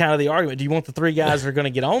 That's the kind of the argument. Do you want the 3 guys that are going to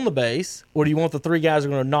get on the base, or do you want the 3 guys that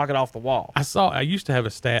are going to knock it off the wall? I used to have a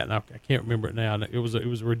stat, and I can't remember it now. And it was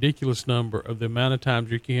a ridiculous number of the amount of times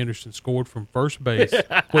Ricky Henderson scored from first base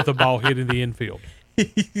with a ball hit in the infield.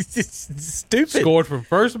 Stupid. Scored from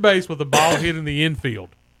first base with a ball hit in the infield.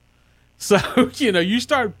 So, you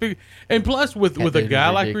start – and plus with a guy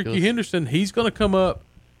like Ricky Henderson, he's going to come up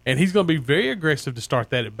and he's going to be very aggressive to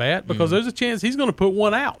start that at bat because there's a chance he's going to put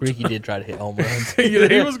one out. Ricky did try to hit home runs. He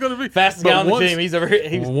was going to be – fastest guy on the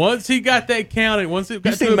team. Once he got that counted, once it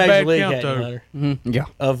got to a bad Major count, League Hunter, Yeah.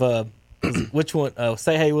 of which one?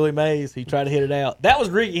 Say Hey Willie Mays. He tried to hit it out. That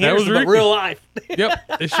was Ricky Henderson, but real life. Yep,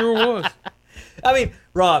 it sure was. I mean,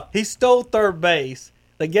 Rob, he stole third base.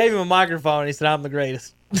 They gave him a microphone and he said, "I'm the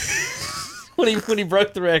greatest." when he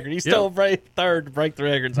broke the record, he stole third to break the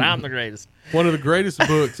record and said, "I'm the greatest." One of the greatest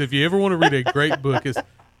books, if you ever want to read a great book, is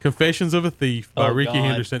Confessions of a Thief by Ricky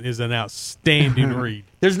Henderson. Is an outstanding read.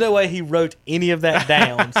 There's no way he wrote any of that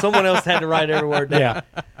down. Someone else had to write every word down.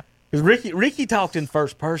 Yeah. Because Ricky talked in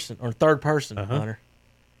first person or third person, Hunter.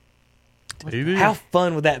 He did. How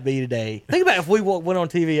fun would that be today? Think about if we went on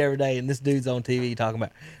TV every day and this dude's on TV talking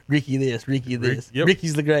about Ricky this, Ricky this. Yep.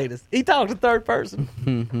 Ricky's the greatest. He talked in third person.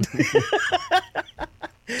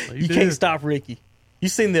 You can't stop Ricky. You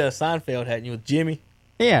seen the Seinfeld, hadn't you, with Jimmy?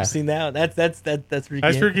 Yeah. You seen that? That's Ricky.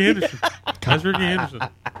 That's Ricky Henderson. That's Ricky Henderson. All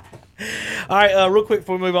right, real quick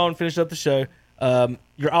before we move on and finish up the show.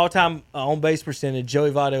 Your all-time on-base percentage,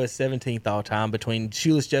 Joey Votto is 17th all-time between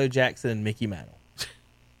Shoeless Joe Jackson and Mickey Mantle.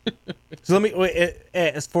 So let me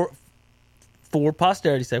as for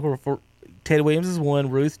posterity's sake, for Ted Williams is 1,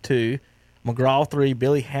 Ruth 2, McGraw 3,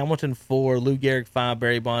 Billy Hamilton 4, Lou Gehrig 5,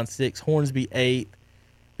 Barry Bonds 6, Hornsby 8,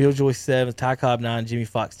 Bill Joyce 7, Ty Cobb 9, Jimmy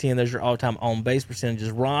Fox 10. Those are your all-time on-base percentages.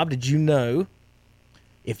 Rob, did you know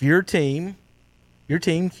if your team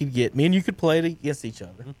could get, me and you could play it against each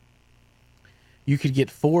other, you could get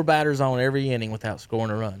 4 batters on every inning without scoring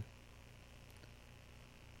a run.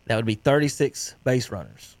 That would be 36 base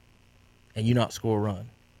runners, and you not score a run.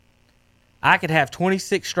 I could have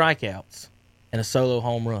 26 strikeouts and a solo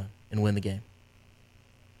home run and win the game.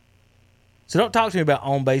 So don't talk to me about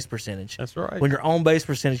on-base percentage. That's right. When your on-base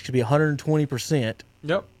percentage could be 120%,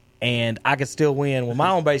 Yep. and I could still win. Well, my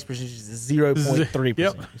on-base percentage is 0.3%,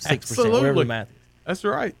 Yep. 6%, whatever the Absolutely. math is. That's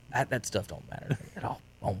right. That stuff don't matter at all,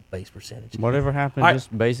 on-base percentage. Whatever happened, All right.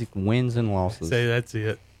 just basic wins and losses. Say that's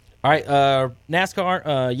it. All right,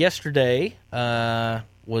 NASCAR yesterday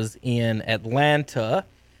was in Atlanta.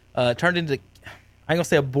 Turned into, I ain't gonna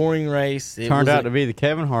say a boring race. It Turned was out to be the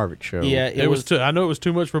Kevin Harvick show. yeah. It was. I know it was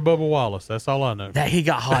too much for Bubba Wallace. That's all I know. That he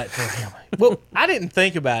got hot for him. Well, I didn't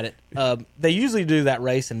think about it. They usually do that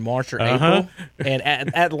race in March or April, and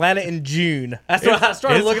at Atlanta in June. That's why I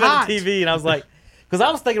started It's looking hot. at the TV, and I was like, because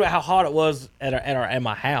I was thinking about how hot it was at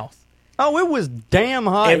my house, Oh, it was damn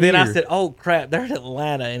hot. and then I here. said, "Oh crap, they're in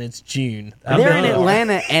Atlanta and it's June." they're in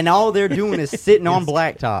Atlanta, and all they're doing is sitting on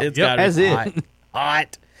blacktop. It's Yep. gotta That's be it.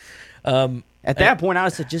 hot. At that point, I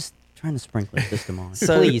said, just turn the sprinkler system on.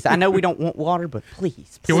 So- Please. I know we don't want water, but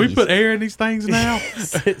please. Can we please. put air in these things now?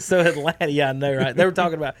 So Atlanta, yeah, I know, right? They were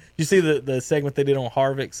talking about. You see the segment they did on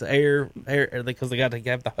Harvick's air because they got to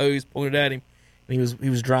have the hose pointed at him, and he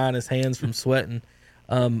was drying his hands from sweating.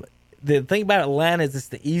 The thing about Atlanta is it's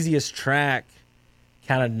the easiest track,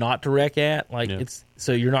 kind of not to wreck at. Like Yeah. it's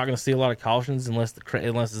so you're not going to see a lot of cautions unless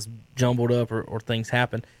it's jumbled up or things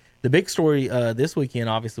happen. The big story this weekend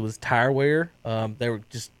obviously was tire wear. They were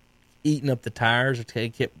just eating up the tires. They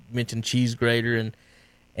kept mentioning Cheese Grater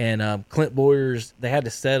and Clint Boyers. They had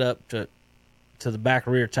to set up to the back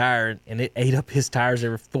rear tire, and it ate up his tires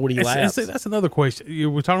every 40 And laps. see, that's another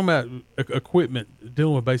question. We're talking about equipment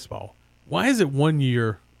dealing with baseball. Why is it 1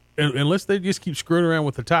 year, unless they just keep screwing around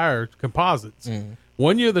with the tire composites?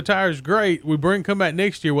 1 year the tire's great. We come back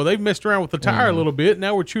next year. Well, they've messed around with the tire a little bit.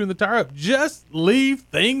 Now we're chewing the tire up. Just leave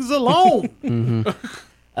things alone.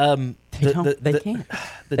 They can't.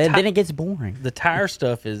 Then it gets boring. The tire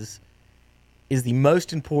stuff is the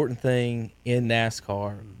most important thing in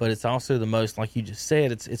NASCAR, but it's also the most, like you just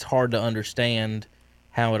said, it's hard to understand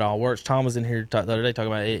how it all works. Tom was in here the other day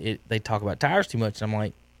talking about it. They talk about tires too much, and I'm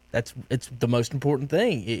like, it's the most important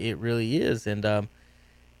thing. It really is, and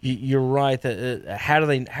you're right that how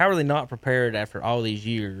are they not prepared after all these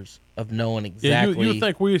years of knowing exactly? You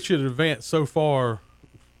think we should advance so far,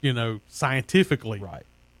 scientifically, right?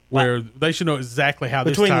 where they should know exactly how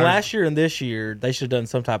Between this tire. last year and this year, they should have done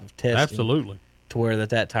some type of testing. Absolutely. To where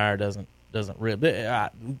that tire doesn't rip.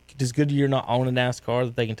 Does Goodyear not own a NASCAR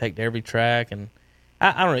that they can take to every track? And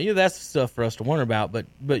I don't know. That's stuff for us to wonder about. But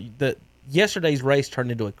yesterday's race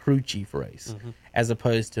turned into a crew chief race as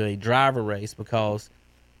opposed to a driver race because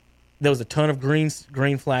there was a ton of green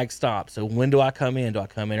flag stops. So when do I come in? Do I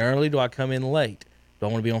come in early? Do I come in late? Do I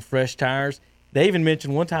want to be on fresh tires? They even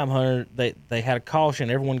mentioned one time, Hunter, they had a caution.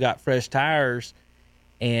 Everyone got fresh tires,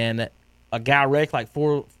 and a guy wrecked like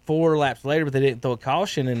four laps later, but they didn't throw a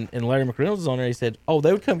caution. And Larry McReynolds was on there. He said, "Oh,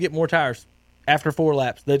 they would come get more tires after 4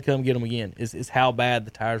 laps. They'd come get them again." Is how bad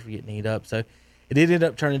the tires were getting eaten up. So it ended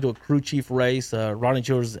up turning into a crew chief race. Ronnie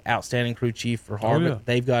Childers is an outstanding crew chief for Harvick. yeah.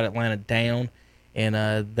 They've got Atlanta down, and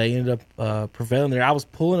they ended up prevailing there. I was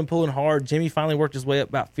pulling hard. Jimmy finally worked his way up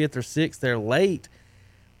about 5th or 6th. They're late,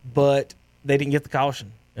 but they didn't get the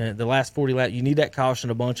caution. The last 40 laps, you need that caution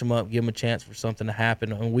to bunch them up, give them a chance for something to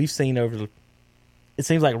happen. And we've seen it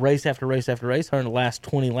seems like race after race after race, in the last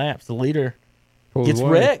 20 laps, the leader gets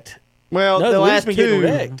away. wrecked. Well, No, the the lead's last been getting two,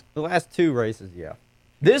 wrecked. the last 2 races, yeah.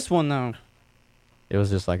 This one though, it was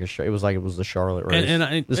just like it was the Charlotte race.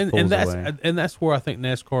 And that's where I think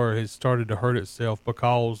NASCAR has started to hurt itself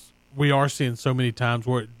because we are seeing so many times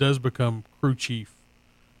where it does become crew chief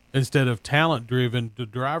instead of talent driven, the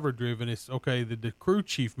driver driven. It's okay. The crew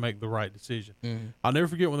chief make the right decision. Mm-hmm. I'll never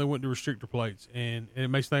forget when they went to restrictor plates, and it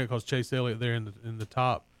makes me think because Chase Elliott there in the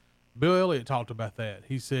top. Bill Elliott talked about that.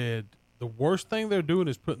 He said the worst thing they're doing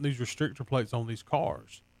is putting these restrictor plates on these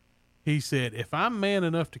cars. He said, if I'm man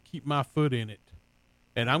enough to keep my foot in it,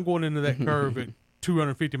 and I'm going into that curve at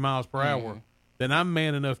 250 miles per hour, then I'm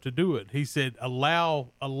man enough to do it. He said,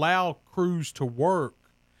 allow crews to work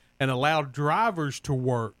and allow drivers to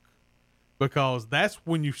work, because that's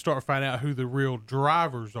when you start finding out who the real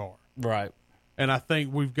drivers are. Right. And I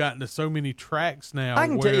think we've gotten to so many tracks now. I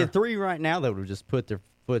can tell you 3 right now that would have just put their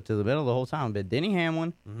foot to the middle the whole time. But Denny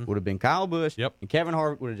Hamlin would have been Kyle Busch, Yep. and Kevin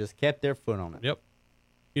Harvick would have just kept their foot on it. Yep.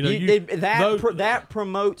 You know, That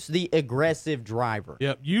promotes the aggressive driver.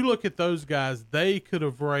 Yep. You look at those guys; they could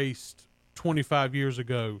have raced 25 years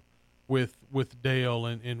ago with Dale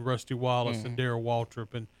and Rusty Wallace and Darrell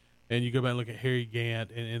Waltrip, and you go back and look at Harry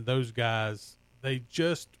Gant and those guys. They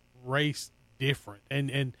just raced different.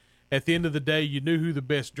 And at the end of the day, you knew who the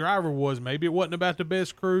best driver was. Maybe it wasn't about the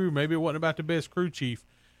best crew. Maybe it wasn't about the best crew chief.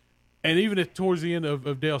 And even towards the end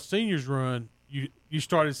of Dale Sr.'s run, you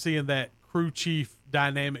started seeing that crew chief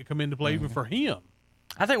dynamic come into play even for him.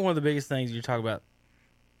 I think one of the biggest things you talk about,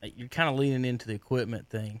 you're kind of leaning into the equipment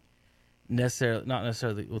thing, not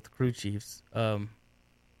necessarily with the crew chiefs. What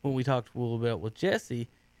we talked a little bit with Jesse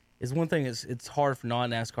is one thing it's hard for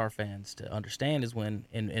non-NASCAR fans to understand is when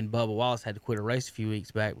and Bubba Wallace had to quit a race a few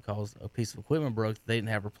weeks back because a piece of equipment broke that they didn't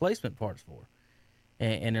have replacement parts for.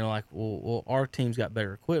 And they're like, well, our team's got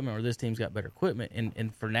better equipment or this team's got better equipment.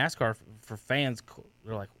 And for NASCAR, for fans,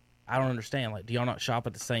 they're like, I don't understand. Like, do y'all not shop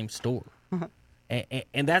at the same store?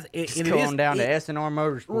 and that's it. Going down to S&R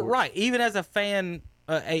Motorsports. Right. Even as a fan,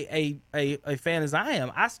 a fan as I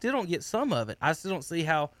am, I still don't get some of it. I still don't see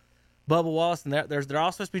how Bubba Wallace and they're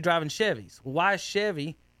all supposed to be driving Chevys. Why is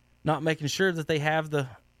Chevy not making sure that they have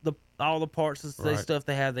all the parts and stuff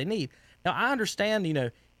they need? Now, I understand,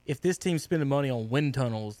 if this team's spending money on wind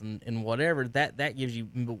tunnels and whatever, that gives you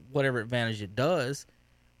whatever advantage it does.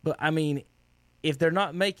 But, I mean, if they're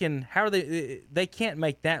not making, how are they can't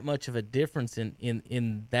make that much of a difference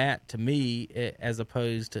in that to me, as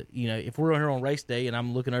opposed to, if we're here on race day and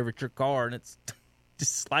I'm looking over at your car and it's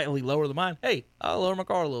just slightly lower than mine, hey, I'll lower my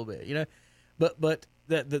car a little bit, but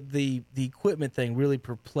the equipment thing really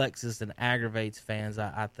perplexes and aggravates fans.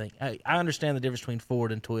 I think I understand the difference between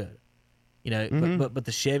Ford and Toyota, but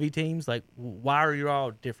the Chevy teams, like, why are you all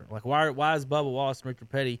different? Like, why is Bubba Wallace and Rick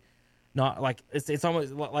Petty not like it's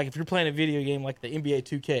almost like if you're playing a video game like the NBA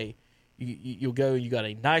 2K, you'll go, you got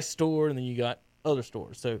a nice store and then you got other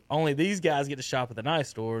stores. So only these guys get to shop at the nice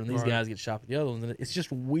store and these guys get to shop at the other ones. And it's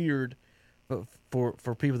just weird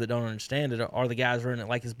for people that don't understand it. Are the guys running it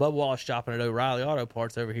like is Bubba Wallace shopping at O'Reilly Auto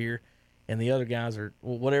Parts over here, and the other guys are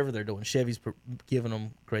whatever they're doing. Chevy's giving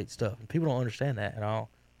them great stuff, and people don't understand that at all.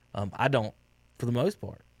 I don't, for the most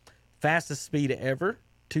part. Fastest speed ever.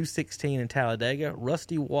 216 in Talladega.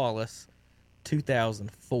 Rusty Wallace,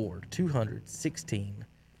 2004,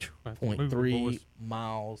 216.3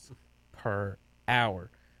 miles per hour.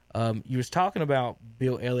 You was talking about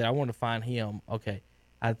Bill Elliott. I wanted to find him. Okay,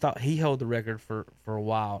 I thought he held the record for a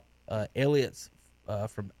while. Elliott's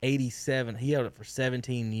from 87. He held it for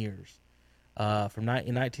 17 years. In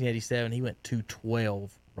 1987, he went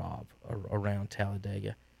 212, Rob, around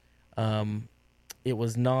Talladega. It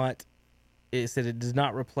was not. It said it does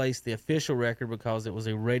not replace the official record because it was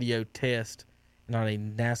a radio test, not a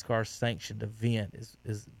NASCAR sanctioned event.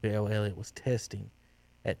 Is Bill Elliott was testing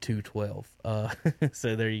at 212.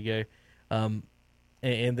 So there you go.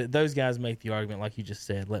 And those guys make the argument, like you just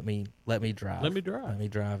said. Let me drive. Let me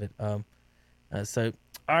drive it. So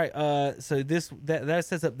all right. So that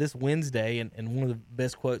sets up this Wednesday, and one of the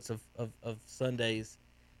best quotes of Sunday's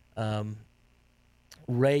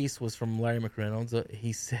race was from Larry McReynolds.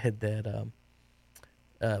 He said that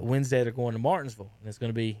Wednesday they're going to Martinsville, and it's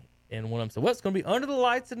going to be. And one of them said, "Well, it's going to be under the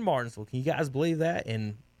lights in Martinsville." Can you guys believe that?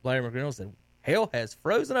 And Larry McReynolds said, "Hell has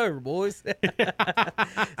frozen over, boys." So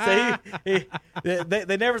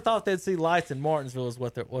they never thought they'd see lights in Martinsville is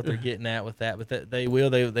what they're getting at with that, but they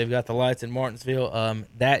will. They've got the lights in Martinsville.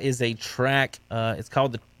 That is a track. It's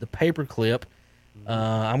called the Paperclip.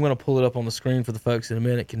 I'm going to pull it up on the screen for the folks in a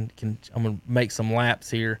minute. I'm going to make some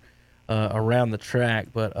laps here around the track,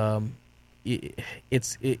 but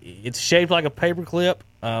it's shaped like a paperclip.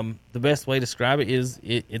 The best way to describe it is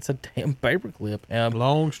it's a damn paperclip.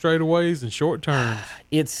 Long straightaways and short turns.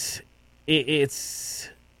 It's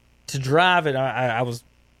to drive it. I was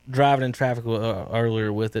driving in traffic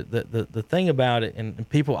earlier with it. The thing about it, and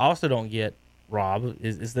people also don't get, Rob,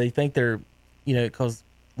 is they think they're, because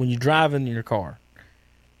when you drive in your car,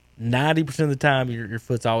 90% of the time, your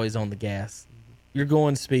foot's always on the gas. You're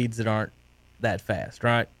going speeds that aren't that fast,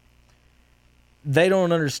 right? They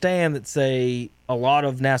don't understand that, say, a lot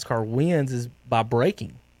of NASCAR wins is by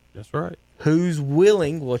braking. That's right. Who's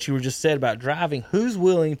willing, what you were just said about driving, who's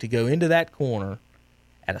willing to go into that corner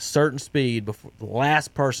at a certain speed before the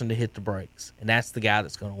last person to hit the brakes? And that's the guy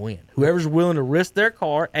that's going to win. Whoever's willing to risk their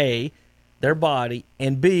car, A, their body,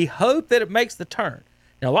 and B, hope that it makes the turn.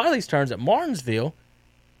 Now, a lot of these turns at Martinsville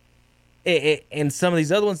and some of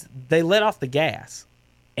these other ones, they let off the gas.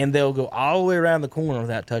 And they'll go all the way around the corner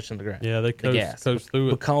without touching the ground. Yeah, they coast through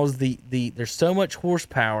it. Because there's so much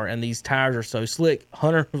horsepower and these tires are so slick.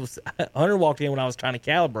 Hunter walked in when I was trying to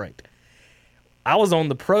calibrate. I was on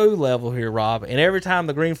the pro level here, Rob, and every time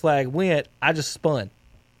the green flag went, I just spun.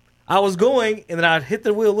 I was going, and then I'd hit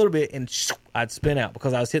the wheel a little bit, and I'd spin out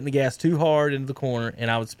because I was hitting the gas too hard into the corner, and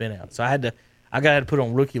I would spin out. So I had to put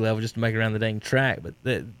on rookie level just to make it around the dang track. But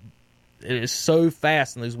it is so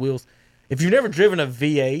fast in those wheels. If you've never driven a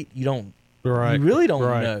V8, you really don't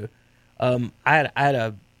know. I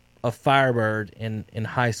had a Firebird in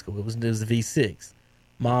high school. It was a V6.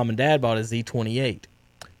 Mom and Dad bought a Z28.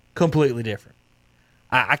 Completely different.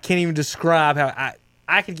 I can't even describe how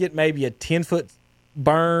I could get maybe a 10-foot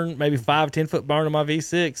burn, maybe 10-foot burn on my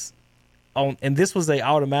V6. And this was a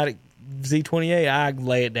automatic Z28. I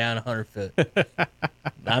lay it down 100 foot.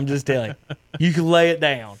 I'm just telling you, you can lay it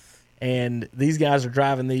down. And these guys are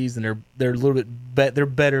driving these, and they're a little bit they're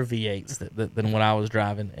better V8s than what I was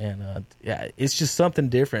driving, and it's just something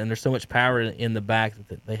different. And there's so much power in the back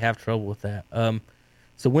that they have trouble with that.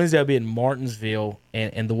 So Wednesday I'll be in Martinsville,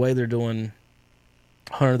 and the way they're doing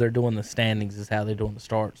the standings is how they're doing the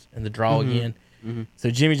starts and the draw again. Mm-hmm. So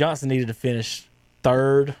Jimmie Johnson needed to finish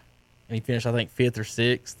third, and he finished I think fifth or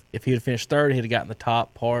sixth. If he had finished third, he'd have gotten the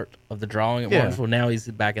top part of the drawing at Martinsville. Now he's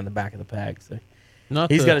back in the back of the pack. So.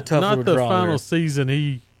 He's got a tough little draw. Not the final season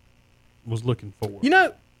he was looking for.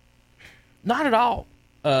 Not at all.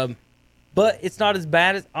 But it's not as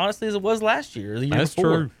bad as honestly as it was last year or the year That's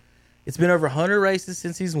before. True. It's been over 100 races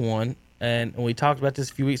since he's won, and we talked about this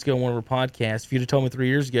a few weeks ago on one of our podcasts. If you'd have told me 3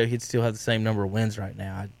 years ago, he'd still have the same number of wins right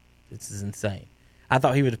now. This is insane. I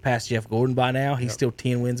thought he would have passed Jeff Gordon by now. He's still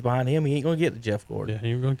 10 wins behind him. He ain't going to get to Jeff Gordon. Yeah,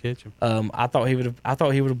 he ain't going to catch him. I thought he would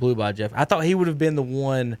have blew by Jeff. I thought he would have been the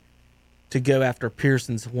one to go after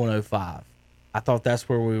Pearson's 105. I thought that's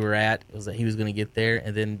where we were at. It was that he was going to get there,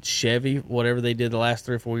 and then Chevy, whatever they did the last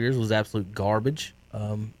 3 or 4 years, was absolute garbage,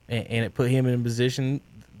 and it put him in a position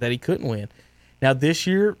that he couldn't win. Now this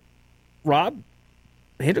year, Rob,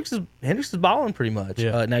 Hendricks is balling pretty much.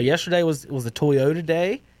 Yeah. Now yesterday was a Toyota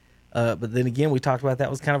day, but then again we talked about that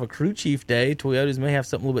was kind of a crew chief day. Toyotas may have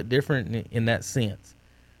something a little bit different in that sense.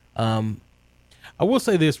 I will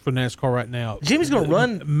say this for NASCAR right now. Jimmy's going to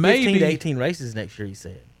run 15 to 18 races next year, he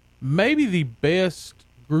said. Maybe the best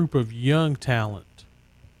group of young talent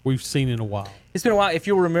we've seen in a while. It's been a while. If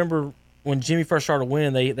you'll remember when Jimmy first started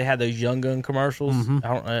winning, they had those Young Gun commercials. Mm-hmm. I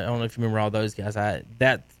don't know if you remember all those guys. I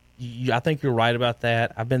think you're right about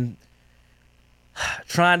that. I've been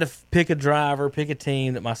trying to pick a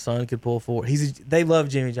team that my son could pull for. They love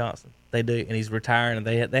Jimmie Johnson. They do, and he's retiring, and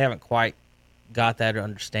they haven't quite got that or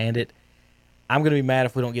understand it. I'm going to be mad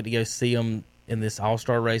if we don't get to go see them in this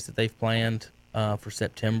All-Star race that they've planned for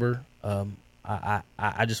September.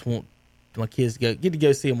 I just want my kids to get to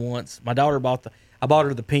go see them once. My daughter I bought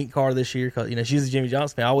her the pink car this year because she's a Jimmie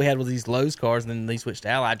Johnson fan. All we had was these Lowe's cars, and then they switched to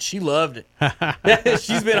Allied. She loved it.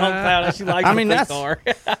 She's been on cloud, and she likes the pink car.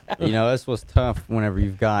 That's what's tough whenever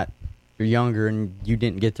you're younger and you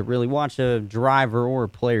didn't get to really watch a driver or a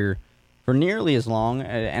player for nearly as long,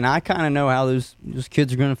 and I kind of know how those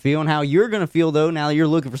kids are going to feel and how you're going to feel, though, now that you're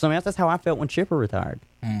looking for something else. That's how I felt when Chipper retired.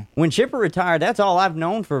 When Chipper retired, that's all I've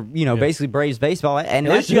known for, basically Braves baseball. And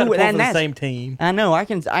at least you got to pull for the same team. I know. I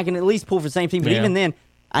can at least pull for the same team, but even then,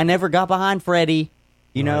 I never got behind Freddie.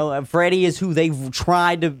 Freddie is who they've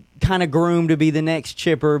tried to kind of groom to be the next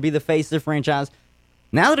Chipper, be the face of the franchise.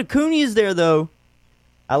 Now that Acuna is there, though,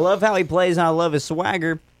 I love how he plays and I love his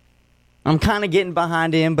swagger. I'm kind of getting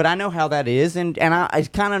behind him, but I know how that is. And it's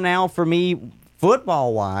kind of now, for me,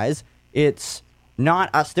 football-wise, it's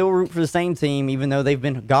not – I still root for the same team, even though they've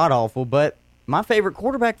been god-awful. But my favorite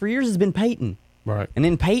quarterback for years has been Peyton. Right. And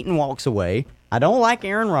then Peyton walks away. I don't like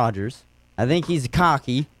Aaron Rodgers. I think he's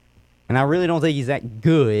cocky, and I really don't think he's that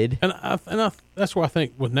good. And that's why I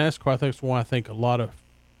think with NASCAR, that's why I think a lot of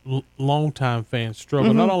longtime fans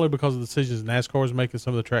struggle, not only because of the decisions NASCAR is making,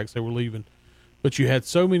 some of the tracks they were leaving, but you had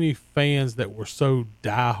so many fans that were so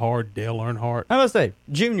diehard Dale Earnhardt. I was say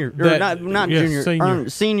junior, or not junior,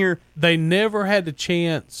 senior. They never had the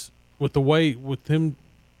chance with the way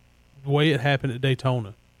it happened at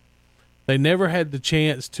Daytona. They never had the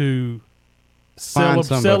chance to Find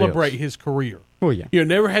somebody celebrate else. his career. Oh, yeah.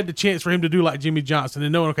 Never had the chance for him to do like Jimmy Johnson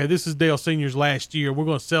and knowing, okay, this is Dale Sr.'s last year. We're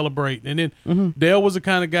going to celebrate. And then Dale was the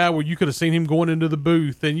kind of guy where you could have seen him going into the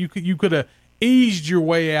booth, and you could have eased your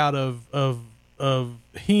way out of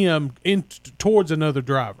him towards another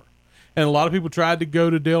driver. And a lot of people tried to go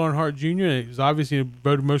to Dale Earnhardt Jr., and he was obviously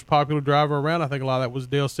voted most popular driver around. I think a lot of that was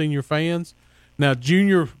Dale Sr. fans. Now,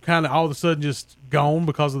 Jr. kind of all of a sudden just gone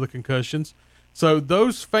because of the concussions. So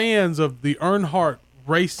those fans of the Earnhardt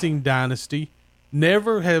racing dynasty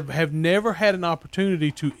have never had an opportunity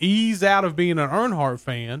to ease out of being an Earnhardt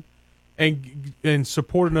fan and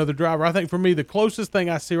support another driver. I think for me, the closest thing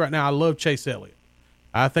I see right now, I love Chase Elliott.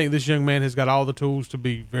 I think this young man has got all the tools to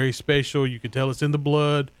be very special. You can tell it's in the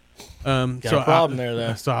blood. Got a problem there,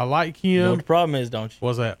 though. So I like You know him. what the problem is, don't you?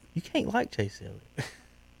 What's that? You can't like Chase Elliott.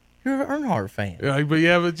 You're an Earnhardt fan. But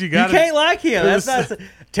you You got can't like him. That's not.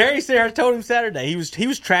 Terry Sarah told him Saturday he was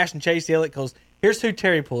trashing Chase Elliott because here's who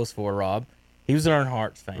Terry pulls for. Rob, he was an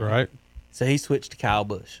Earnhardt fan, right. so he switched to Kyle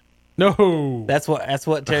Busch. No, That's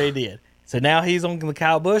what Terry did. So now he's on the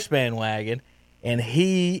Kyle Busch bandwagon, and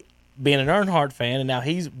he being an Earnhardt fan, and now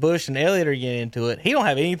he's Busch and Elliott are getting into it. He don't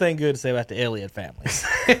have anything good to say about the Elliott families.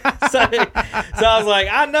 so I was like,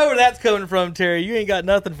 I know where that's coming from, Terry. You ain't got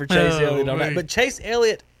nothing for Chase Elliott on that. man. But Chase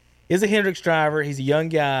Elliott is a Hendricks driver. He's a young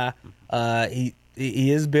guy.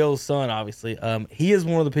 He is Bill's son, obviously. He is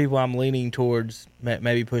one of the people I'm leaning towards,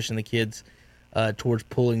 maybe pushing the kids towards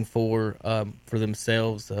pulling for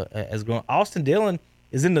themselves as going. Austin Dillon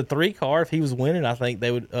is in the 3 car. If he was winning, I think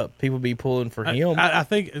they would people would be pulling for him. I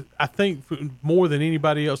think more than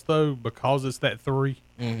anybody else though, because it's that 3.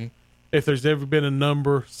 Mm-hmm. If there's ever been a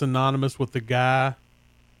number synonymous with the guy,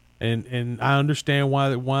 and I understand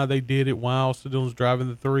why they did it, why Austin Dillon's driving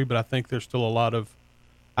the 3, but I think there's still a lot of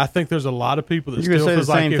people that You could still say the feels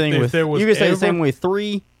like same thing if with. there was You could say ever, the same with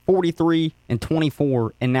 3, 43, and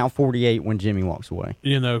 24, and now 48 when Jimmy walks away.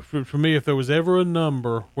 You know, for me, if there was ever a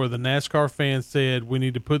number where the NASCAR fans said we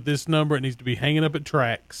need to put this number, it needs to be hanging up at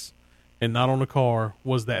tracks and not on the car,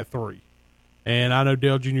 was that 3. And I know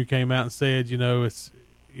Dale Jr. came out and said,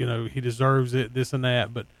 he deserves it, this and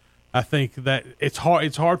that, but I think that it's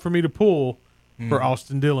hard for me to pull for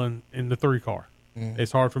Austin Dillon in the 3 car.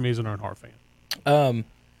 It's hard for me as an Earnhardt fan.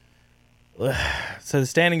 So the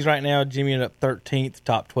standings right now, Jimmy ended up 13th,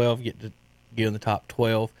 top 12, get in the top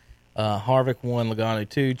 12. Harvick 1, Logano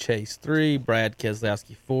 2, Chase 3, Brad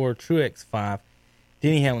Keselowski 4, Truex 5,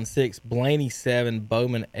 Denny Hamlin 6, Blaney 7,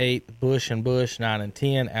 Bowman 8, Busch 9 and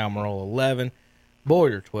 10, Almirola 11,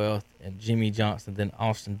 Bowyer 12th, and Jimmy Johnson, then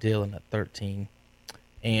Austin Dillon at 13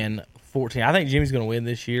 and 14. I think Jimmy's going to win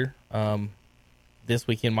this year. This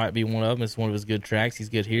weekend might be one of them. It's one of his good tracks. He's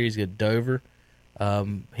good here. He's good at Dover.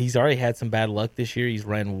 He's already had some bad luck this year. He's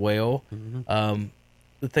ran well.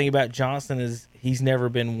 The thing about Johnson is he's never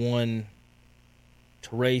been one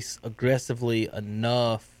to race aggressively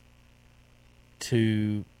enough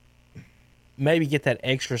to maybe get that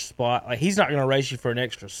extra spot. Like, he's not going to race you for an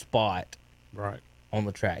extra spot Right. on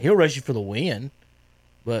the track. He'll race you for the win,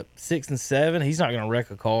 but 6 and 7, he's not going to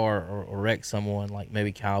wreck a car or wreck someone like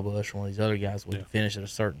maybe Kyle Busch or one of these other guys would finish at a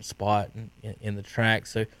certain spot in the track.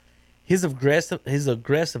 So his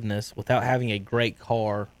aggressiveness without having a great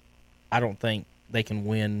car, I don't think they can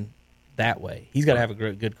win that way. He's got to have a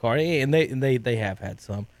good car, and they have had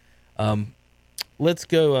some. Let's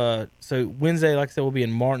go. So Wednesday, like I said, we'll be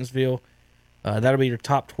in Martinsville. That'll be your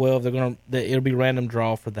top 12. It'll be random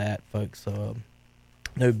draw for that, folks. So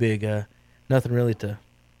no big, nothing really to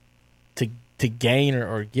gain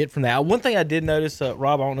or get from that. One thing I did notice,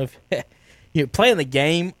 Rob, I don't know if playing the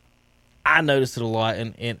game, I noticed it a lot,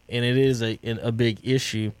 and it is a big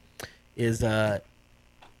issue. Is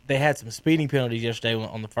they had some speeding penalties yesterday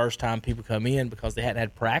on the first time people come in because they hadn't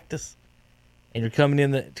had practice, and you're coming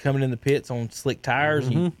in the pits on slick tires.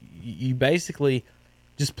 And you basically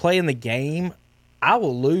just playing the game. I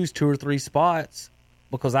will lose 2 or 3 spots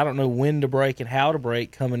because I don't know when to brake and how to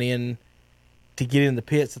brake coming in to get in the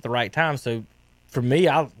pits at the right time. So for me,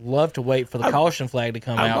 I love to wait for the caution flag to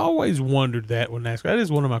come out. I've always wondered that when NASCAR. That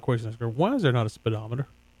is one of my questions. Why is there not a speedometer?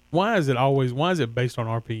 Why is it based on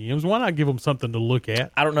RPMs? Why not give them something to look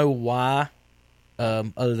at? I don't know why,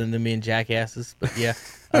 other than them being jackasses. But yeah,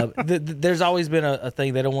 there's always been a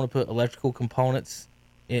thing. They don't want to put electrical components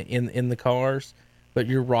in the cars. But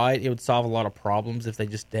you're right. It would solve a lot of problems if they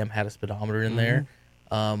just had a speedometer in there.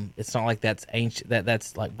 It's not like that's ancient.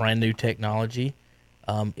 That's like brand new technology.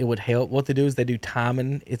 It would help. What they do is they do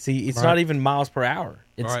timing. It's not even miles per hour.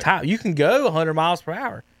 It's time. You can go 100 miles per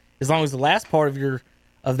hour as long as the last part of your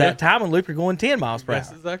of that timing loop, you're going 10 miles per hour.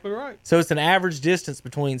 That's exactly right. So it's an average distance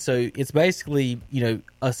between. So it's basically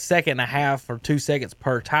a second and a half or 2 seconds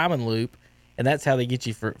per timing loop, and that's how they get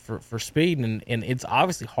you for speed. And it's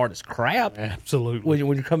obviously hard as crap. Absolutely.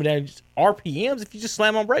 When you're coming down just RPMs, if you just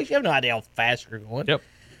slam on brakes, you have no idea how fast you're going. Yep.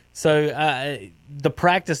 So the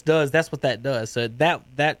practice does. That's what that does. So that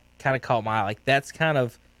kind of caught my eye. Like that's kind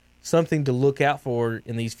of something to look out for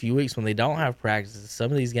in these few weeks when they don't have practices.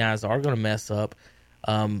 Some of these guys are going to mess up.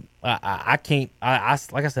 I can't. I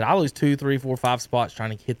like I said, I lose 2, 3, 4, 5 spots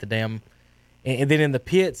trying to hit the damn. And then in the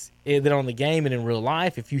pits, and then on the game and in real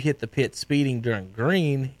life, if you hit the pit speeding during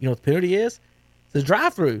green, you know what the penalty is? It's a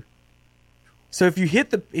drive-through. So if you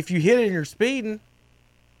hit it and you're speeding,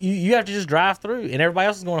 you have to just drive through, and everybody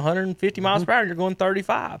else is going 150 miles per hour, and you're going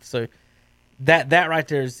 35. So that right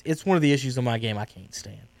there it's one of the issues of my game I can't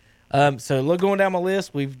stand. So look, going down my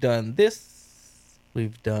list, we've done this,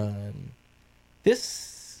 we've done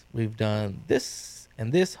this, we've done this,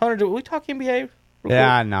 and this. Hunter, did we talk NBA?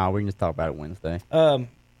 Yeah, no, we can just talk about it Wednesday.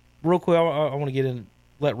 Real quick, I want to get in,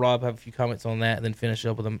 let Rob have a few comments on that, and then finish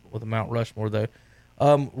up with a Mount Rushmore, though.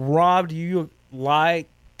 Rob, do you like,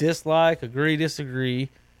 dislike, agree, disagree?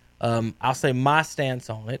 I'll say my stance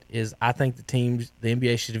on it is I think the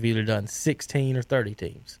NBA should have either done 16 or 30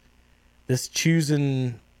 teams. This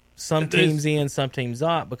choosing some teams in, some teams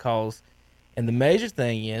out, because, and the major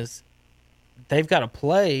thing is they've got to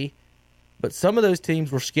play, but some of those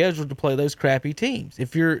teams were scheduled to play those crappy teams.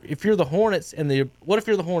 If you're the Hornets what if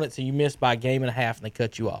you're the Hornets and you missed by a game and a half and they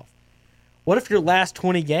cut you off? What if your last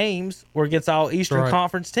 20 games were against all Eastern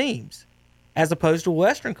Conference teams as opposed to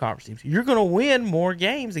Western Conference teams? You're going to win more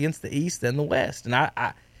games against the East than the West. And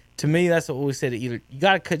I to me, that's what we said. Either you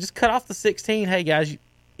got to just cut off the 16. Hey guys,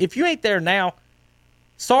 if you ain't there now,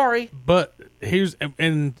 sorry. But here's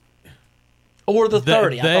or the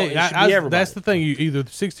 30. I thought it should be everybody. That's the thing. You either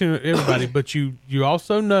 16 or everybody, but you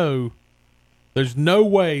also know there's no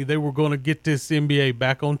way they were going to get this NBA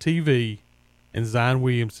back on TV, and Zion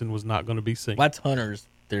Williamson was not going to be seen. That's Hunter's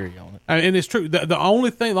theory on it, and it's true. The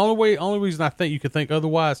only reason I think you could think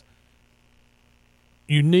otherwise,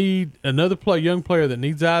 you need another young player that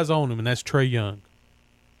needs eyes on him, and that's Trae Young.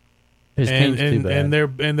 His team's too bad.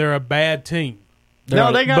 And they're a bad team.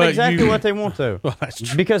 No, they got exactly what they want to. Well, that's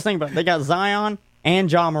true. Because think about it, they got Zion and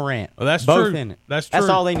Ja Morant. Well, that's both true. in it. That's true. That's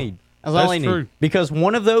all they need. That's all they need. True. Because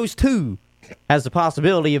one of those two has the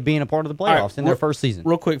possibility of being a part of the playoffs in their first season.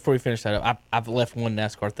 Real quick before we finish that up, I've left one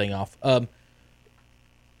NASCAR thing off.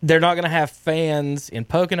 They're not going to have fans in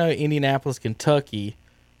Pocono, Indianapolis, Kentucky.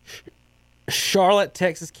 Charlotte,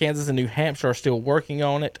 Texas, Kansas, and New Hampshire are still working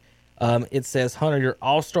on it. It says, Hunter, your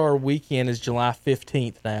All-Star weekend is July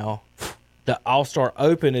 15th now. The All-Star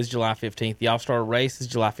Open is July 15th. The All-Star Race is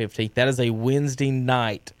July 15th. That is a Wednesday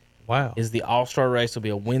night. Wow. Is the All-Star Race will be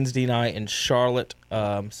a Wednesday night in Charlotte.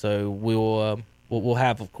 So we'll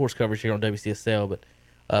have, of course, coverage here on WCSL,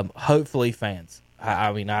 but hopefully fans.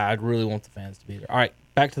 I mean, I'd really want the fans to be there. All right,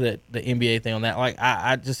 back to the NBA thing on that. Like,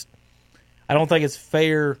 I don't think it's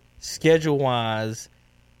fair schedule-wise,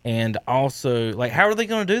 and also, like, how are they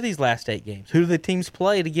going to do these last 8 games? Who do the teams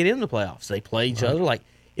play to get in the playoffs? They play each other. Like,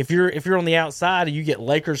 if you're on the outside and you get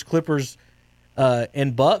Lakers, Clippers,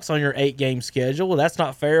 and Bucks on your 8-game schedule, well, that's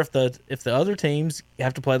not fair if the other teams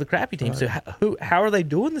have to play the crappy teams. Right. So how are they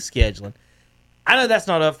doing the scheduling? I know that's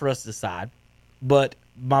not up for us to decide, but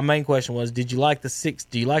my main question was: do you like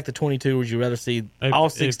the 22, or would you rather see all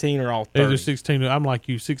 16 or all 30? Either 16. I'm like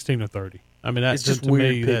you, 16 or 30. I mean, that's just to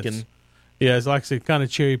weird me. Picking. It's like I said, kind of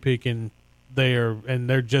cherry picking there, and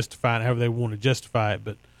they're justifying however they want to justify it.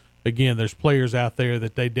 But again, there's players out there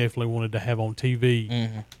that they definitely wanted to have on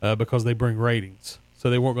TV because they bring ratings, so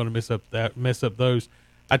they weren't going to mess up those.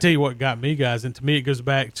 I tell you what got me, guys, and to me it goes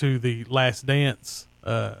back to the Last Dance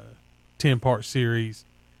 10-part series.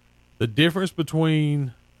 The difference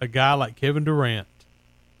between a guy like Kevin Durant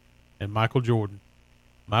and Michael Jordan.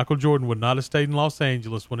 Michael Jordan would not have stayed in Los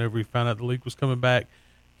Angeles whenever he found out the league was coming back.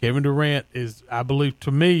 Kevin Durant is, I believe, to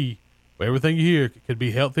me, everything you hear, could be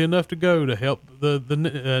healthy enough to go to help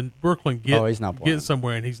the Brooklyn get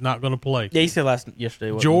somewhere, and he's not going to play. Yeah, he said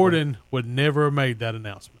yesterday. Jordan would never have made that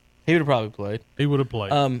announcement. He would have probably played. He would have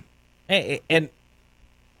played. And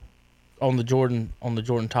on the Jordan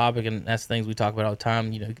topic, and that's things we talk about all the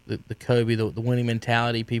time. You know, the Kobe, the winning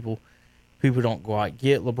mentality. People don't quite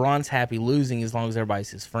get. LeBron's happy losing as long as everybody's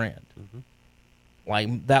his friend. Mm-hmm.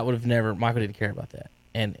 Like that would have never. Michael didn't care about that.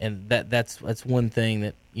 And that's one thing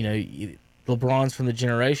that, you know, LeBron's from the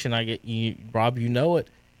generation. Rob, you know it,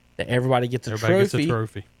 that everybody gets a trophy. Gets a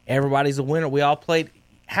trophy. Everybody's a winner. We all played.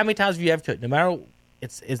 How many times have you ever took? No matter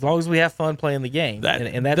it's as long as we have fun playing the game, That-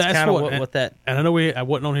 and that's that's kind of what- what that. And I know I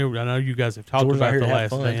wasn't on here. I know you guys have talked George's not about here The to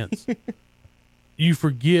have Last fun. Dance. You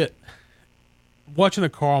forget watching a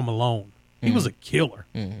Karl Malone. He was a killer.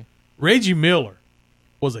 Reggie Miller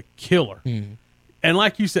was a killer. And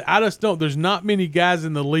like you said, I just don't. There's not many guys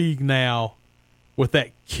in the league now with that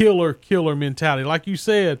killer mentality. Like you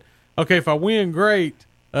said, okay, if I win, great,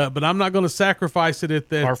 but I'm not going to sacrifice it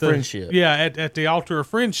at Our the friendship. Yeah, at the altar of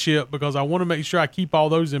friendship, because I want to make sure I keep all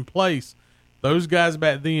those in place. Those guys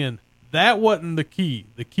back then, that wasn't the key.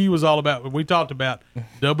 The key was all about what we talked about,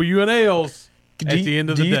 W and L's at the end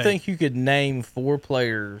of the day. Do you think you could name 4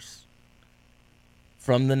 players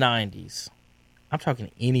from the 90s? I'm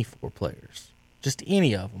talking any 4 players, just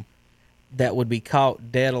any of them, that would be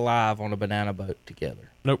caught dead alive on a banana boat together?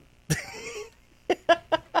 Nope.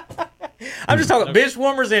 I'm just talking bench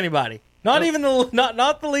warmers, anybody. Not even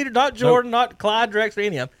not the leader, not Jordan, not Clyde Drexler,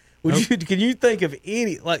 any of them. Can you think of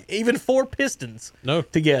any, like even 4 Pistons No.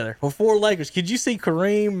 together or 4 Lakers? Could you see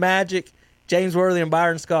Kareem, Magic, James Worthy, and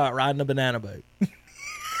Byron Scott riding a banana boat?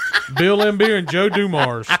 Bill Laimbeer and Joe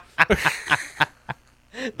Dumars.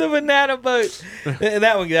 The banana boat.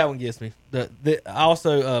 that one gets me.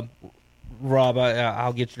 Also, Rob,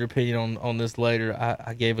 I'll get your opinion on this later.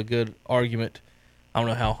 I gave a good argument. I don't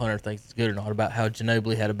know how Hunter thinks it's good or not about how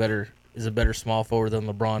Ginobili is a better small forward than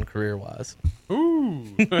LeBron career wise. Ooh.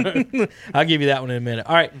 I'll give you that one in a minute.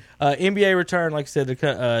 All right, NBA return. Like I said,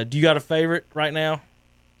 do you got a favorite right now?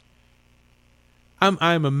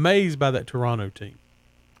 I'm amazed by that Toronto team.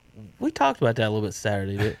 We talked about that a little bit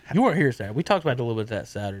Saturday. You weren't here Saturday. We talked about it a little bit that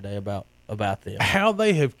Saturday about them. How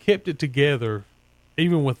they have kept it together,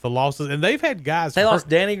 even with the losses, and they've had guys. They hurt. lost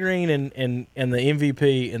Danny Green and the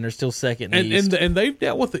MVP, and they're still second in the East. and they've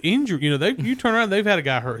dealt with the injury. You know, you turn around, they've had a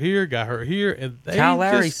guy hurt here, and they Kyle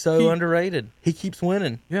Lowry's just so keep, underrated. He keeps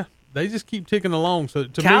winning. Yeah, they just keep ticking along. So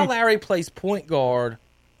to Kyle me, Lowry plays point guard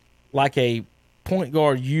like a point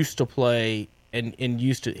guard used to play, and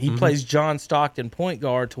used to. He plays John Stockton point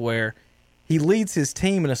guard to where he leads his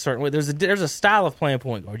team in a certain way. There's a style of playing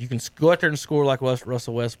point guard. You can go out there and score like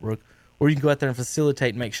Russell Westbrook, or you can go out there and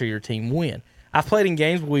facilitate and make sure your team win. I've played in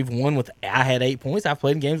games where we've won with I had 8 points. I've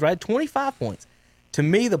played in games where I had 25 points. To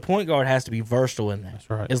me, the point guard has to be versatile in that. That's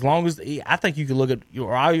right. As long as I think you could look at,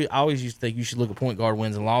 or I always used to think you should look at point guard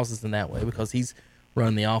wins and losses in that way because he's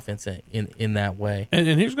running the offense in that way. and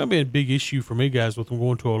here's going to be a big issue for me, guys, with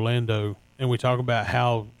going to Orlando, and we talk about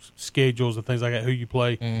how schedules and things like that, who you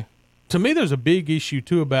play. To me, there's a big issue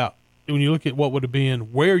too about when you look at what would have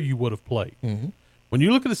been where you would have played. When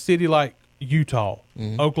you look at a city like Utah,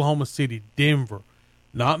 Oklahoma City, Denver,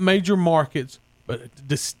 not major markets, but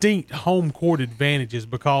distinct home court advantages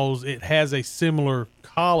because it has a similar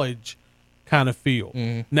college kind of feel.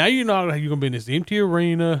 Now you're going to be in this empty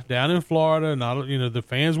arena down in Florida. The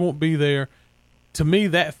fans won't be there. To me,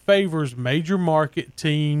 that favors major market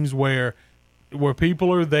teams where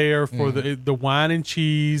people are there for the wine and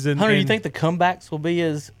cheese. And Hunter, you think the comebacks will be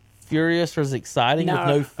as furious or as exciting with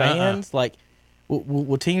no fans? Like,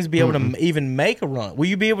 will teams be able to even make a run? Will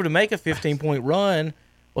you be able to make a 15-point run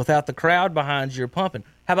without the crowd behind you pumping?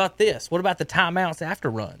 How about this? What about the timeouts after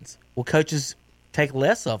runs? Will coaches take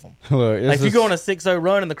less of them? Look, Like if you go on a 6-0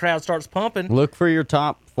 run and the crowd starts pumping, look for your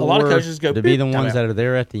top 4 A lot of coaches go, to be the "Beep, ones timeout." that are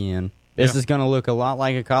there at the end. This Yeah. is going to look a lot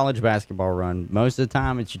like a college basketball run. Most of the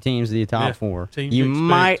time, it's your teams, the top Yeah, 4. teams You you expect.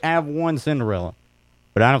 might have one Cinderella,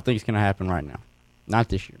 but I don't think it's going to happen right now. Not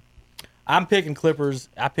this year. I'm picking Clippers.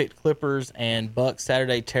 I picked Clippers and Bucks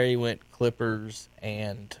Saturday. Terry went Clippers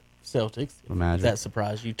and Celtics. Imagine. If that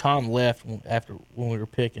surprised you. Tom left after when we were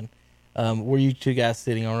picking. Where you two guys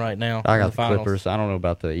sitting on right now? I in got the finals? Clippers. I don't know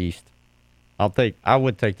about the East. I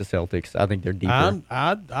would take the Celtics. I think they're deeper.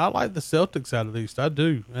 I like the Celtics out of the East. I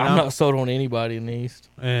do. And I'm not sold on anybody in the East.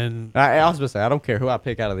 And I was going to say, I don't care who I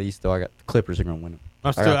pick out of the East, though. I got the Clippers are going to win it.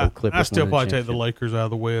 I got the still Clippers still winning probably the take the championship. Lakers out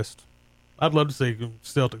of the West. I'd love to see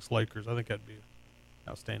Celtics Lakers. I think that'd be an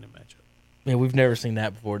outstanding matchup. Yeah, we've never seen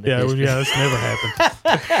that before. in the Yeah, history. that's never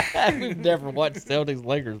happened. We've never watched Celtics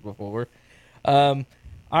Lakers before. All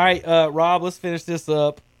right, Rob, let's finish this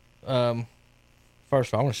up. First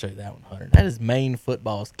of all, I want to show you that one, Hunter. That is Maine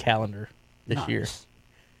football's calendar this year.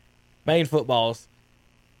 Maine football's.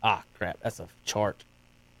 Ah, crap. That's a chart.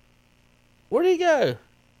 Where'd he go?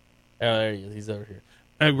 Oh, there he is. He's over here.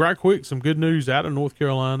 Hey, right quick, some good news out of North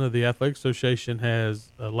Carolina. The Athletic Association has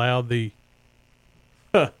allowed the.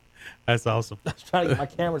 That's awesome. I was trying to get my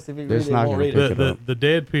camera to see if he It's read it. not Won't gonna read pick it. it up. The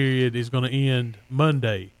dead period is going to end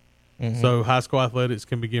Monday. So high school athletics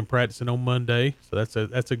can begin practicing on Monday. So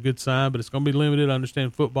that's a good sign, but it's going to be limited. I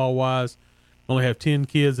understand football wise, only have 10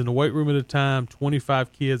 kids in the weight room at a time,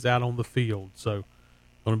 25 kids out on the field. So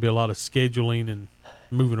Going to be a lot of scheduling and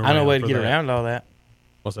moving around. I know a way to for get that. around all that.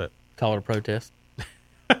 What's that? Call it a protest.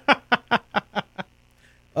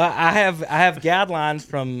 I have guidelines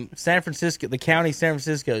from San Francisco, the county San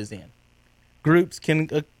Francisco's in. Groups can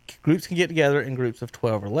get together in groups of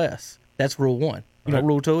 12 or less. That's rule 1. You know what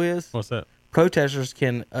rule 2 is? What's that? Protesters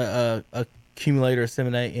can accumulate or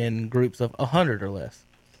assimilate in groups of 100 or less.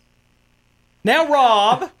 Now,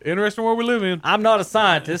 Rob, Interesting world we live in. I'm not a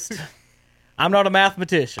scientist. I'm not a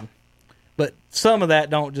mathematician. But some of that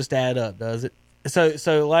don't just add up, does it?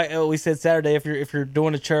 So like we said Saturday, if you're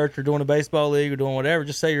doing a church or doing a baseball league or doing whatever,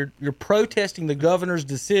 just say you're protesting the governor's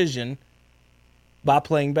decision by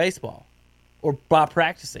playing baseball or by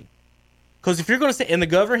practicing. Because if you're going to say, and the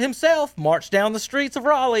governor himself marched down the streets of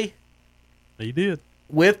Raleigh He did.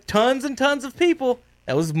 with tons and tons of people.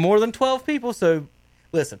 That was more than 12 people. So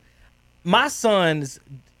listen, my son's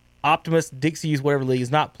Optimus Dixie's whatever league is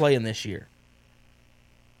not playing this year.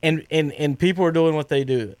 And people are doing what they're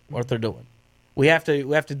doing. We have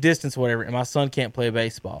to distance whatever, and my son can't play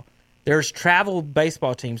baseball. There's travel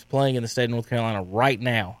baseball teams playing in the state of North Carolina right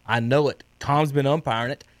now. I know it. Tom's been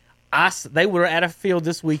umpiring it. They were at a field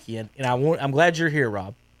this weekend, and I'm glad you're here,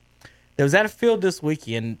 Rob. They was at a field this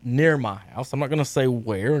weekend near my house. I'm not going to say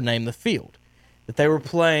where or name the field. That they were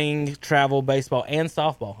playing travel baseball and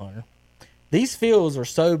softball, Hunter. These fields are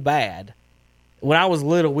so bad. When I was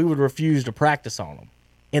little, we would refuse to practice on them.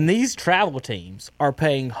 And these travel teams are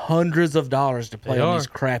paying hundreds of dollars to play on these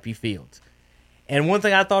crappy fields. And one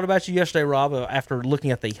thing I thought about you yesterday, Rob, after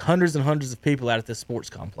looking at the hundreds and hundreds of people out at this sports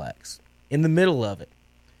complex, in the middle of it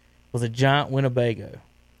was a giant Winnebago,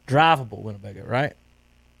 drivable Winnebago, right?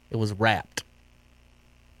 It was wrapped.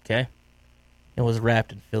 Okay? It was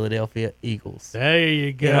wrapped in Philadelphia Eagles. There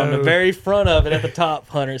you go. And on the very front of it at the top,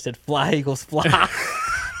 Hunter, it said, "Fly, Eagles, fly."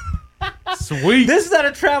 Sweet. This is at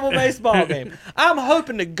a travel baseball game. I'm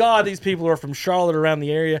hoping to God these people are from Charlotte around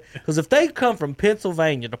the area, because if they come from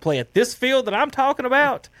Pennsylvania to play at this field that I'm talking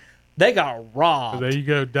about, they got robbed. There you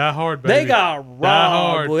go. Die hard, baby. They got robbed.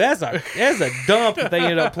 hard. Boy, that's a dump that they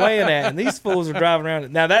ended up playing at, and these fools are driving around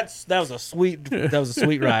it. Now that was a sweet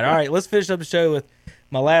ride. All right, let's finish up the show with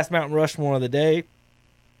my last Mountain Rushmore of the day.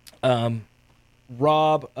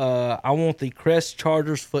 Rob, I want the Crest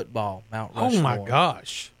Chargers football Mount Rushmore. Oh my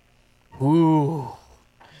gosh. Ooh.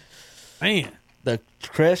 Man. The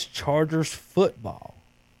Crest Chargers football.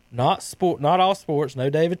 Not all sports, no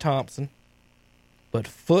David Thompson, but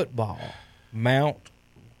football Mount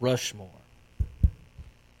Rushmore.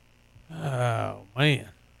 Oh, man.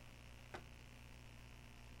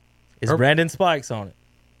 Is Brandon Spikes on it?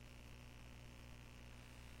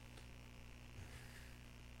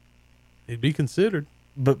 It'd be considered.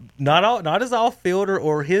 But not as off fielder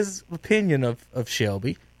or his opinion of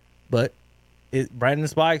Shelby, but Brandon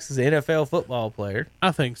Spikes is an NFL football player.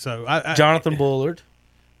 I think so. Jonathan Bullard.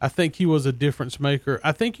 I think he was a difference maker.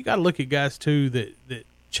 I think you got to look at guys too that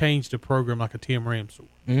changed the program, like a Tim Ramsey.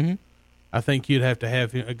 Mm-hmm. I think you'd have to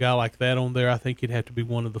have a guy like that on there. I think he'd have to be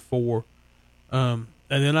one of the four. And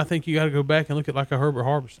then I think you got to go back and look at like a Herbert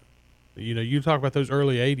Harbison. You know, you talk about those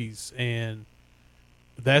early 80s, and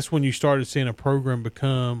that's when you started seeing a program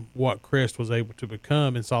become what Crest was able to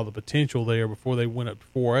become, and saw the potential there before they went up to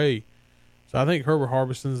 4A. So I think Herbert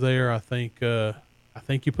Harbison's there. I think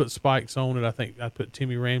you put Spikes on it. I think I put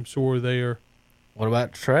Timmy Ramsor there. What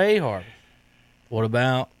about Trey Harbison? What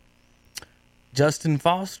about Justin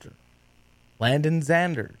Foster? Landon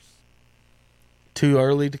Zanders? Too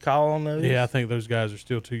early to call on those? Yeah, I think those guys are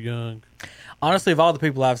still too young. Honestly, of all the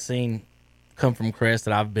people I've seen come from Crest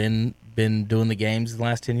that I've been doing the games the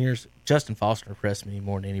last 10 years, Justin Foster impressed me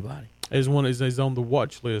more than anybody. He's on the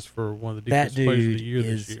watch list for one of the That defensive players of dude the year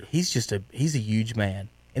this year. He's a huge man,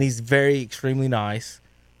 and he's extremely nice.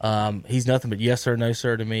 He's nothing but yes sir, no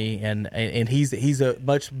sir to me, and he's a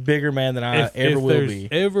much bigger man than I ever will be. If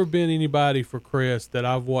there's ever been anybody for Crest that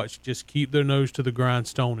I've watched just keep their nose to the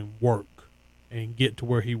grindstone and work and get to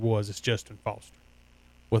where he was, it's Justin Foster,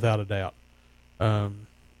 without a doubt.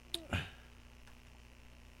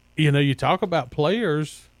 You talk about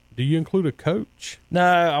players. Do you include a coach? No,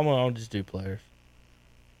 I'll just do players.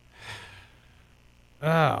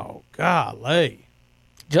 Oh, golly.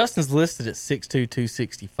 Justin's listed at 6'2",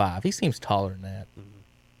 265. He seems taller than that,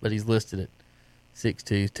 but he's listed at 6'2",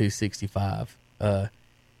 265.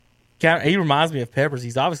 He reminds me of Peppers.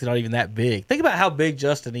 He's obviously not even that big. Think about how big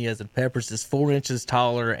Justin is, and Peppers is 4 inches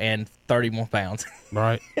taller and 30 more pounds.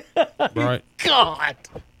 Right. Right. God.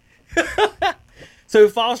 So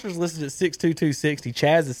Foster's listed at 6'2", 260.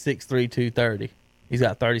 Chaz is 6'3", 230. He's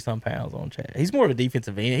got 30-some pounds on Chaz. He's more of a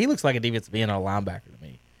defensive end. He looks like a defensive end or a linebacker to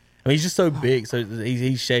me. I mean, he's just so big. So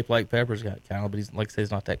he's shaped like Peppers, kind of, but he's like I said,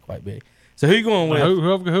 he's not that quite big. So who you going with? Who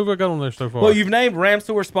have I got on there so far? Well, you've named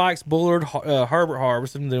Ramsor, Spikes, Bullard, Herbert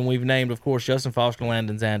Harbison. Then we've named, of course, Justin Foster,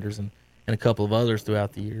 Landon Zanders, and a couple of others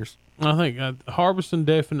throughout the years. I think Harbison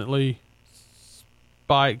definitely,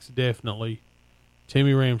 Spikes definitely,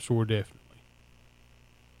 Timmy Ramsor definitely.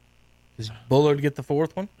 Does Bullard get the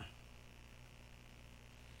fourth one?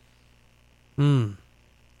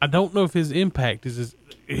 I don't know if his impact is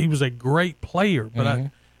he was a great player,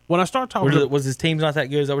 but when I start talking, Was his team not that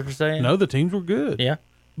good? Is that what you're saying? no, the teams were good. Yeah.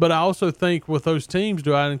 But I also think with those teams,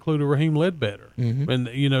 do I include a Raheem Ledbetter? Mm-hmm. And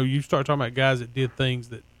you start talking about guys that did things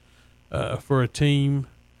that for a team,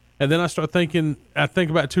 and then I think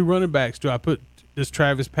about two running backs. Does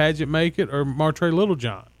Travis Padgett make it or Martre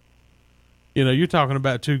Littlejohn? You're talking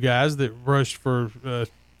about two guys that rushed for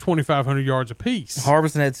 2,500 yards apiece.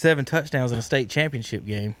 Harbison had 7 touchdowns in a state championship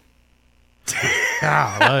game.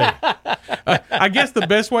 Golly. I guess the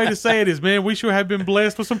best way to say it is, man, we should have been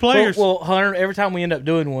blessed with some players. Well, Hunter, every time we end up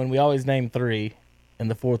doing one, we always name 3, and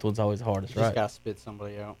the fourth one's always the hardest, Just right? gotta spit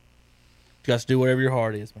somebody out. You got to do whatever your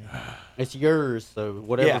heart is, man. It's yours, so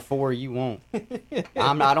whatever Yeah. 4 you want.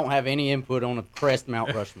 I don't have any input on a crest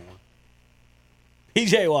Mount Rushmore.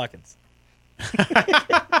 P.J. Watkins.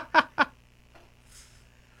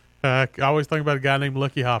 I always think about a guy named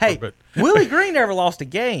Lucky Hopper, Hey, but Willie Green never lost a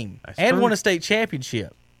game That's and true. won a state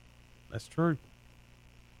championship. that's true.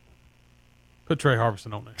 Put Trey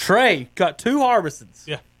Harbison on there. Trey got 2 Harbisons.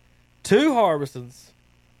 Yeah. 2 Harbisons,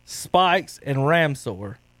 Spikes, and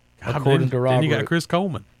Ramsor, according to Rob Then you got Root. Chris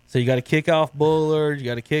Coleman. So you got to kick off Bullard. You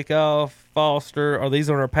got to kick off Foster. Are these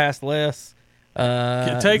on our pass list?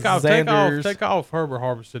 Take off Zanders. Herbert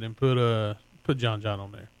Harbison and put John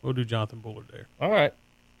on there. We'll do Jonathan Bullard there. All right.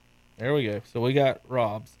 There we go. So we got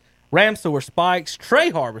Rob's. Ramsor, Spikes, Trey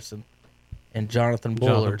Harbison, and Jonathan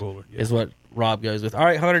Bullard, yeah. is what Rob goes with. All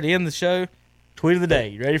right, Hunter, to end the show, tweet of the day.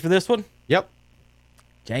 You ready for this one? Yep.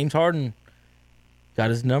 James Harden got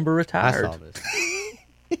his number I retired. saw this.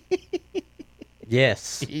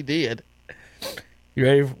 Yes. He did. You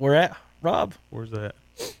ready for where at, Rob? Where's that?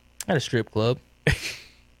 At a strip club.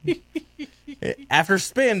 After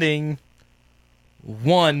spending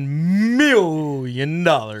 $1 million.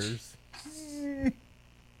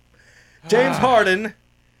 James Harden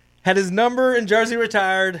had his number and jersey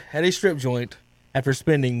retired at a strip joint after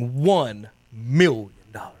spending $1 million.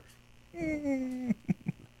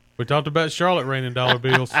 We talked about Charlotte raining dollar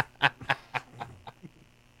bills. All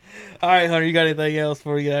right, Hunter, you got anything else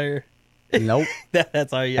before we get out of here? Nope.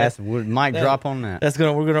 That's all you got. That's mic drop on that.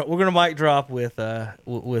 We're gonna mic drop with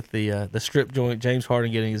the strip joint. James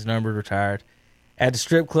Harden getting his number retired at the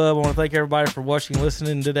strip club. I want to thank everybody for watching and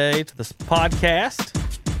listening today to this podcast.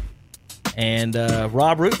 And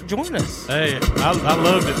Rob Root for joining us. Hey, I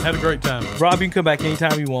loved it. Had a great time. Rob, you can come back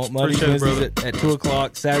anytime you want. Mondays, Appreciate it, Wednesdays at 2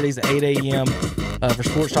 o'clock, Saturdays at 8 a.m. For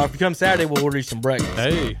Sports Talk. If you come Saturday, we'll order you some breakfast.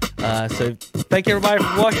 Hey. So thank everybody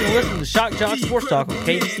for watching and listening to Shock Jock Sports Talk on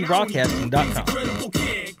KBCBroadcasting.com.